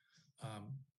teacher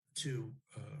to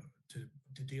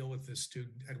deal with this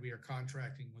student, and we are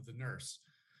contracting with the nurse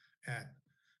at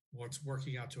what's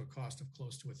working out to a cost of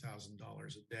close to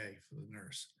 $1,000 a day for the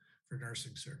nurse, for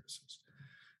nursing services.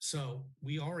 So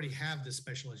we already have this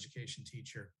special education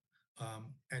teacher,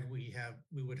 and we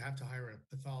would have to hire a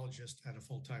pathologist and a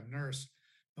full-time nurse,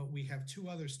 but we have 2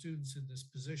 other students in this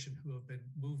position who have been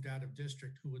moved out of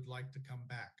district who would like to come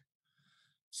back.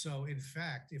 So in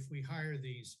fact, if we hire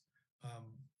these,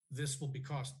 this will be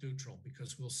cost neutral,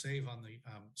 because we'll save on the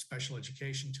special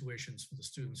education tuitions for the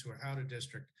students who are out of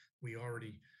district. We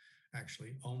already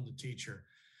actually own the teacher.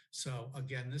 So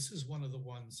again, this is one of the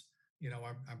ones,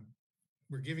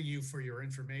 we're giving you for your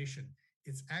information.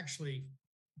 It's actually,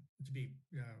 to be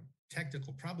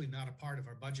technical, probably not a part of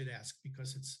our budget ask,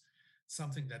 because it's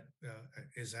something that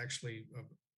is actually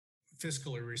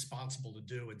fiscally responsible to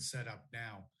do and set up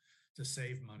now to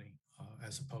save money,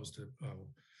 as opposed to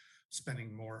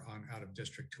spending more on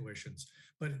out-of-district tuitions.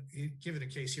 But given a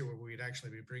case here where we'd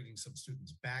actually be bringing some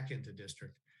students back into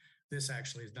district, this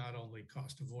actually is not only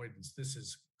cost avoidance, this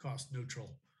is cost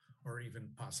neutral, or even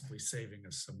possibly saving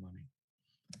us some money.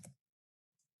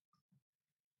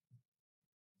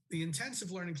 The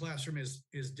intensive learning classroom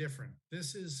is different.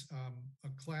 This is a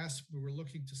class where we're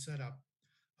looking to set up.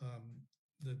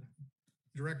 The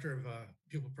director of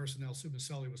pupil personnel, Sue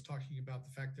Maselli, was talking about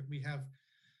the fact that we have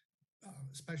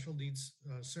special needs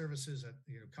services at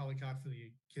Collicott for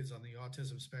the kids on the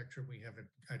autism spectrum. We have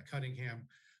at Cunningham,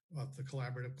 the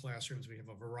collaborative classrooms. We have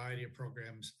a variety of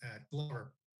programs at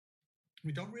Glover.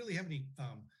 We don't really have any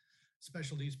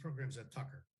special needs programs at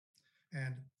Tucker.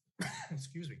 And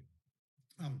excuse me,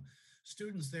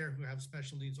 students there who have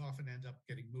special needs often end up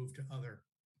getting moved to other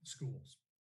schools.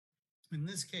 In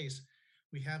this case,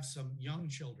 we have some young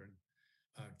children,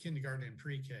 kindergarten and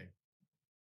pre-K,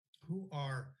 who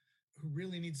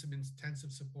really need some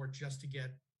intensive support just to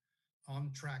get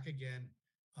on track again.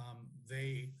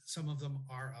 Some of them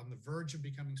are on the verge of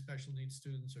becoming special needs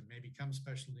students or may become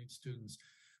special needs students,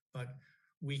 but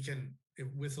we can,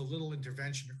 with a little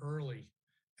intervention early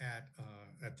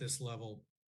at this level,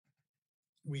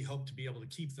 we hope to be able to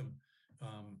keep them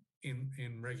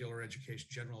in regular education,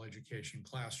 general education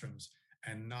classrooms,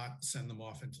 and not send them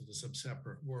off into the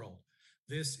separate world.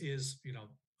 This is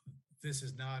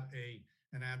not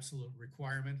an absolute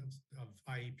requirement of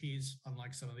IEPs,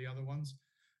 unlike some of the other ones,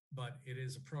 but it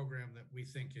is a program that we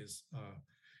think is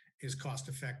cost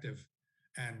effective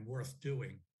and worth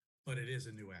doing, but it is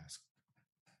a new ask.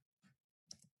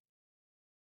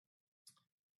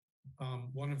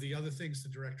 One of the other things the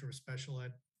director of special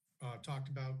ed talked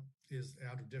about is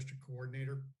out of district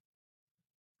coordinator.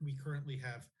 We currently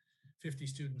have 50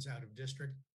 students out of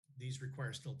district. These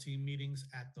require still team meetings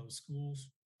at those schools.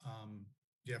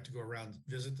 You have to go around,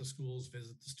 visit the schools,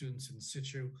 visit the students in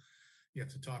situ. You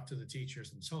have to talk to the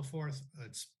teachers and so forth.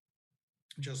 It's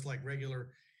just like regular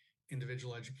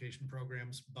individual education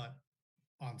programs, but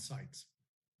on sites.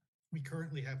 We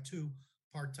currently have 2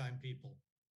 part-time people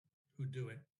who do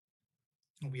it.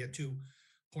 We had 2.3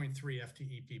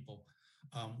 FTE people.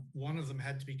 One of them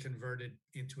had to be converted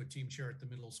into a team chair at the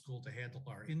middle school to handle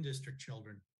our in-district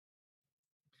children.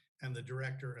 And the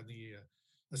director and the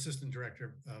assistant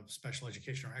director of special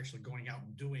education are actually going out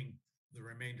and doing the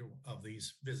remainder of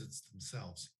these visits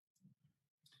themselves.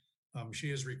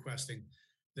 She is requesting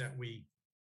that we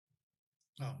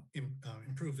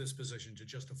improve this position to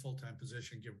just a full-time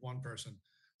position, give one person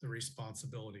the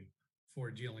responsibility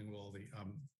for dealing with all the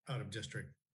out-of-district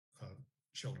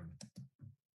children.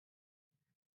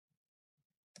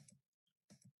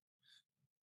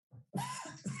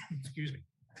 Excuse me.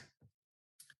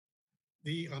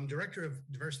 The director of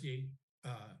diversity,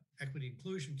 equity,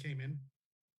 inclusion came in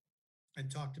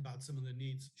and talked about some of the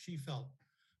needs she felt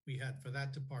we had for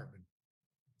that department.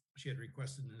 She had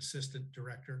requested an assistant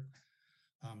director,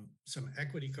 some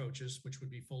equity coaches, which would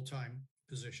be full-time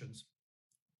positions.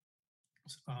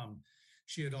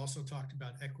 She had also talked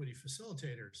about equity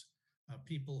facilitators,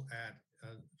 people at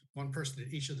one person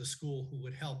at each of the school who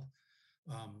would help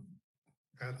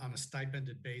on a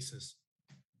stipended basis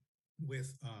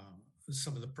with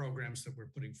some of the programs that we're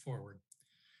putting forward,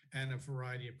 and a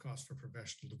variety of costs for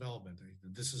professional development.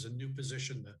 This is a new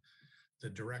position, the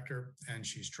director, and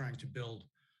she's trying to build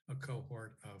a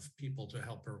cohort of people to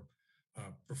help her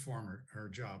perform her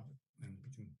job. And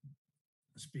we can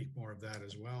speak more of that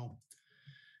as well.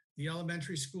 The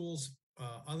elementary schools,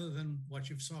 other than what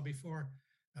you saw before,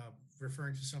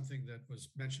 referring to something that was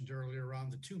mentioned earlier on,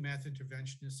 the 2 math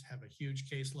interventionists have a huge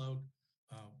caseload.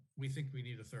 We think we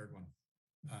need a 3rd one.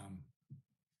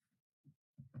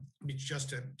 Just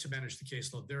to manage the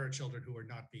caseload. There are children who are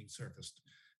not being surfaced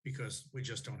because we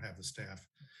just don't have the staff.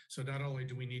 So not only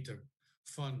do we need to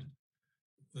fund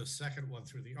the 2nd one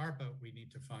through the ARPA, we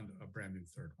need to fund a brand new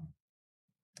 3rd one.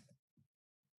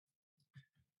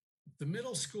 The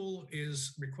middle school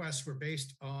requests were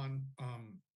based on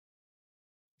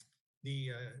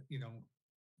the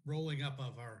rolling up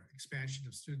of our expansion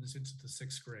of students into the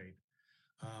 6th grade.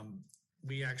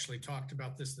 We actually talked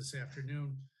about this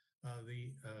afternoon.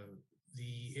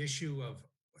 The issue of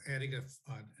adding an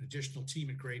additional team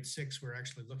at grade 6, we're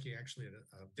actually looking at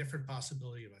a different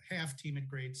possibility of a half team at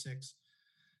grade 6.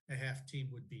 A half team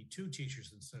would be 2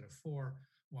 teachers instead of 4,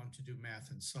 one to do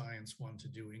math and science, one to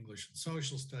do English and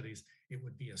social studies. It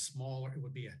would be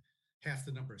half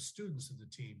the number of students in the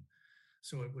team.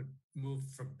 So it would move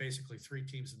from basically 3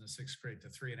 teams in the 6th grade to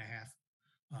 3.5.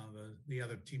 The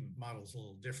other team model is a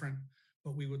little different,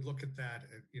 but we would look at that.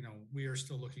 We are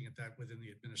still looking at that within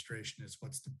the administration as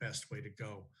what's the best way to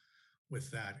go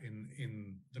with that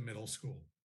in the middle school.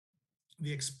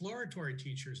 The exploratory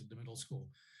teachers at the middle school,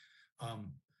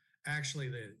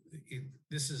 actually,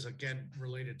 this is again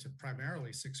related to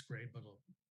primarily 6th grade, but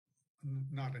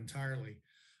not entirely.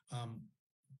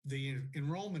 The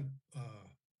enrollment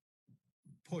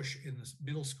push in this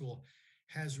middle school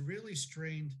has really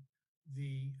strained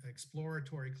the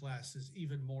exploratory classes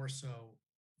even more so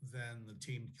than the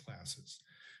team classes.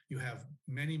 You have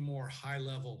many more high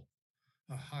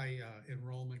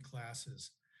enrollment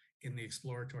classes in the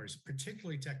exploratories,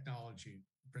 particularly technology.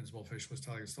 Principal Fish was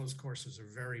telling us those courses are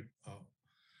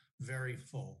very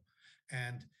full.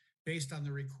 And based on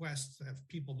the requests of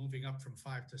people moving up from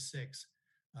 5 to 6,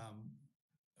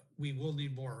 we will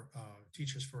need more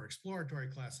teachers for exploratory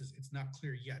classes. It's not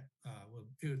clear yet.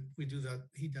 We do that.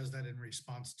 He does that in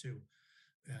response to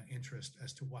interest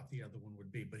as to what the other one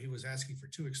would be. But he was asking for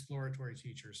 2 exploratory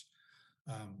teachers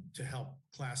to help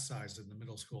class size in the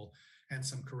middle school, and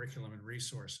some curriculum and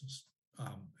resources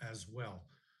as well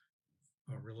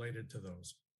related to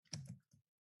those.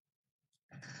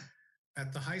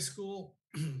 At the high school,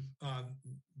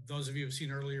 those of you who've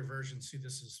seen earlier versions see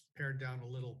this is pared down a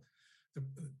little.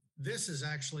 This is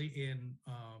actually in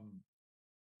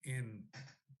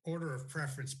order of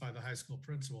preference by the high school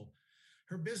principal.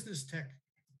 Her business tech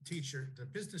teacher, the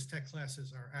business tech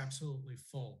classes are absolutely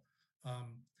full.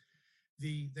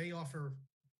 They offer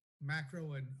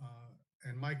macro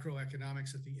and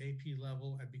microeconomics at the AP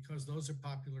level, and because those are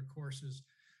popular courses,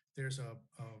 there's a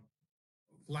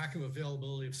lack of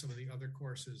availability of some of the other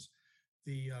courses.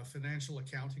 The financial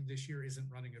accounting this year isn't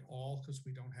running at all because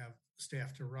we don't have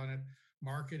staff to run it.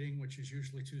 Marketing, which is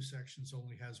usually 2 sections,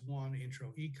 only has 1.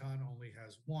 Intro Econ only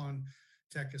has 1.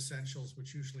 Tech Essentials,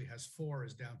 which usually has 4,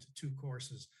 is down to 2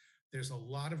 courses. There's a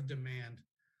lot of demand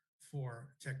for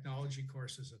technology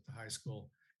courses at the high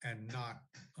school, and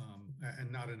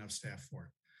not enough staff for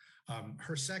it.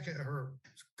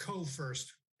 Her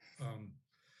first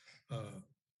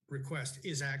request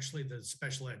is actually the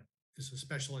special ed is a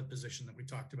special ed position that we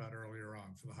talked about earlier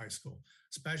on for the high school.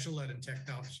 Special ed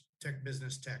and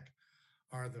business tech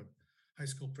are the high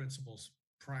school principal's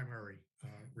primary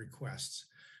requests.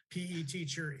 PE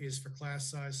teacher is for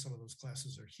class size. Some of those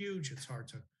classes are huge. It's hard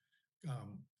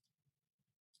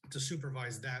to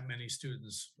supervise that many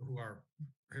students who are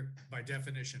by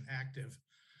definition active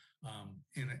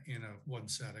in a one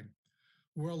setting.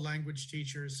 World language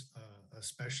teachers,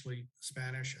 especially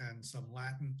Spanish and some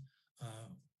Latin,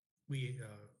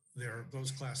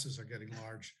 those classes are getting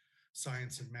large.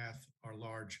 Science and math are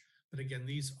large, but again,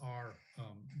 these are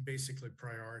basically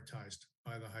prioritized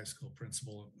by the high school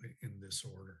principal in this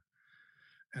order.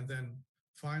 And then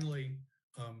finally,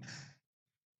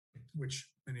 which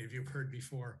many of you have heard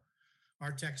before,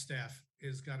 our tech staff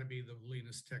is got to be the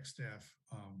leanest tech staff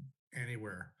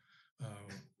anywhere.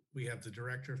 We have the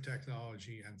director of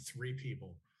technology and 3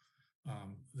 people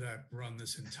that run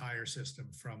this entire system,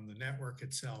 from the network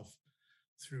itself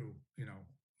through,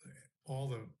 all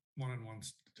the one-on-one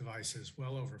devices,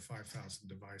 well over 5,000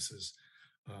 devices.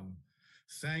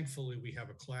 Thankfully, we have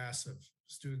a class of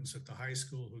students at the high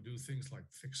school who do things like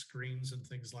fix screens and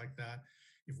things like that.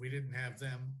 If we didn't have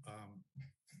them,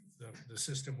 the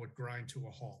system would grind to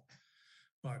a halt.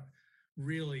 But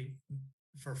really,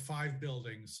 for 5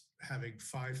 buildings, having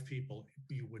 5 people,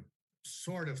 you would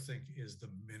sort of think is the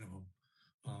minimum.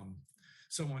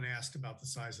 Someone asked about the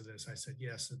size of this. I said,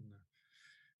 yes,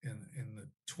 in the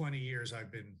 20 years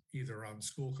I've been either on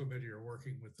school committee or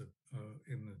working with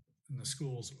in the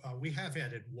schools, we have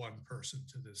added 1 person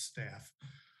to this staff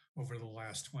over the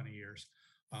last 20 years.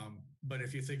 But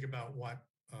if you think about what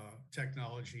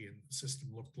technology and the system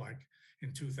looked like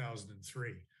in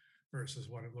 2003 versus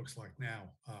what it looks like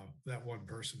now, that 1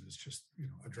 person is just,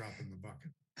 a drop in the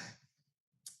bucket.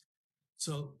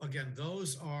 So again,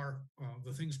 those are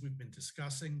the things we've been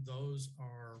discussing. Those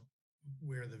are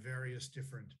where the various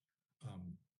different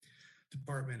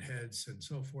department heads and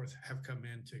so forth have come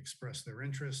in to express their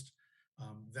interest.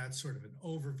 That's sort of an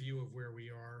overview of where we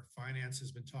are. Finance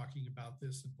has been talking about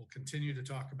this and will continue to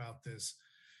talk about this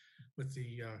with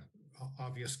the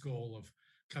obvious goal of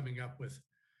coming up with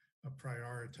a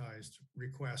prioritized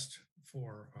request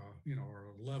for, or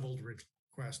a leveled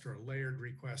request or a layered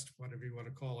request, whatever you want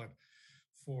to call it,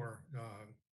 for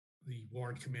the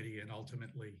warrant committee and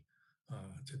ultimately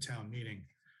to town meeting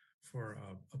for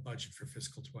a budget for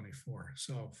fiscal 24.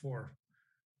 So for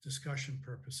discussion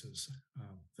purposes,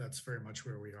 that's very much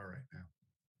where we are right now.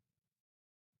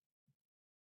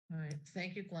 All right,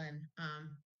 thank you, Glenn.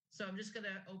 So I'm just going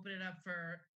to open it up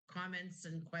for comments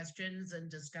and questions and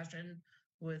discussion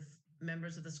with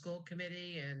members of the school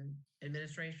committee and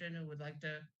administration who would like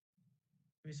to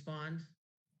respond.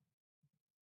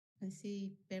 I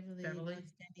see Beverly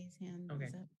Denny's hand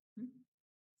is up.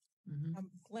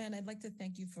 Glenn, I'd like to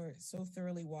thank you for so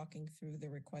thoroughly walking through the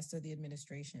request of the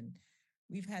administration.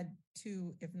 We've had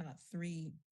 2, if not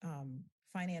 3,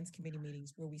 finance committee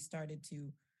meetings where we started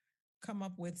to come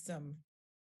up with some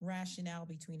rationale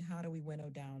between how do we winnow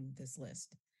down this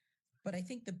list. But I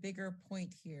think the bigger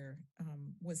point here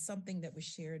was something that was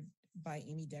shared by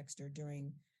Amy Dexter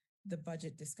during the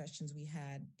budget discussions we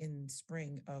had in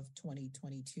spring of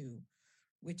 2022,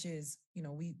 which is,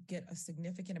 we get a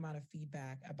significant amount of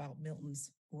feedback about Milton's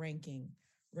ranking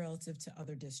relative to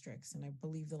other districts. And I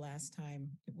believe the last time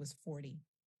it was 40.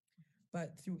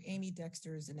 But through Amy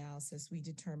Dexter's analysis, we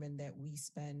determined that we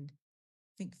spend,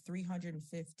 I think,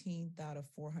 315th out of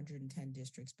 410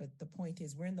 districts. But the point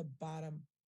is, we're in the bottom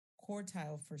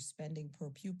quartile for spending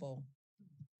per pupil,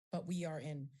 but we are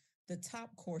in the top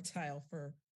quartile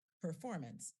for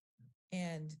performance.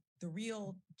 And the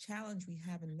real challenge we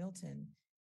have in Milton,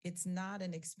 it's not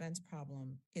an expense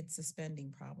problem, it's a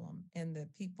spending problem. And the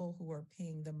people who are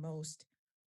paying the most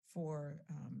for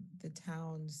the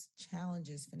town's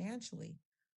challenges financially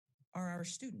are our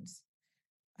students.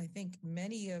 I think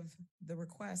many of the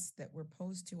requests that were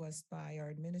posed to us by our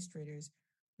administrators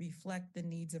reflect the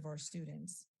needs of our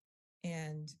students.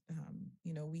 And,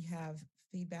 we have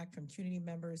feedback from community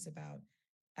members about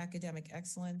academic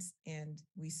excellence. And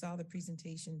we saw the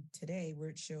presentation today where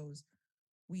it shows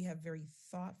we have very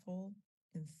thoughtful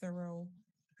and thorough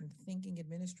and thinking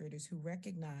administrators who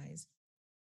recognize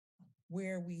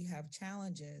where we have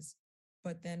challenges,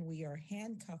 but then we are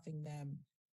handcuffing them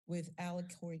with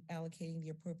allocating the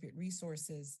appropriate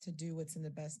resources to do what's in the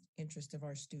best interest of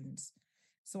our students.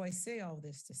 So I say all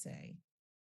this to say,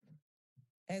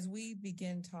 as we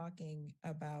begin talking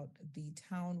about the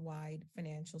town-wide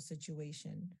financial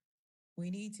situation, we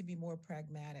need to be more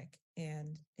pragmatic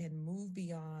and move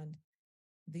beyond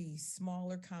the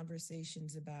smaller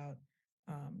conversations about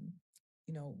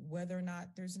whether or not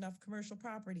there's enough commercial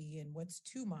property and what's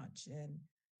too much and,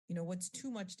 what's too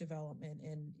much development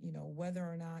and, whether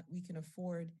or not we can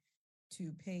afford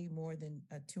to pay more than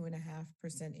a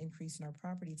 2.5% increase in our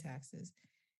property taxes.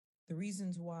 The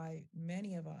reasons why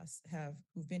many of us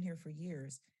who've been here for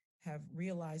years, have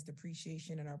realized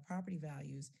appreciation in our property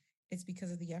values, it's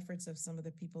because of the efforts of some of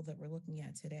the people that we're looking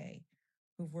at today,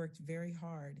 who've worked very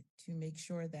hard to make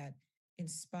sure that in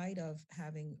spite of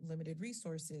having limited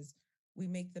resources, we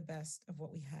make the best of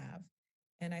what we have.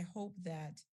 And I hope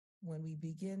that when we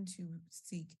begin to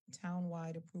seek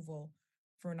townwide approval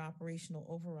for an operational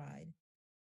override,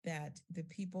 that the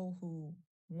people who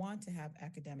want to have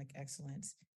academic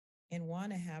excellence and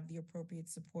want to have the appropriate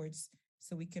supports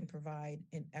so we can provide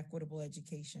an equitable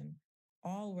education,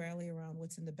 all rally around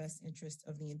what's in the best interest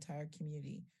of the entire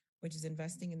community, which is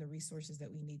investing in the resources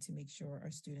that we need to make sure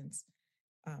our students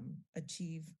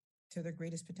achieve to their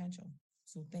greatest potential.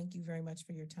 So thank you very much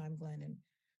for your time, Glenn, and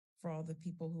for all the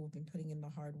people who have been putting in the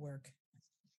hard work.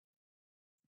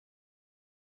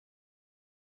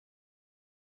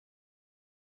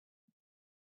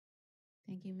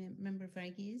 Thank you, Member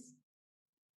Frankies.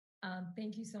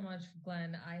 Thank you so much,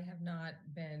 Glenn. I have not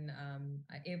been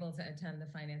able to attend the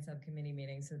Finance Subcommittee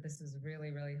meeting, so this is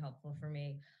really, really helpful for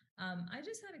me. I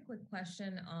just had a quick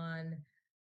question on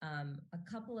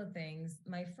a couple of things.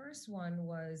 My first one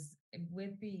was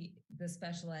with the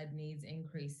special ed needs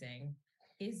increasing,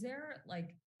 is there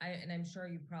and I'm sure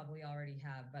you probably already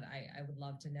have, but I would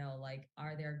love to know,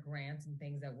 are there grants and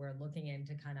things that we're looking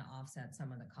into kind of offset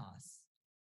some of the costs?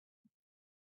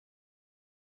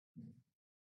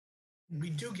 We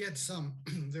do get some.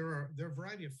 There are a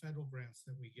variety of federal grants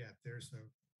that we get. There's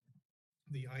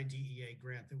the IDEA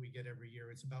grant that we get every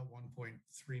year. It's about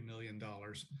 $1.3 million.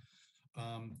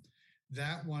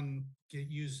 That one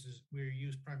we're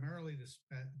used primarily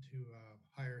to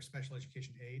hire special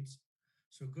education aides.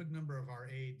 So a good number of our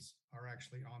aides are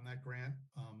actually on that grant,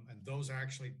 and those are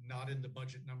actually not in the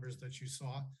budget numbers that you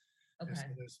saw. Okay. So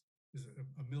there's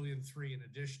 $1.3 million in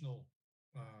additional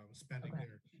spending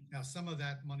there. Now, some of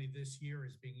that money this year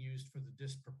is being used for the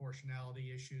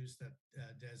disproportionality issues that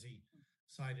Desi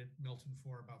cited Milton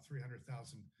for. About $300,000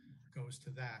 goes to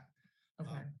that.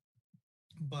 Okay.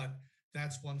 But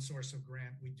that's one source of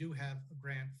grant. We do have a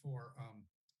grant for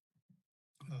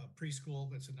preschool.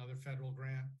 That's another federal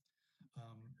grant.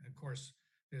 Of course,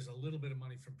 there's a little bit of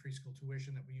money from preschool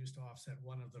tuition that we use to offset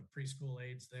one of the preschool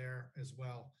aides there as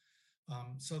well.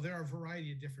 So there are a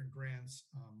variety of different grants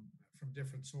from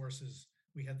different sources.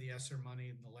 We had the ESSER money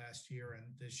in the last year, and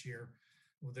this year,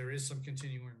 there is some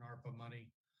continuing ARPA money.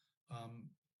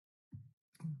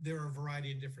 There are a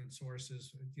variety of different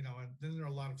sources, and then there are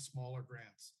a lot of smaller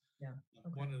grants. Yeah.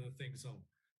 Okay. One of the things, though,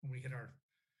 when I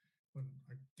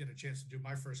get a chance to do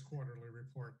my first quarterly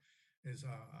report, is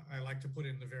I like to put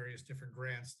in the various different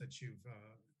grants that you've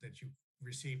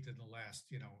received in the last,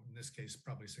 in this case,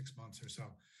 probably 6 months or so.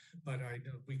 But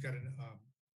we got a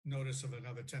notice of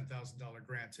another $10,000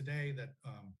 grant today that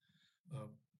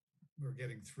we're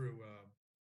getting through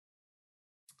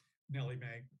Nellie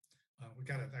Mae. We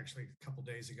got it actually a couple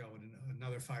days ago, and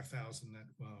another $5,000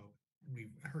 that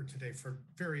we heard today for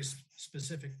various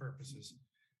specific purposes.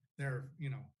 They're,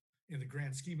 in the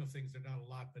grand scheme of things, they're not a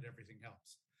lot, but everything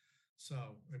helps. So,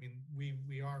 I mean,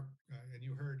 we are, and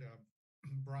you heard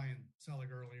Brian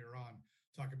Selig earlier on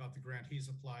talk about the grant he's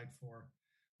applied for.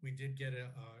 We did get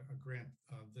a grant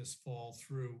this fall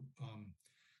through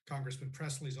Congressman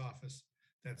Presley's office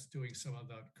that's doing some of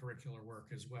the curricular work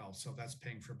as well. So that's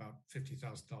paying for about $50,000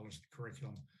 in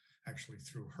curriculum actually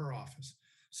through her office.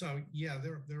 So yeah,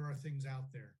 there are things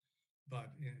out there, but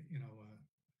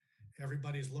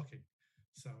everybody's looking.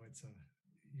 So it's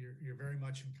you're very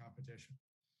much in competition.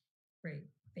 Great,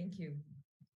 thank you.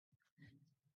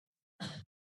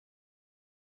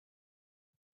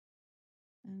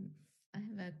 I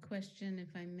have a question,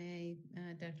 if I may,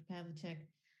 Dr. Pavlicek.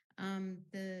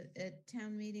 At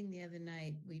town meeting the other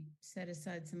night, we set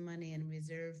aside some money in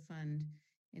reserve fund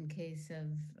in case of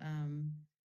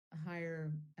a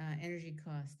higher energy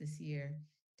cost this year.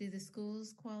 Do the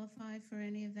schools qualify for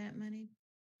any of that money?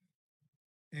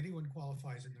 Anyone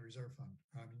qualifies in the reserve fund.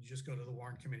 You just go to the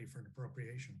Warrant Committee for an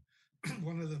appropriation.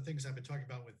 One of the things I've been talking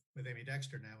about with Amy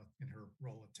Dexter now in her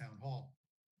role at Town Hall,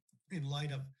 in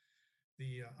light of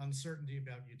the uncertainty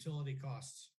about utility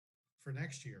costs for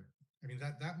next year. I mean,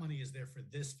 that money is there for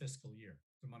this fiscal year.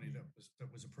 The money that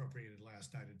was appropriated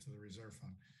last night into the reserve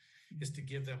fund is to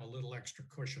give them a little extra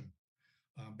cushion.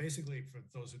 Basically, for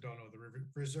those who don't know, the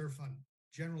reserve fund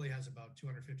generally has about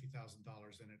 $250,000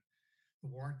 in it. The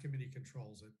Warrant Committee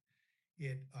controls it.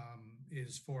 It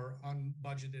is for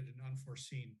unbudgeted and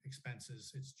unforeseen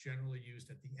expenses. It's generally used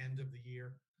at the end of the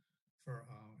year for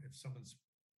if someone's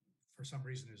for some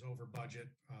reason is over budget.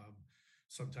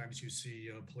 Sometimes you see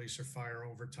police or fire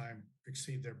overtime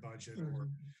exceed their budget, or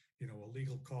a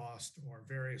legal cost, or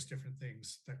various different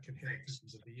things that can hit at the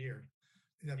end of the year.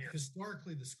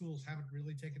 Historically, the schools haven't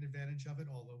really taken advantage of it,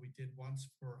 although we did once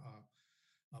for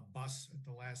a bus at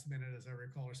the last minute, as I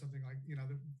recall, or something like,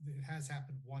 it has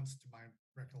happened once to my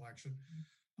recollection.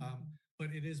 But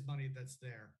it is money that's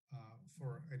there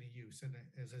for any use. And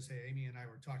as I say, Amy and I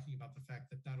were talking about the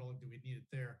fact that not only do we need it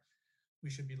there, we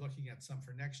should be looking at some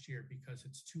for next year, because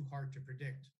it's too hard to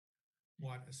predict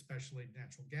what especially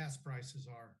natural gas prices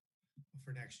are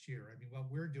for next year. I mean, what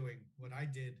we're doing, what I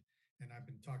did, and I've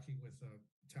been talking with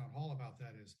town hall about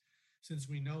that, is since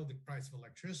we know the price of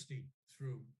electricity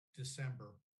through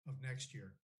December of next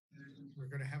year, we're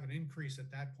going to have an increase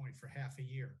at that point for half a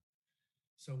year.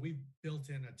 So we built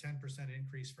in a 10%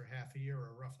 increase for half a year,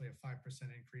 or roughly a 5%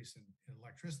 increase in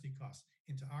electricity costs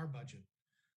into our budget.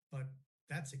 But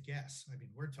that's a guess. I mean,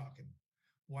 we're talking,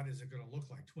 what is it going to look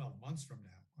like 12 months from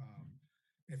now?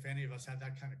 If any of us had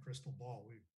that kind of crystal ball,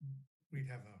 we'd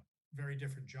have very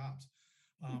different jobs.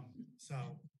 So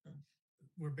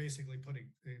we're basically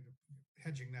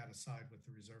hedging that aside with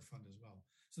the reserve fund as well.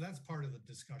 So that's part of the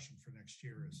discussion for next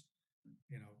year is,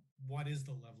 what is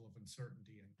the level of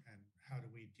uncertainty, and how do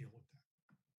we deal with that?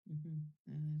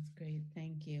 That's great.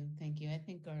 Thank you. Thank you. I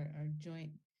think our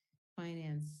joint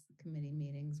finance committee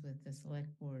meetings with the select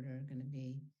board are going to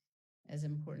be as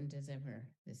important as ever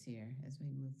this year as we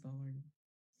move forward.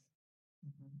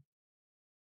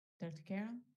 Dr.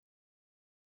 Carroll?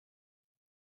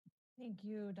 Thank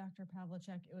you, Dr.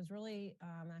 Pavlicek. It was really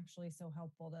actually so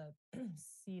helpful to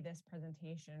see this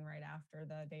presentation right after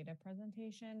the data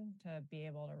presentation, to be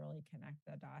able to really connect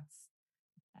the dots,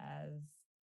 as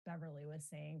Beverly was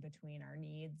saying, between our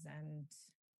needs and,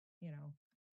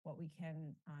 what we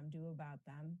can do about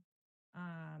them.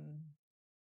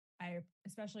 I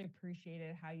especially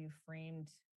appreciated how you framed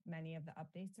many of the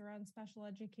updates around special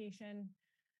education.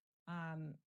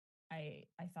 I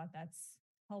thought that's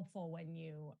helpful when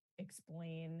you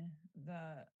explain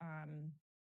the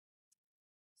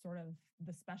sort of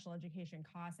the special education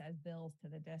costs as bills to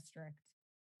the district,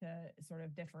 to sort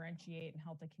of differentiate and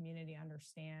help the community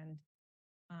understand,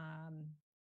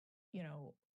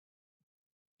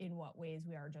 in what ways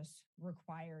we are just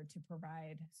required to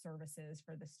provide services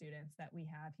for the students that we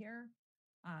have here,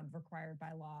 required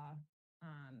by law.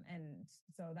 And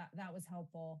so that was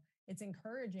helpful. It's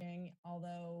encouraging,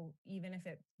 although even if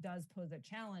it does pose a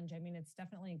challenge, I mean, it's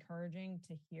definitely encouraging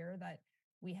to hear that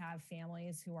we have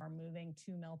families who are moving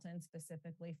to Milton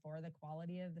specifically for the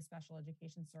quality of the special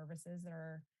education services that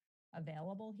are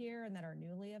available here and that are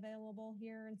newly available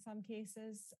here in some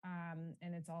cases.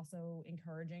 And it's also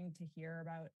encouraging to hear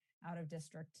about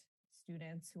out-of-district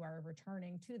students who are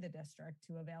returning to the district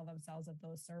to avail themselves of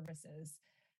those services.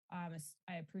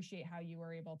 I appreciate how you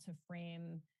were able to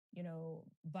frame,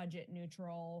 budget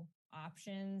neutral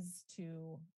options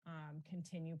to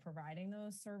continue providing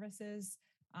those services.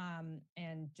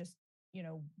 And just,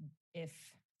 if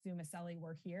Sue Maselli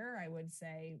were here, I would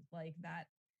say like that,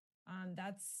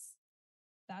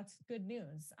 that's good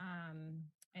news.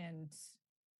 And,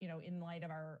 in light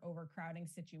of our overcrowding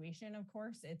situation, of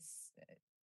course, it's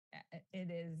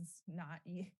not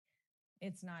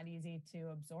easy to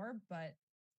absorb, but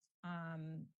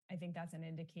I think that's an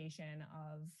indication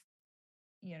of,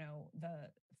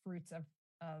 the fruits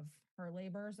of her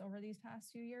labors over these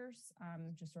past few years.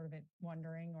 Just sort of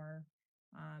wondering or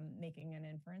making an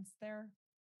inference there.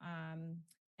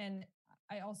 And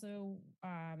I also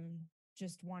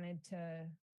just wanted to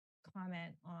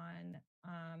comment on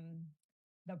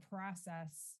the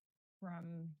process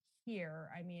from here.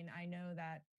 I mean, I know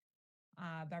that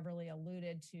Beverly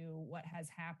alluded to what has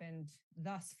happened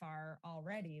thus far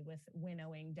already with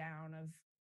winnowing down of,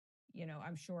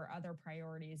 I'm sure other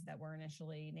priorities that were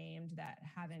initially named that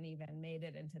haven't even made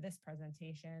it into this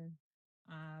presentation.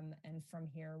 And from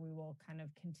here, we will kind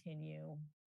of continue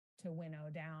to winnow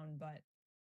down. But,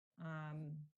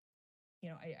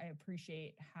 I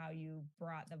appreciate how you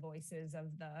brought the voices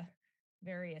of the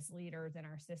various leaders in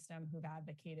our system who've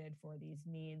advocated for these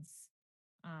needs.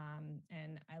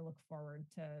 And I look forward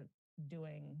to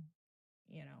doing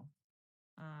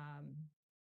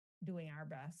our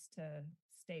best to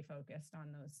stay focused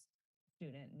on those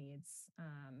student needs.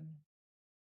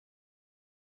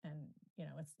 And,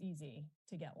 it's easy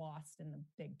to get lost in the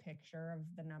big picture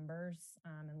of the numbers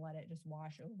and let it just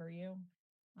wash over you.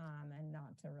 and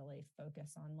not to really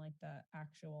focus on like the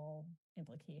actual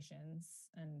implications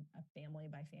and a family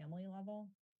by family level,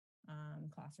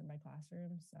 classroom by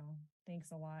classroom. So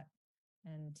thanks a lot.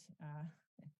 And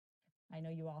I know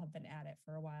you all have been at it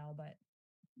for a while, but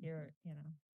here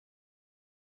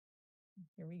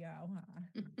we go.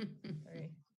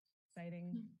 Very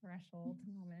exciting threshold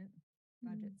moment,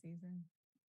 budget season.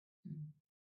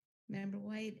 Member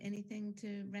White, anything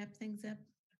to wrap things up?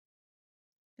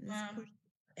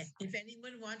 If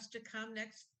anyone wants to come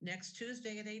next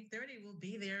Tuesday at 8:30, we'll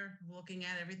be there looking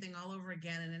at everything all over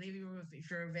again. And any of you, if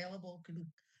you're available,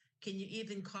 can you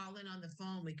even call in on the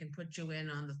phone? We can put you in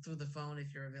through the phone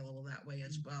if you're available that way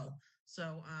as well.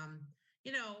 So,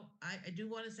 I do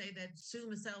want to say that Sue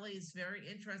Maselli is very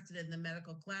interested in the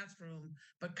medical classroom,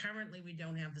 but currently we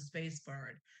don't have the space for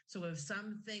it. So if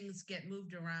some things get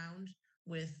moved around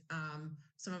with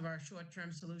some of our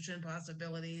short-term solution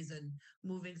possibilities and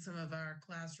moving some of our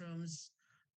classrooms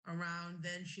around,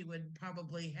 then she would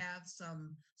probably have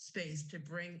some space to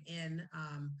bring in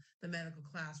the medical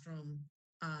classroom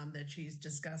that she's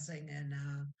discussing, and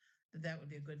that would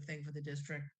be a good thing for the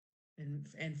district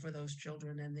and for those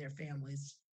children and their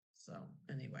families. So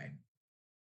anyway,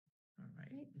 all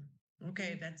right.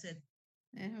 Okay, that's it.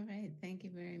 All right, thank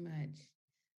you very much.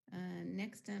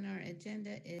 Next on our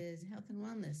agenda is Health and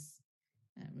Wellness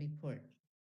report.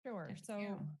 Sure. Dr. So,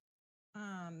 Carroll.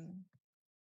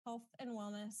 Health and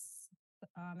Wellness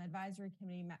Advisory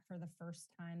Committee met for the first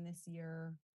time this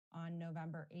year on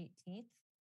November 18th.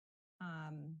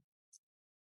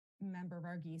 Member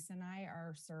Varghese and I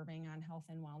are serving on Health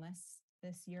and Wellness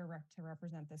this year to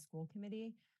represent the school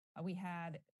committee. We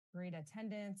had great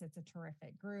attendance. It's a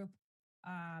terrific group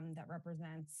that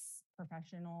represents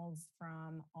professionals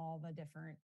from all the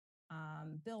different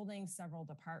buildings, several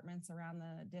departments around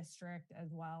the district,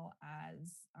 as well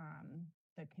as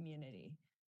the community.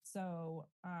 So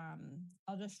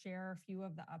I'll just share a few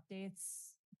of the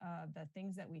updates, the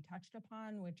things that we touched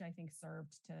upon, which I think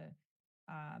served to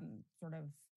sort of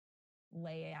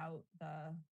lay out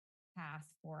the path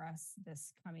for us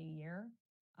this coming year.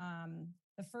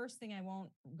 The first thing, I won't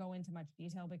go into much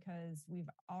detail because we've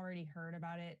already heard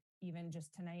about it even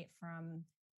just tonight from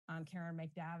Karen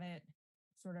McDavitt,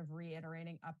 sort of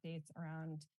reiterating updates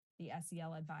around the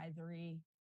SEL advisory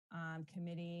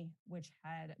committee, which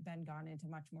had been gone into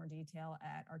much more detail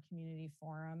at our community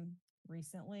forum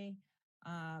recently.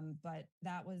 But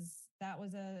that was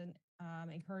an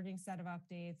encouraging set of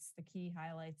updates. The key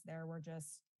highlights there were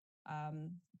just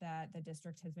that the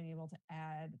district has been able to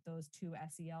add those 2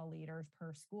 SEL leaders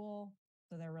per school.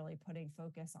 So they're really putting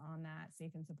focus on that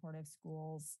safe and supportive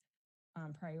schools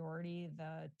priority.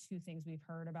 The 2 things we've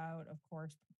heard about, of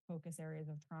course, focus areas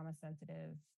of trauma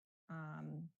sensitive,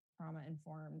 trauma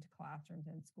informed classrooms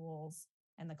and schools,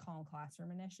 and the Calm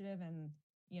Classroom Initiative. And,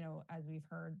 as we've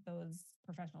heard, those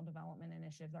professional development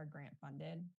initiatives are grant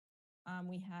funded.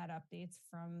 We had updates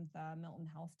from the Milton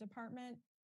Health Department.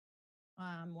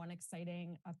 One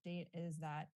exciting update is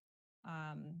that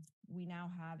we now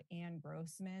have Ann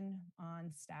Grossman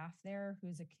on staff there,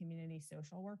 who's a community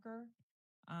social worker.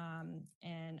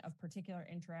 And of particular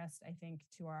interest, I think,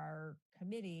 to our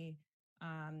committee,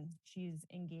 she's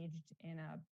engaged in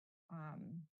a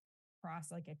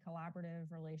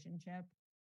collaborative relationship,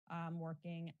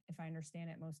 working, if I understand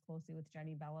it, most closely with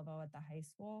Jenny Beliveau at the high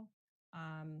school,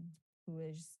 who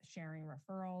is sharing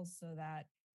referrals so that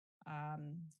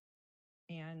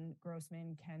Ann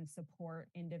Grossman can support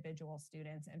individual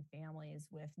students and families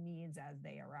with needs as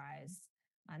they arise.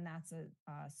 And that's a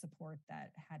support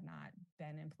that had not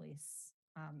been in place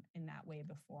in that way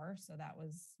before. So that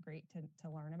was great to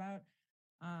learn about.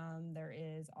 There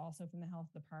is also from the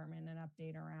health department an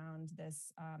update around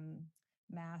this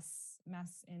Mass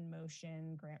in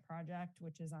Motion grant project,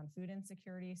 which is on food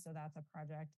insecurity. So that's a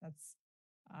project that's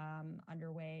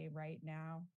underway right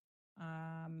now,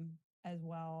 as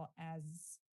well as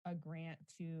a grant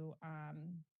to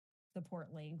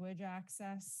support language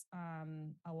access,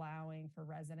 allowing for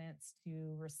residents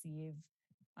to receive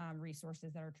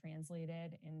resources that are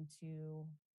translated into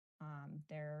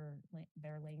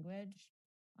their language.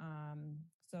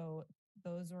 So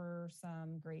those were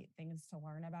some great things to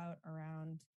learn about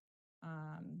around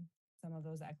some of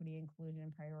those equity,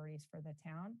 inclusion priorities for the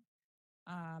town.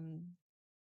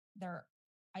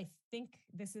 I think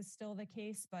this is still the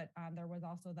case, but there was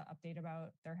also the update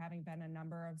about there having been a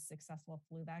number of successful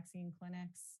flu vaccine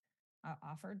clinics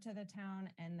offered to the town,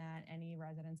 and that any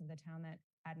residents of the town that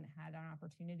hadn't had an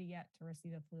opportunity yet to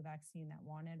receive a flu vaccine that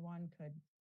wanted one could,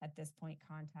 at this point,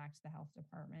 contact the health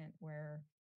department, where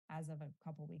as of a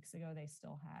couple weeks ago, they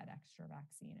still had extra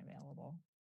vaccine available.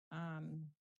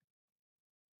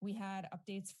 We had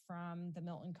updates from the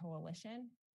Milton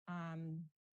Coalition.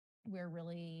 We're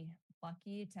really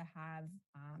lucky to have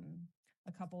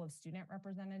a couple of student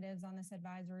representatives on this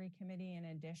advisory committee, in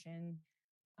addition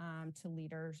to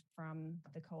leaders from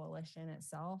the coalition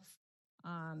itself.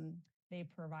 They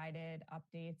provided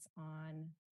updates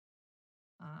on,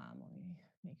 let me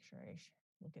make sure I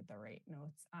look at the right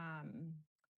notes.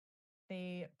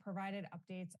 They provided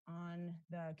updates on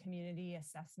the community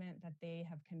assessment that they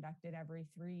have conducted every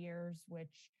 3 years,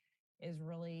 which is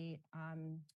really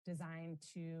designed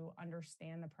to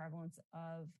understand the prevalence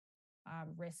of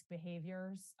risk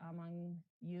behaviors among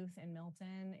youth in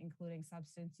Milton, including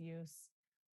substance use.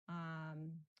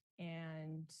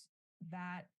 And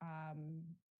that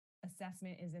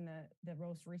assessment is in the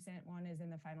most recent one is in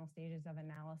the final stages of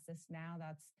analysis now.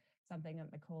 That's something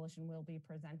that the coalition will be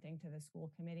presenting to the school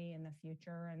committee in the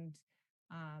future and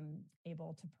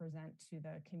able to present to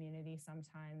the community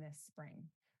sometime this spring.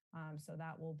 So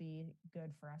that will be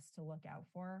good for us to look out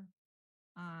for.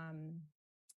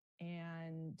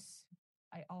 And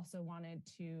I also wanted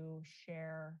to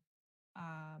share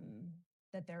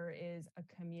that there is a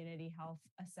community health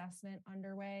assessment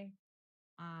underway.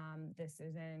 This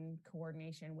is in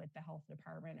coordination with the health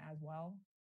department as well.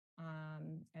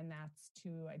 And that's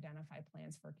to identify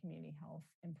plans for community health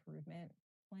improvement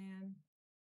plan.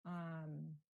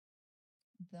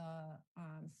 The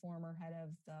former head of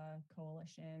the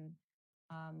coalition,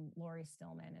 Lori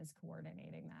Stillman, is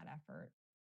coordinating that effort.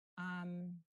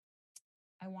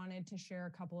 I wanted to share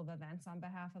a couple of events on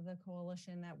behalf of the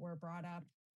coalition that were brought up.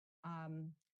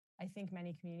 I think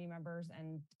many community members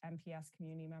and MPS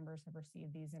community members have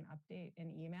received these in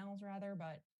emails rather,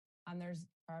 but there's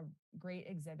a great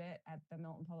exhibit at the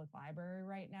Milton Public Library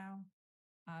right now.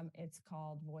 It's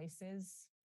called Voices,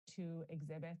 2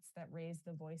 exhibits that raise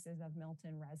the voices of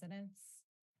Milton residents.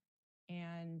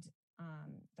 And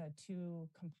the 2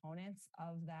 components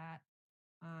of that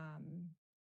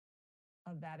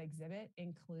exhibit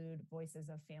include voices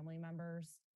of family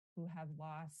members who have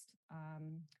lost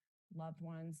loved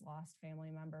ones, lost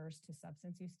family members to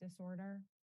substance use disorder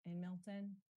in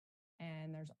Milton.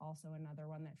 And there's also another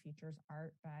one that features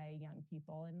art by young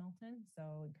people in Milton.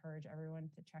 So encourage everyone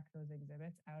to check those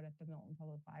exhibits out at the Milton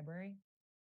Public Library.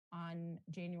 On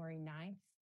January 9th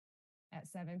at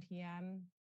 7 p.m.,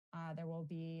 there will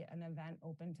be an event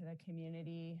open to the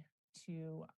community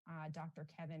to Dr.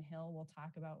 Kevin Hill. Will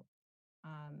talk about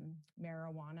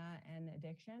marijuana and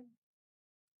addiction.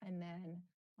 And then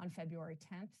on February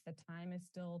 10th, the time is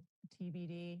still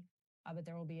TBD, but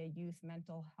there will be a youth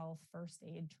mental health first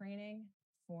aid training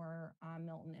for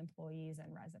Milton employees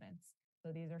and residents.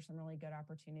 So these are some really good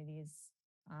opportunities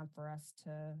for us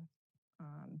to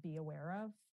be aware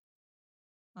of.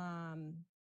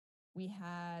 We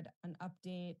had an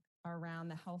update around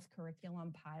the health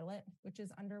curriculum pilot, which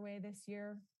is underway this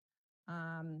year.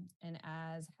 And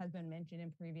as has been mentioned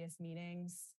in previous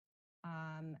meetings,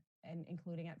 and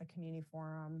including at the community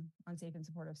forum on safe and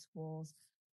supportive schools,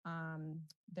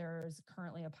 there's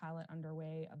currently a pilot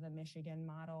underway of the Michigan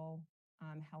model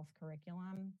health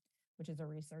curriculum, which is a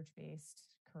research-based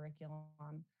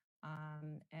curriculum.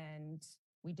 And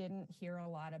we didn't hear a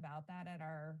lot about that at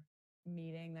our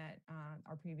meeting,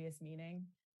 our previous meeting.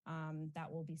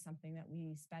 That will be something that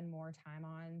we spend more time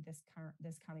on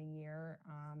this coming year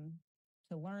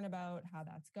to learn about how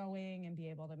that's going and be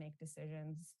able to make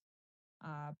decisions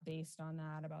based on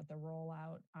that about the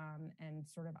rollout and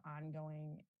sort of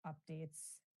ongoing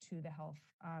updates to the health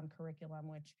curriculum,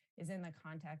 which is in the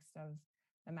context of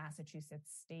the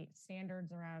Massachusetts state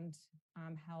standards around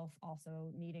health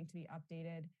also needing to be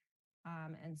updated.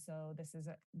 And so this is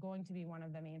going to be one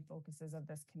of the main focuses of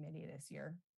this committee this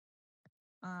year.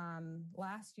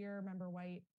 Last year, Member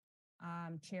White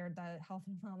chaired the Health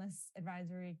and Wellness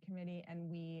Advisory Committee, and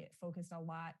we focused a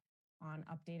lot on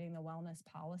updating the wellness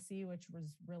policy, which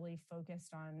was really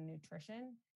focused on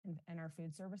nutrition and our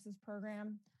food services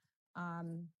program.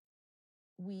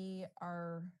 We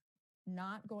are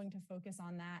not going to focus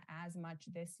on that as much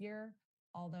this year,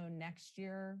 although next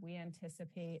year we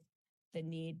anticipate the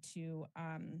need to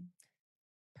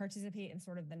participate in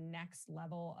sort of the next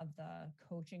level of the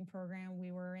coaching program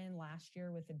we were in last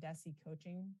year with the DESI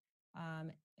coaching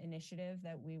initiative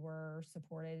that we were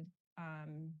supported.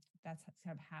 That's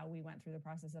kind of how we went through the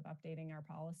process of updating our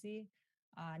policy.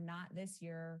 Not this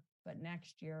year, but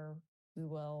next year, we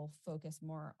will focus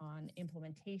more on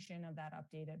implementation of that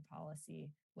updated policy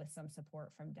with some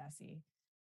support from DESI.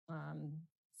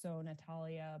 So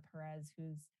Natalia Perez,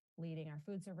 who's leading our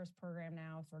food service program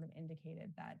now, sort of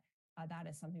indicated that that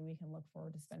is something we can look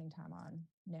forward to spending time on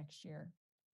next year.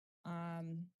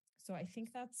 So I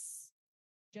think that's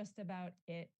just about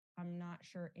it. I'm not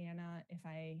sure, Anna, if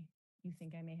you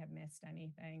think I may have missed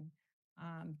anything.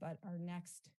 But our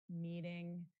next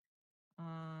meeting,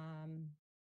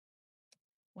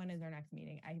 when is our next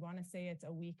meeting? I want to say it's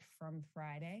a week from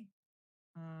Friday.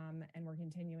 And we're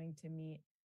continuing to meet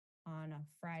on a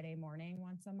Friday morning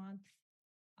once a month.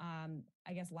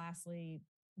 I guess lastly,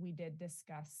 we did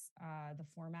discuss the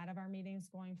format of our meetings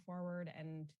going forward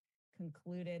and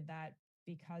concluded that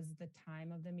because the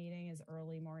time of the meeting is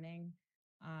early morning,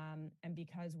 and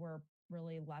because we're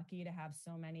really lucky to have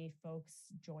so many folks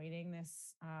joining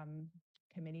this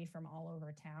committee from all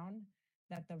over town,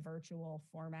 that the virtual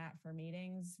format for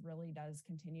meetings really does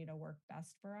continue to work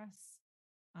best for us.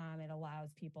 It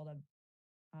allows people to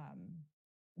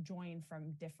join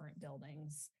from different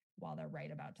buildings while they're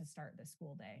right about to start the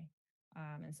school day.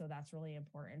 And so that's really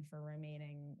important for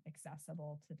remaining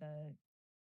accessible to the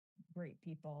great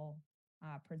people,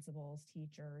 principals,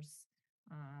 teachers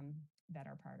that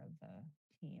are part of the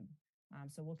team.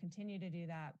 So we'll continue to do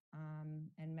that.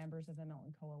 And members of the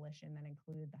Milton Coalition that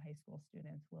include the high school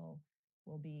students will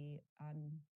be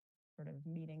on sort of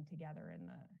meeting together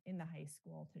in the high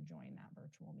school to join that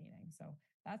virtual meeting. So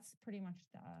that's pretty much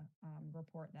the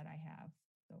report that I have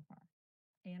so far.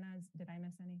 Anna, did I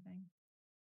miss anything?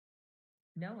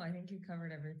 No, I think you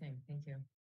covered everything. Thank you.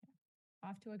 Yeah.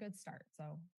 Off to a good start.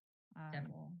 So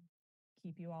we'll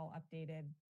keep you all updated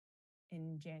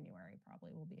in January,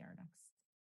 probably will be our next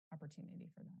opportunity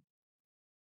for that.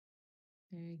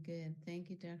 Very good. Thank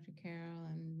you, Dr. Carroll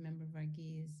and Member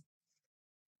Varghese.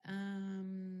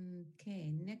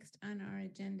 Okay, next on our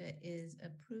agenda is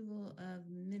approval of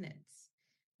minutes.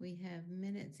 We have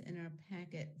minutes in our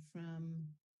packet from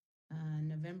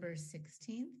November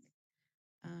 16th.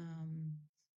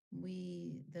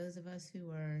 Those of us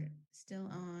who are still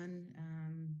on,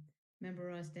 Member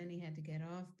Ross Denny had to get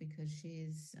off because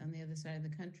she's on the other side of the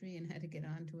country and had to get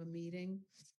on to a meeting.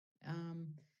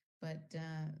 But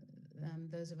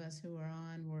those of us who are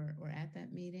on were at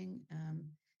that meeting.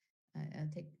 I'll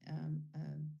take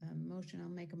a motion. I'll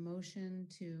make a motion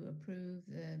to approve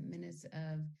the minutes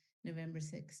of November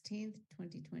 16th,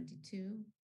 2022.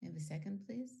 Have a second,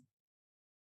 please.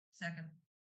 Second.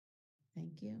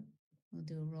 Thank you. We'll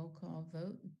do a roll call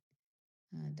vote.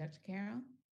 Dr. Carroll?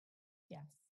 Yes.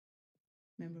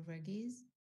 Member Varghese?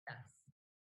 Yes.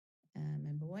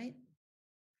 Member White?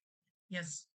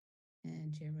 Yes.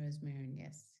 And Chair Rosemarin,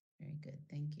 yes. Very good.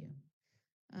 Thank you.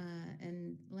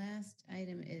 And last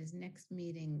item is next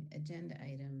meeting agenda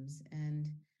items. And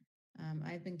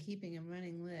I've been keeping a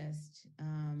running list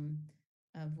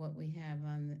of what we have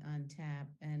on tap,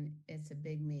 and it's a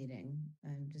big meeting.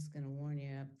 I'm just going to warn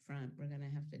you up front. We're going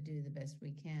to have to do the best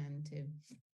we can to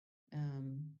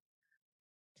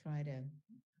try to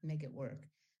make it work.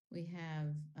 We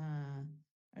have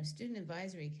our Student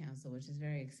Advisory Council, which is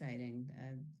very exciting.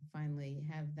 Finally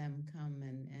have them come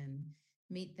and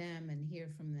meet them and hear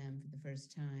from them for the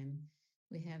first time.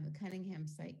 We have the Cunningham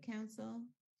Site Council.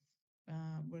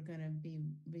 We're going to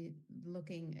be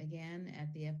looking again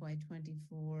at the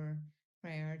FY24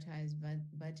 prioritized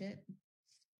budget.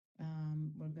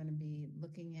 We're going to be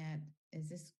looking at, is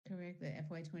this correct? The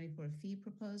FY24 fee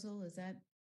proposal, is that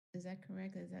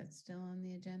correct? Is that still on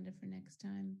the agenda for next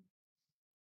time?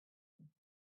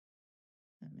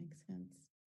 That makes sense.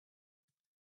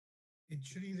 It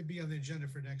should either be on the agenda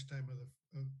for next time or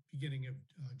the beginning of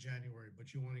January,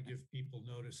 but you want to give people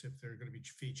notice if there are going to be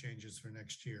fee changes for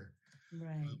next year.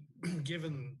 Right.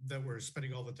 Given that we're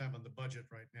spending all the time on the budget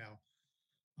right now,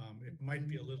 it might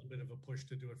be a little bit of a push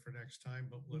to do it for next time,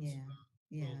 but let's,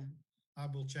 I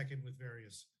will check in with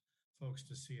various folks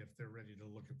to see if they're ready to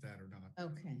look at that or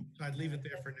not. Okay. So I'd leave it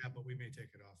there for now, but we may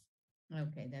take it off.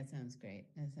 Okay, that sounds great.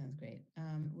 That sounds great.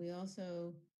 We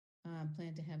also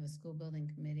plan to have a school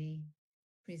building committee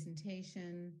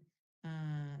presentation.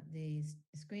 The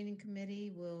screening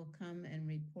committee will come and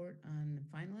report on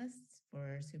the finalists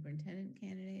for superintendent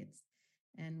candidates,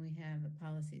 and we have a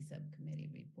policy subcommittee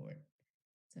report.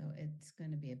 So it's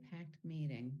going to be a packed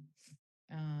meeting.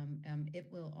 It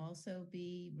will also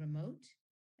be remote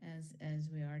as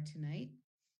we are tonight.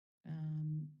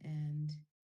 And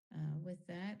with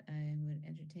that, I would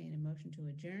entertain a motion to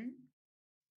adjourn.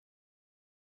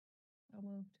 So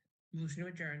moved. Motion to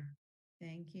adjourn.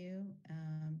 Thank you.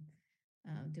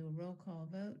 I'll do a roll call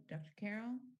vote. Dr.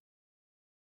 Carroll?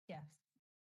 Yes.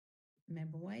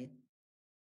 Member White?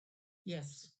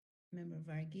 Yes. Member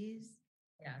Varghese?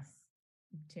 Yes.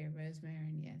 Chair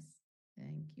Rosemarin, yes.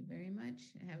 Thank you very much.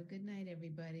 Have a good night,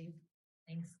 everybody.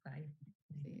 Thanks. Bye.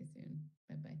 See you soon.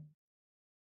 Bye-bye.